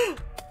 over.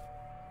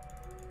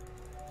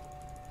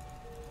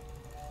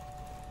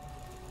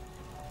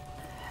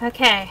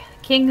 Okay,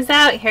 king's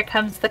out, here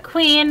comes the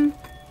queen.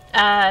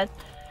 Are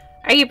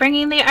you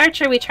bringing the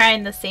arch or are we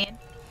trying the scene?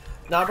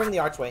 No, I'll bring the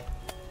archway.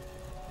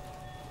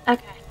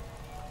 Okay.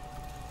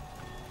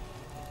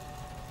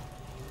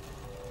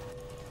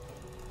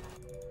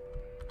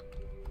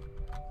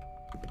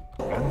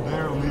 And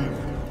there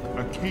lived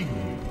a king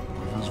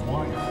with his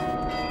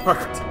wife.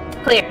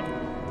 Perfect. Cleared.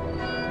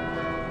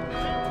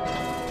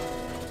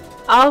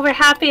 All were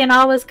happy and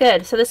all was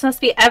good, so this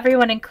must be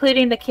everyone,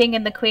 including the king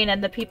and the queen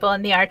and the people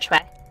in the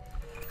archway.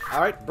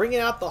 Alright, bringing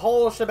out the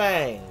whole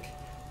shebang.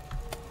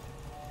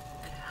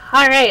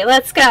 Alright,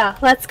 let's go,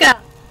 let's go.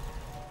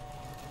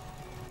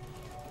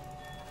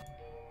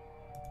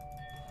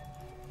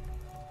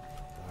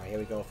 Alright, here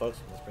we go, folks.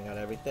 Let's bring out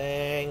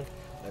everything.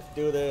 Let's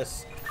do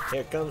this.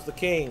 Here comes the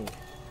king.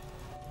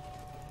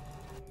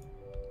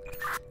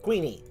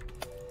 Queenie.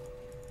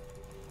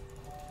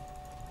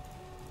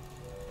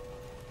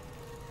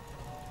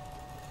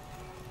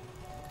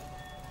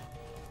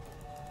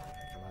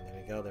 Come on,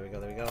 there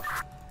we go.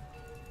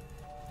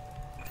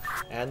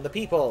 And the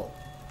people.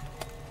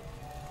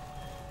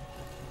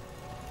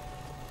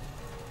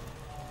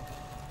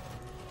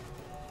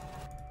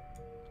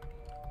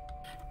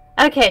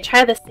 Okay,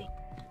 try this scene.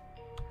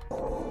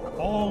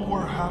 All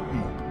were happy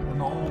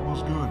and all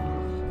was good.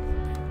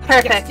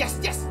 Perfect. Yes.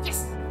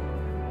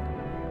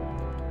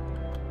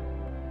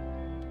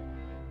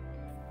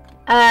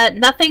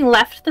 Nothing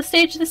left the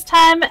stage this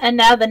time, and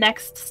now the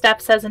next step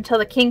says until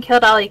the king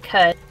killed all he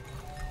could.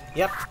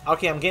 Yep.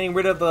 Okay, I'm getting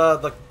rid of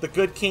the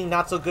good king,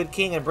 not so good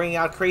king, and bringing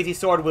out crazy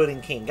sword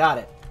wielding king. Got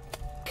it.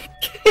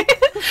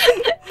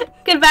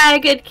 Goodbye,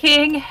 good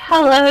king.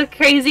 Hello,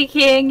 crazy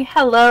king.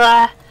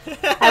 Hello,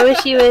 I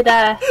wish you would,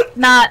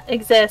 not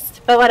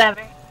exist, but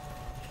whatever.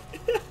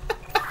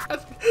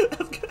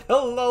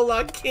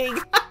 Hello, king.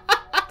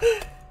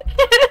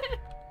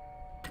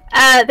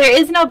 There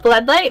is no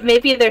bloodlight.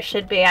 Maybe there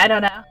should be. I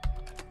don't know.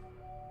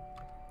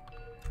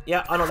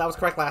 Yeah, oh no, that was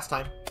correct last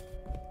time.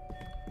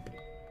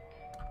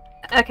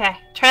 Okay,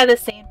 try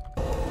this scene.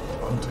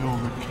 Until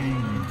the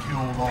king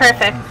killed all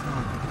Perfect. he could.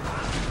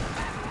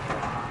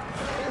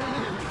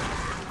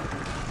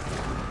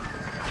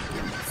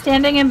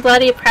 Standing and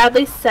bloody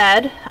proudly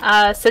said,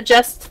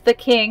 suggest the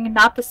king,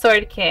 not the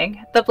sword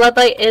king. The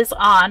bloodlight is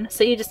on,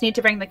 so you just need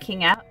to bring the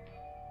king out.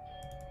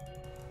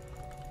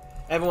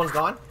 Everyone's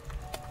gone?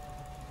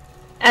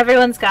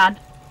 Everyone's gone.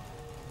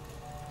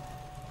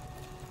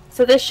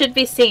 So this should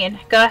be seen.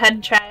 Go ahead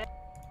and try it.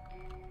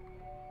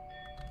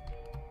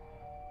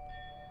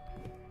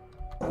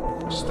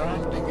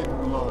 Standing in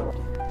blood,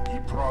 he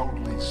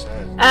proudly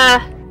said,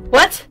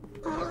 What?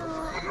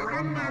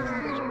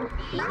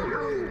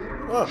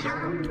 Whoa.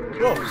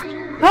 Whoa.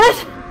 What?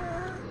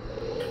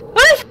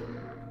 What?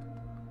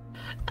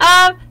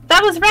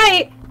 That was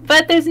right,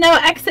 but there's no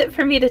exit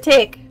for me to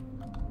take.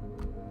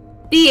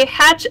 The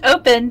hatch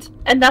opened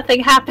and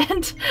nothing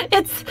happened.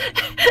 It's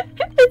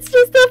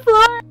just the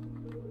floor.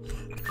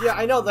 Yeah,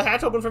 I know, the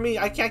hatch opened for me.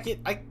 I can't get...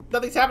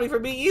 nothing's happening for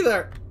me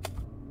either.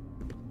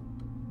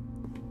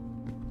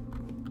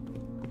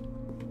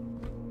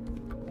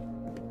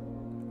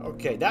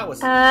 Okay, that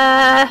was...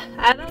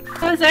 I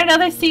don't know. Is there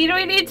another scene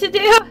we need to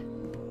do?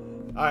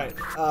 Alright,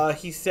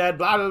 he said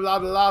blah blah blah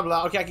blah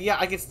blah. Okay, yeah,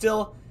 I can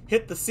still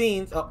hit the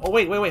scenes. Oh,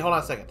 wait, hold on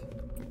a second.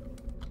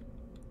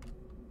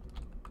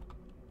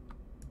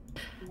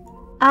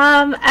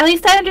 At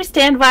least I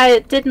understand why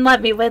it didn't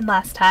let me win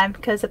last time,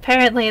 because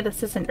apparently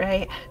this isn't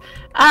right.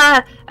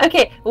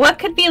 Okay, what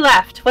could be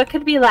left? What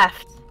could be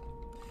left?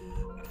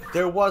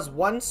 There was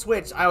one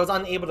switch I was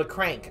unable to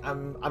crank.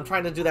 I'm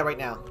trying to do that right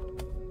now.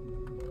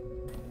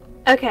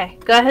 Okay,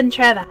 go ahead and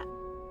try that.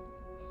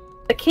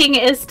 The king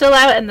is still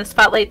out and the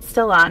spotlight's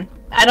still on.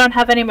 I don't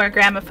have any more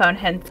gramophone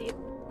hints.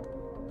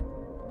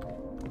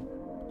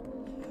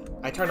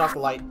 I turned off the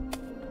light.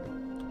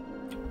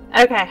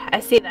 Okay, I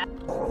see that.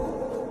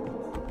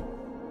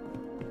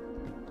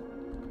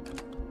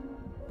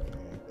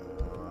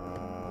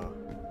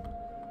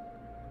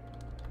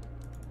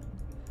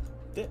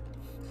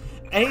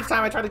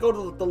 Anytime I try to go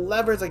to the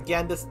levers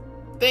again, this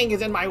thing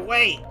is in my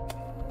way.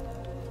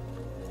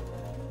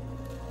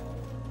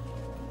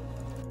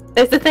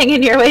 There's a thing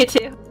in your way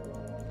too.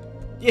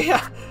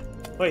 Yeah.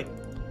 Wait.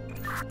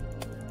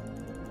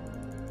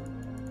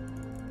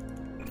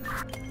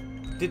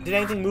 Did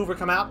anything move or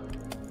come out?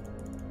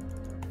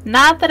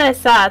 Not that I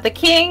saw. The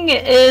king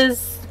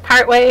is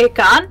partway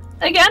gone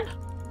again.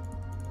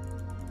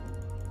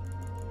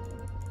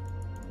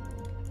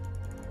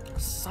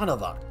 Son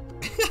of a...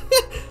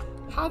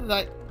 How did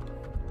I...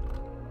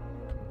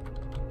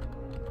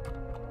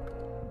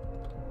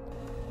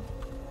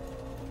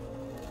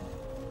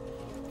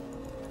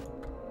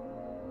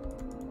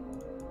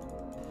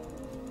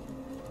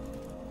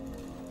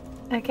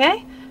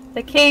 Okay,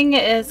 the king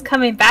is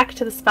coming back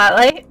to the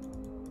spotlight.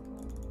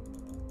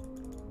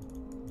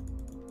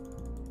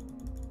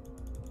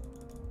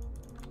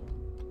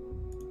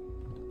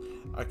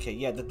 Okay,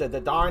 yeah, the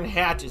darn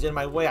hatch is in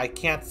my way. I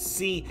can't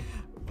see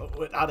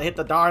how to hit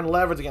the darn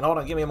levers again. Hold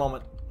on, give me a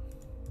moment.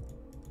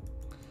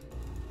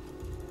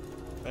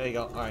 There you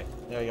go. Alright,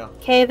 there you go.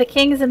 Okay, the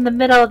king's in the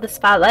middle of the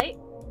spotlight.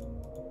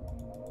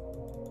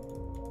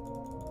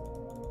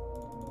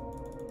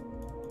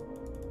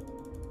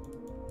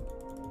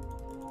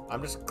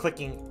 I'm just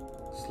clicking,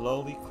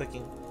 slowly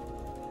clicking.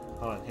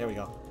 Hold on, here we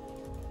go.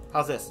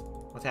 How's this?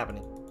 What's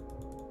happening?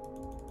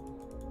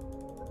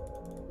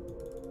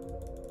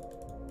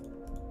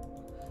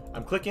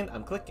 I'm clicking,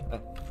 I'm clicking.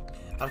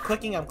 I'm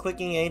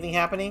clicking. Anything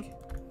happening?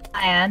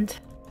 And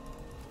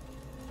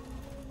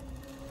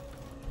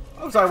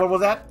I'm sorry, what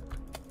was that?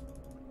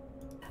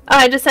 oh,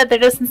 I just said there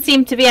doesn't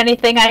seem to be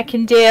anything I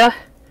can do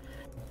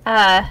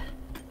on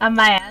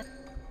my end.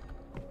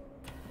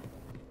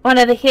 One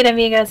of the Hit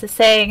Amigos is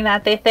saying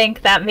that they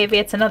think that maybe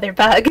it's another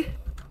bug.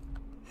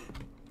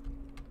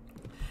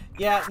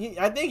 Yeah,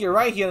 I think you're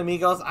right here,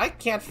 amigos. I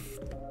can't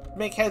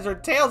make heads or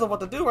tails of what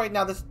to do right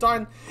now. This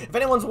darn... If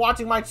anyone's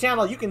watching my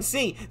channel, you can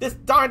see this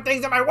darn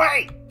thing's in my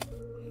way!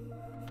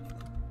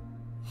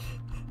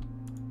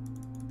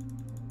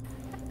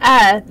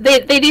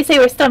 They do say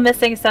we're still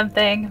missing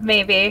something,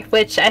 maybe,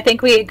 which I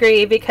think we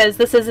agree because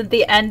this isn't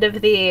the end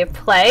of the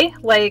play,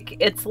 like,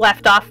 it's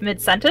left off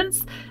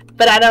mid-sentence,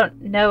 but I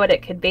don't know what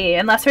it could be,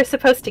 unless we're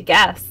supposed to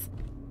guess.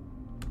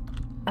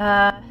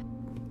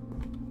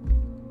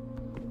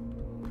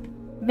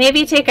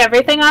 Maybe take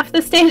everything off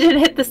the stage and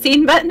hit the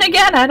scene button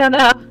again? I don't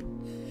know.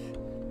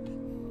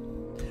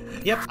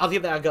 Yep, I'll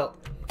give that a go.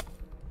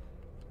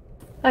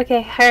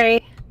 Okay,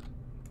 hurry.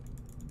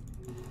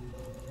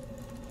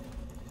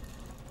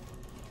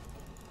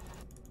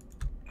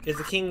 Is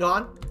the king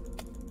gone?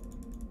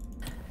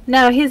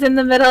 No, he's in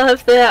the middle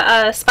of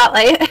the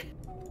spotlight.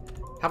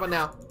 How about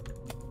now?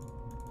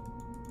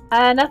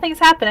 Nothing's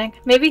happening.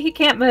 Maybe he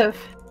can't move.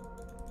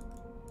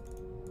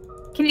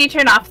 Can you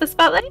turn off the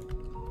spotlight?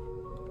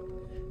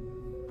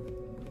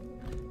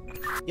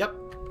 Yep.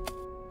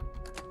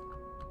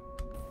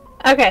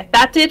 Okay,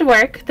 that did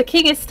work. The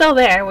king is still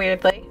there,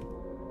 weirdly.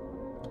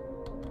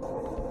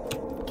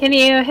 Can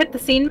you hit the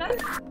scene button?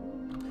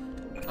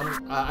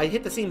 I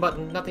hit the scene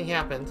button. Nothing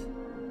happened.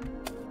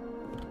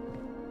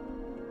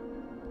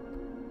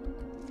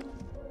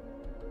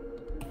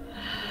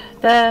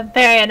 The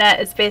marionette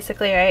is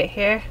basically right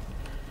here.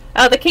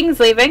 Oh, the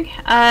king's leaving.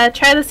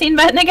 Try the scene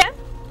button again.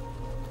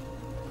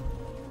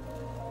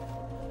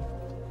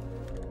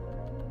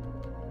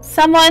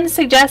 Someone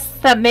suggests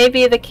that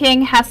maybe the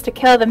king has to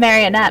kill the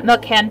marionette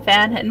milk can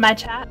fan in my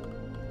chat.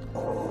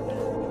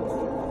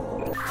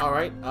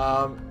 Alright,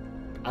 I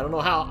don't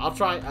know how. I'll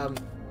try,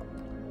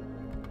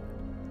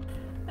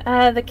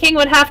 The king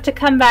would have to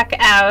come back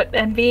out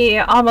and be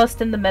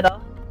almost in the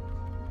middle.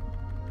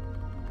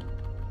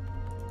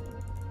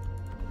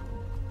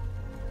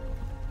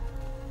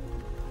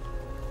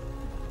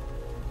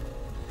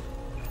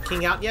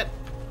 King out yet?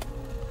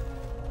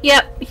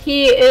 Yep,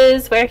 he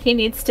is where he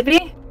needs to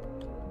be.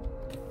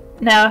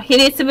 No, he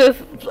needs to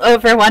move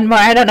over one more.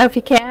 I don't know if he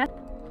can.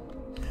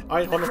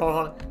 Alright, hold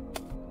on.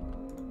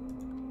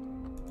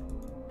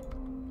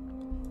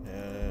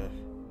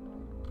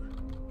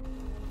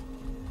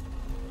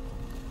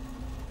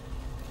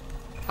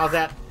 How's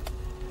that?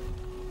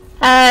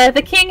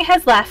 The king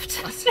has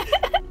left.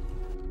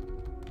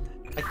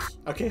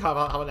 Okay, how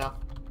about now?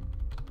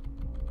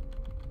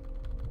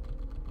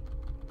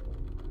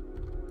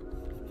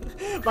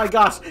 My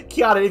gosh,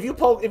 Kiaran, if you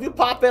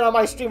pop in on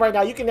my stream right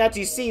now, you can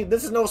actually see,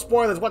 this is no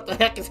spoilers, what the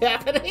heck is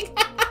happening.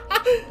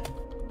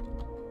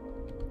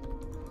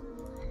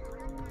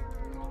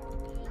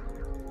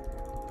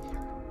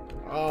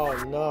 Oh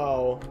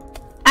no.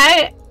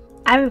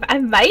 I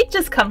might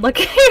just come look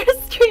at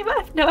your stream. I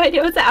have no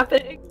idea what's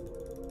happening.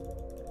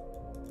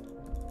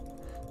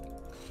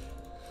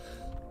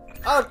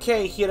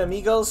 Okay, here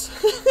amigos.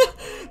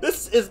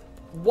 This is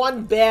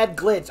one bad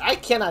glitch. I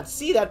cannot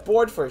see that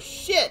board for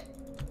shit.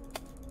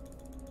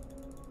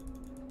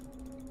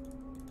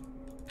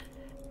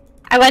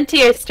 I went to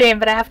your stream,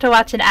 but I have to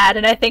watch an ad,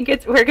 and I think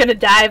we're gonna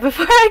die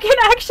before I can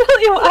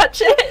actually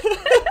watch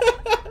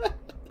it.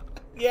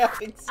 Yeah, I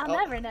think so. I'll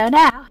never know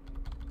now.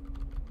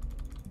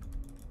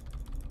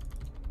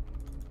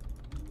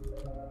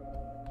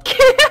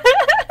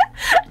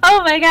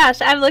 Oh my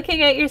gosh, I'm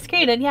looking at your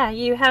screen, and yeah,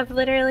 you have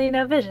literally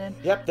no vision.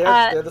 Yep,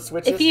 they're the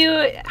switches. If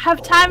you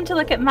have time to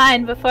look at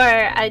mine before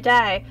I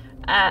die,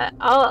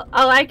 all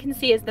I can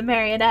see is the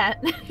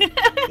marionette.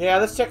 Yeah,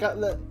 let's check out.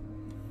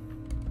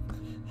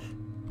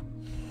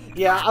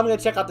 Yeah, I'm gonna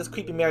check out this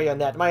creepy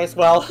marionette. Might as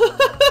well.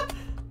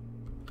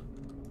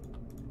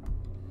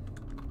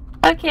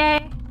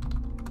 Okay.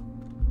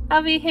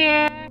 I'll be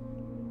here.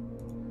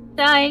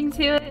 Dying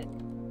to it.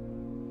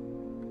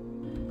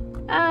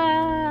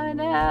 Oh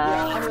no.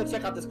 Yeah, I'm gonna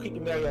check out this creepy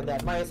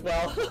marionette. Might as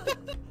well.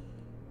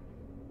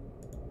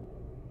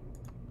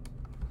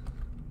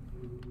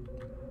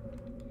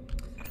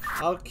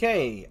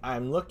 Okay,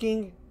 I'm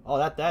looking. Oh,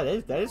 that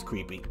is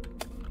creepy.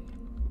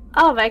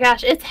 Oh my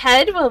gosh, its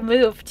head will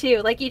move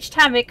too. Like each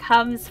time it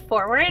comes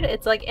forward,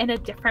 it's like in a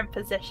different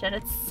position.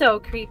 It's so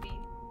creepy.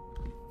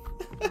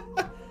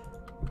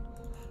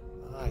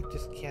 I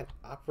just can't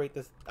operate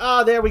this.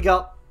 Oh, there we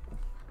go.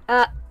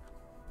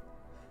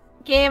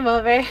 Game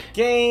over.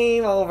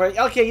 Game over.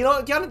 Okay, you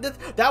know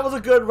what? That was a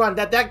good run.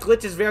 That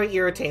glitch is very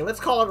irritating. Let's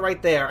call it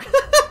right there.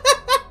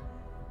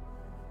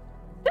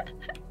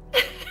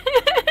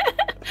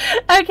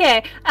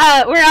 Okay,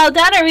 we're all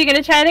done. Are we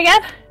gonna try it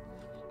again?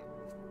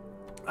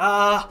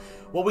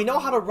 Well, we know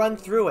how to run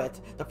through it.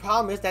 The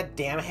problem is that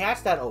damn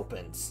hatch that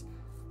opens.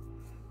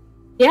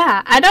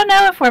 Yeah, I don't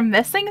know if we're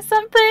missing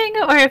something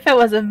or if it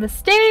was a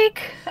mistake.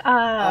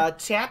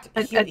 Chat.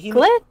 A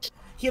glitch?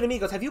 Here,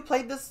 amigos, have you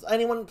played this?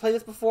 Anyone played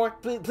this before?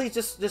 Please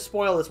just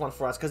spoil this one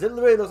for us, because it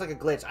literally looks like a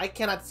glitch. I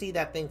cannot see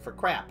that thing for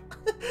crap.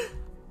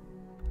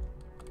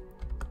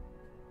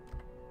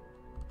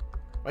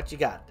 What you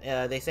got?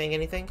 They saying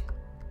anything?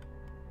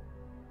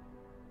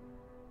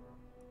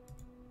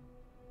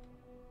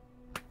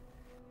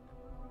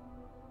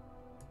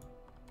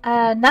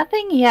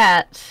 Nothing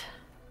yet.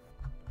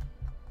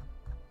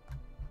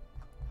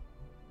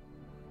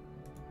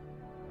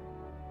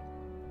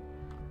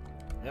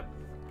 Yep.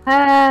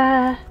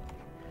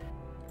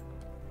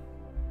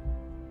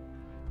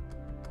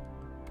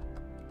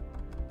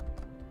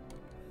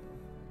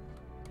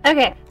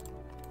 Okay.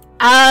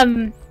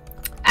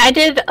 I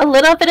did a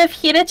little bit of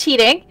Hita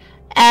cheating,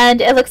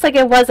 and it looks like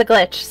it was a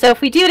glitch. So if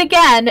we do it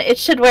again, it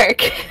should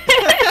work.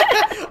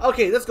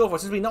 Okay, let's go for it.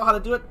 Since we know how to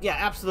do it, yeah,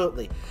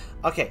 absolutely.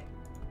 Okay.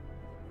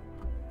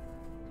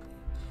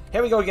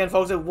 Here we go again,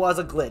 folks. It was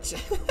a glitch.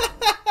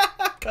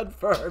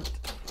 Confirmed.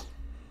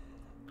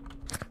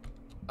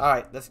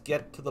 Alright, let's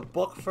get to the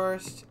book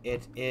first.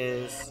 It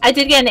is... I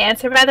did get an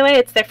answer, by the way.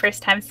 It's their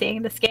first time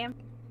seeing this game.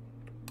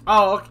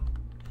 Oh, okay.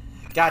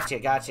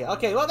 Gotcha.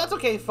 Okay, well, that's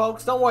okay,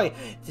 folks. Don't worry.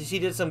 She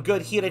did some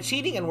good Hira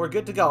cheating, and we're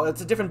good to go.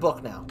 It's a different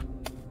book now.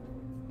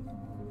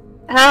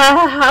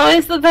 How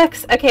is the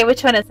books? Okay,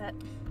 which one is it?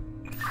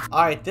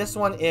 Alright, this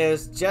one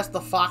is just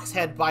the fox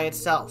head by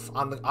itself.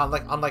 On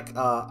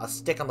a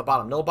stick on the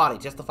bottom. No body,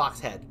 just the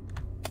fox head.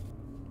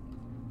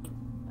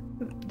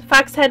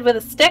 Fox head with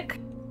a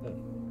stick?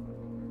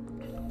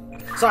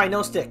 Sorry,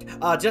 no stick.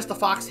 Just the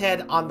fox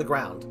head on the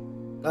ground.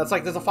 It's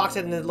like there's a fox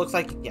head and it looks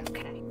like... Yeah.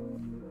 Okay.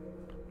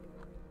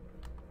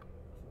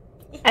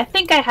 I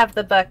think I have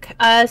the book.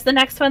 Is the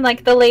next one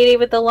like the lady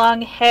with the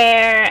long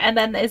hair, and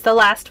then is the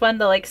last one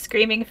the like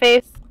screaming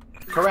face?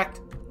 Correct.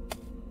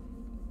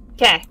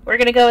 Okay, we're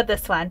gonna go with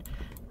this one.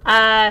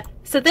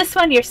 So this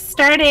one you're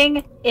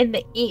starting in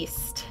the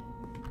east.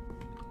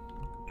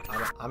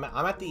 I'm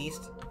at the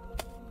east.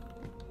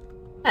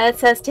 It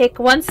says take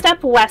one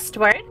step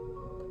westward.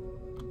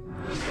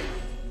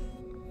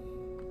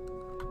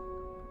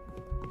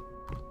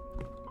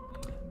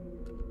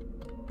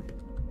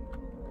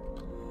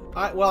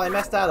 Alright, well, I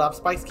messed that up.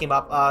 Spikes came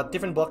up.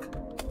 Different book.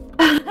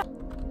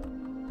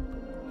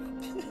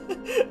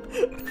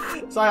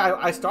 Sorry,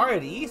 I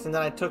started east, and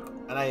then I took,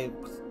 and I...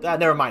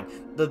 never mind.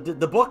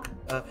 The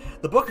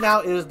book now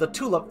is the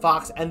tulip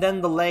fox, and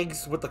then the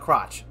legs with the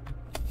crotch.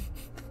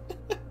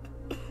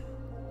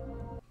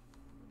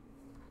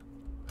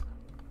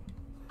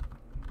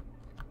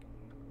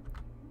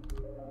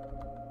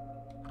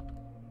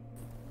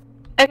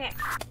 Okay,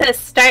 so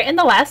start in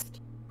the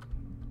west.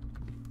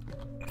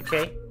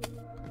 Okay.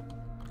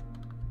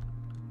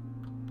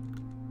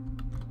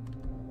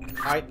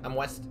 Alright, I'm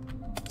west.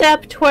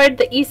 Step toward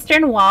the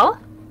eastern wall.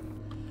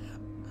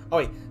 Oh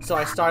wait, so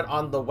I start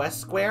on the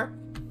west square?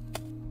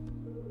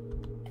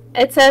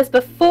 It says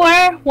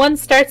before one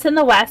starts in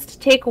the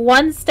west, take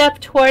one step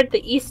toward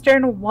the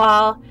eastern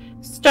wall.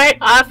 Start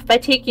off by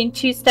taking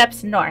 2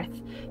 steps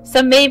north.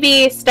 So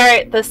maybe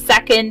start the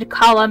second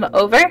column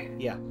over?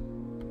 Yeah.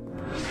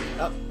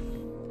 Oh.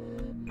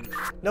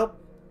 Nope.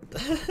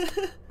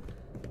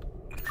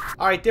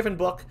 Alright, different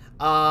book.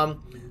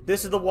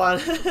 This is the one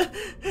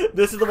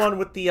this is the one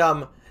with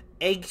the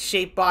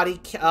egg-shaped body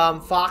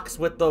fox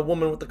with the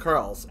woman with the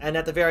curls. And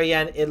at the very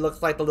end, it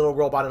looks like the little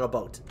robot in a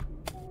boat.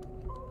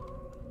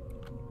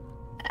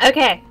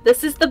 Okay,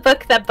 this is the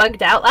book that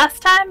bugged out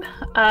last time.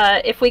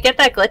 If we get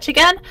that glitch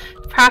again,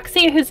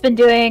 Proxy, who's been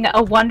doing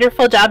a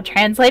wonderful job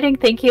translating,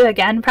 thank you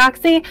again,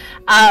 Proxy,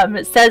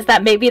 says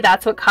that maybe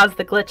that's what caused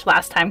the glitch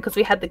last time, because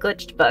we had the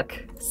glitched book.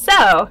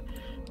 So,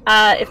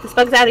 if this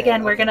bugs out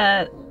again, we're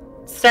gonna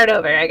start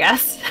over, I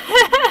guess.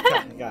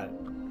 Got it.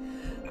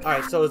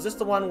 Alright, so is this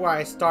the one where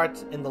I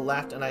start in the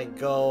left and I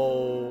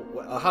go...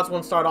 how's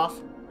one start off?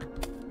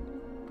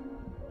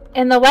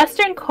 In the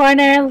western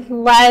corner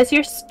lies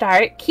your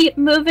start. Keep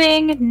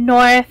moving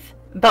north,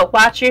 but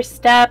watch your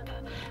step.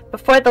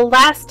 Before the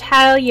last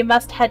tile, you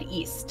must head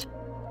east.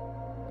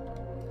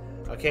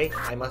 Okay,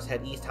 I must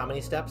head east. How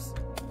many steps?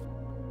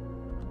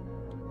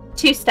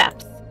 2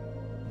 steps.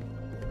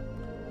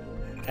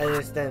 And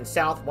it's then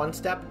south 1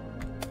 step?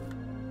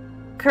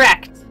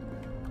 Correct.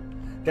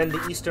 Then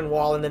the eastern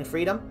wall and then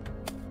freedom?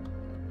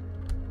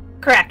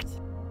 Correct.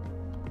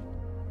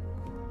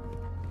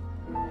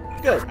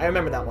 Good, I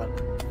remember that one.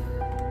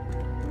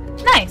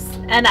 Nice.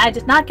 And I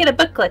did not get a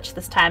book glitch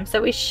this time, so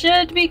we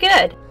should be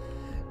good.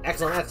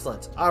 Excellent,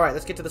 excellent. Alright,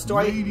 let's get to the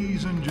story.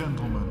 Ladies and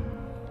gentlemen,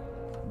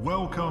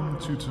 welcome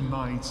to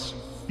tonight's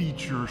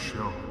feature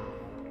show.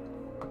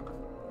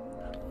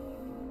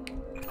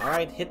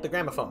 Alright, hit the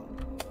gramophone.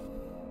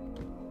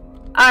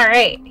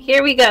 Alright,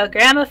 here we go.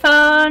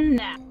 Gramophone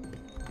now.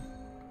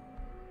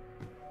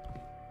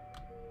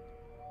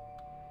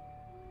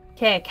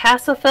 Okay,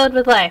 castle filled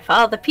with life.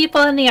 All the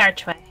people in the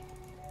archway.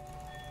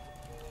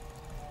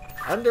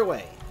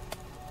 Underway.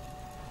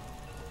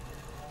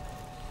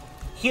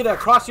 Hira,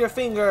 cross your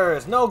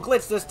fingers. No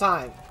glitch this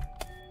time.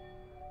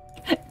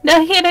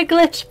 No Hira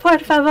glitch, por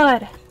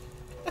favor.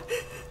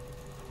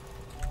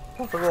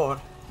 Por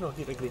favor, no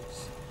Hira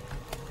glitch.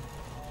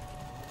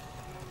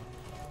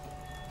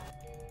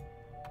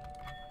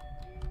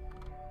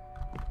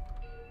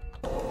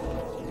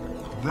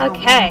 There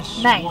Okay,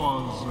 once nice.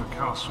 was a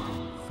castle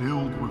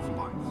filled with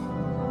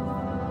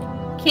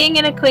life. King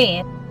and a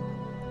queen.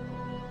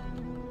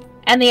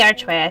 And the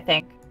archway, I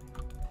think.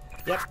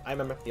 Yep, I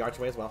remember the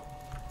archway as well.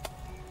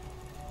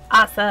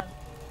 Awesome.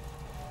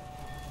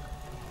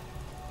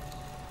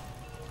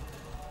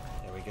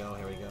 Here we go,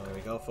 here we go, here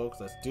we go, folks.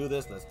 Let's do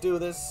this, let's do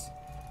this.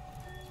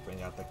 Let's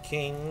bring out the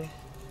king.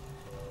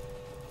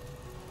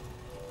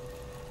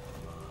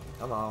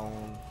 Come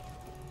on.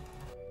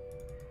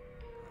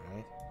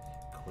 Alright.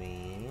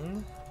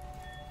 Queen.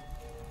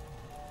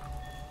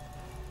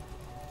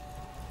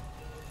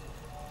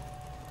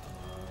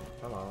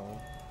 Come on.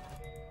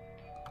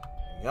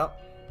 Yep.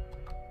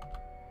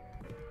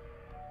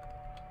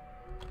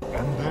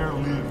 And there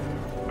lived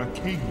a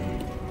king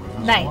with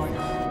his Nice.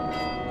 wife.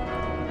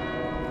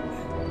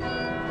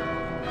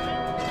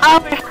 All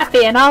were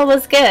happy and all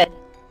was good.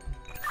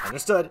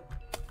 Understood.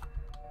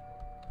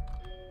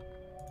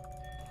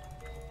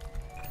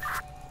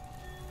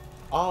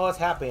 All was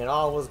happy and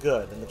all was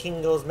good. And the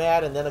king goes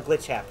mad and then a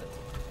glitch happened.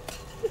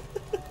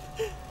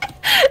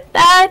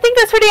 I think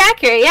that's pretty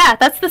accurate, yeah.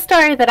 That's the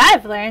story that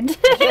I've learned.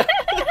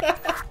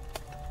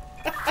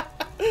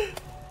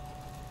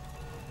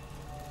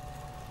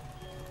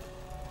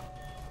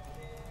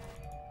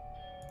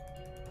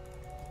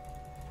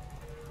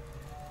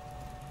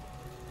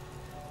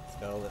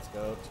 Let's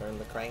go. Turn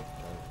the crank.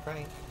 Come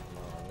on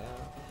now.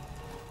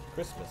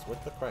 Christmas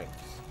with the cranks.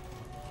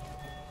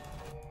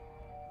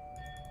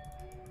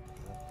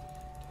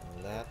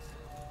 Turn that.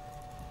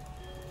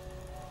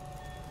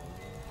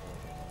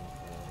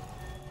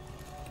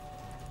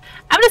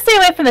 I'm gonna stay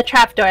away from the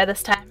trapdoor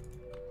this time.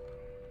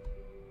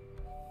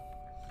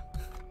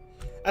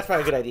 That's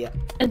probably a good idea.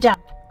 A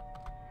jump.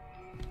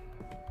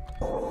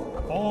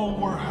 All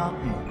were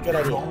happy. Good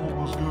idea. And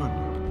all was good.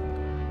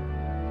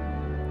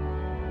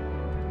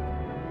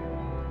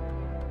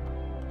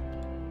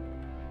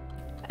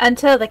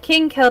 Until the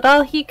king killed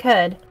all he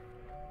could.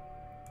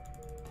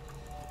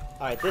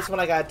 Alright, this one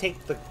I gotta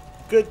take the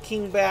good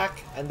king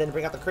back and then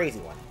bring out the crazy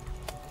one.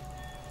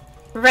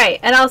 Right,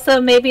 and also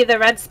maybe the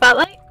red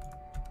spotlight?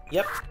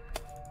 Yep.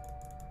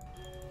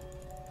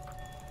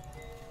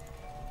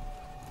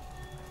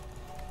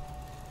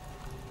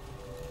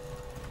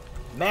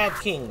 Mad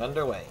King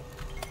underway.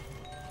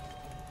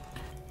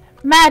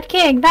 Mad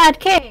King! Mad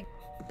King!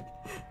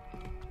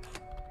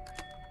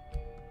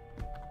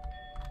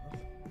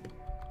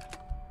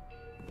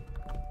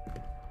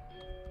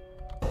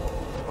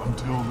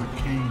 Until the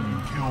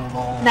king killed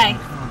all Nice.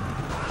 he could.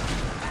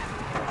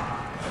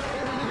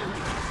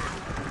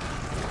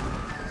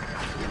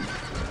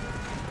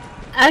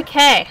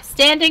 Okay,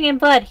 standing in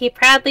blood, he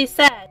proudly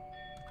said.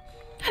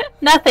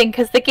 Nothing,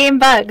 because the game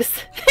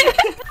bugs.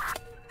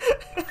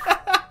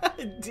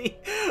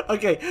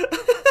 Okay.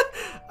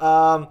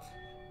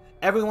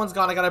 Everyone's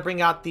gone. I gotta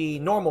bring out the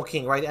normal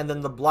king, right? And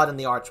then the blood in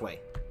the archway.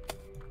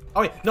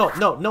 Oh wait, no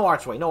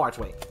archway, no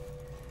archway.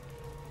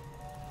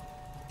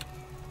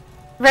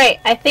 Right,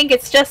 I think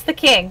it's just the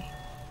king.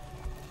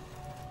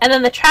 And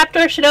then the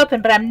trapdoor should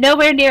open, but I'm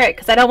nowhere near it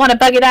because I don't want to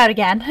bug it out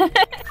again.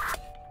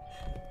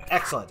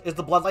 Excellent. Is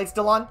the blood light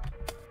still on?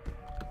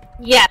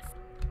 Yes.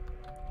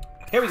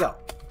 Here we go.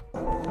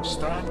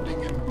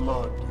 Standing in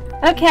blood.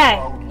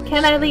 Okay,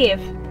 can I leave?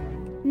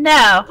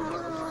 No.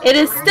 It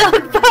is still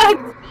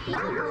bugged!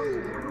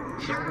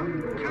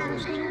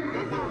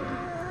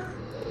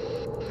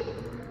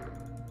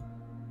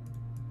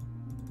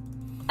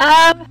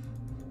 No.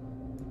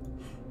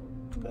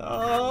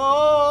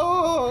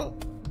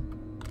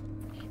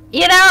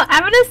 You know,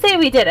 I'm gonna say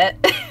we did it.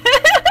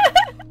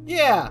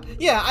 Yeah,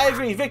 I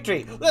agree.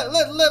 Victory.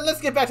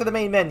 Let's get back to the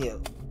main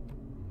menu.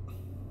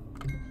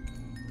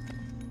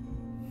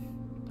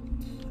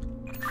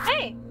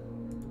 Hey,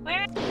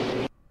 where?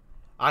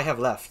 I have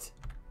left.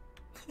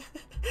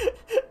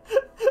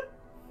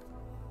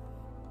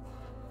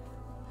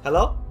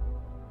 Hello?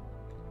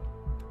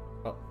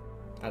 Oh,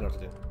 I know what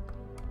to do.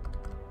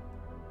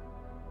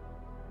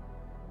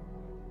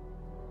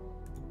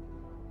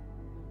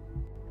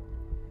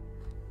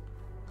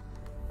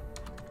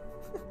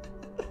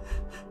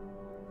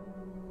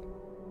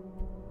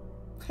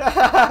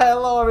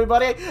 Hello,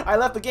 everybody. I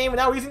left the game and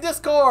now we're using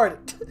Discord.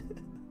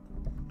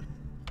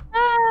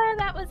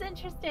 That was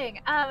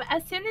interesting.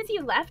 As soon as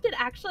you left, it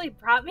actually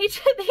brought me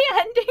to the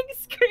ending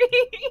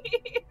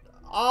screen.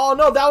 Oh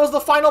no, that was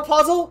the final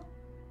puzzle?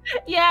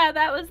 Yeah,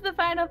 that was the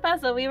final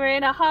puzzle. We were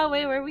in a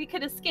hallway where we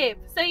could escape.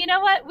 So you know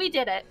what? We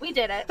did it. We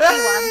did it.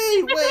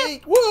 Hey, We won.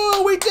 wait.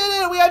 Woo, we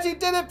did it. We actually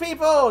did it,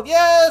 people.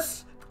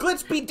 Yes.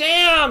 Glitch be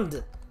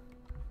damned.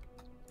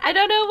 I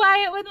don't know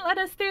why it wouldn't let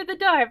us through the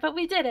door, but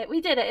we did it.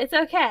 We did it. It's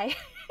okay.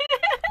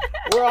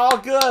 We're all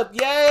good.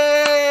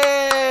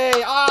 Yay.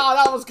 Oh,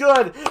 that was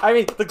good. I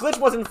mean, the glitch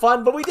wasn't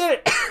fun, but we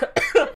did it.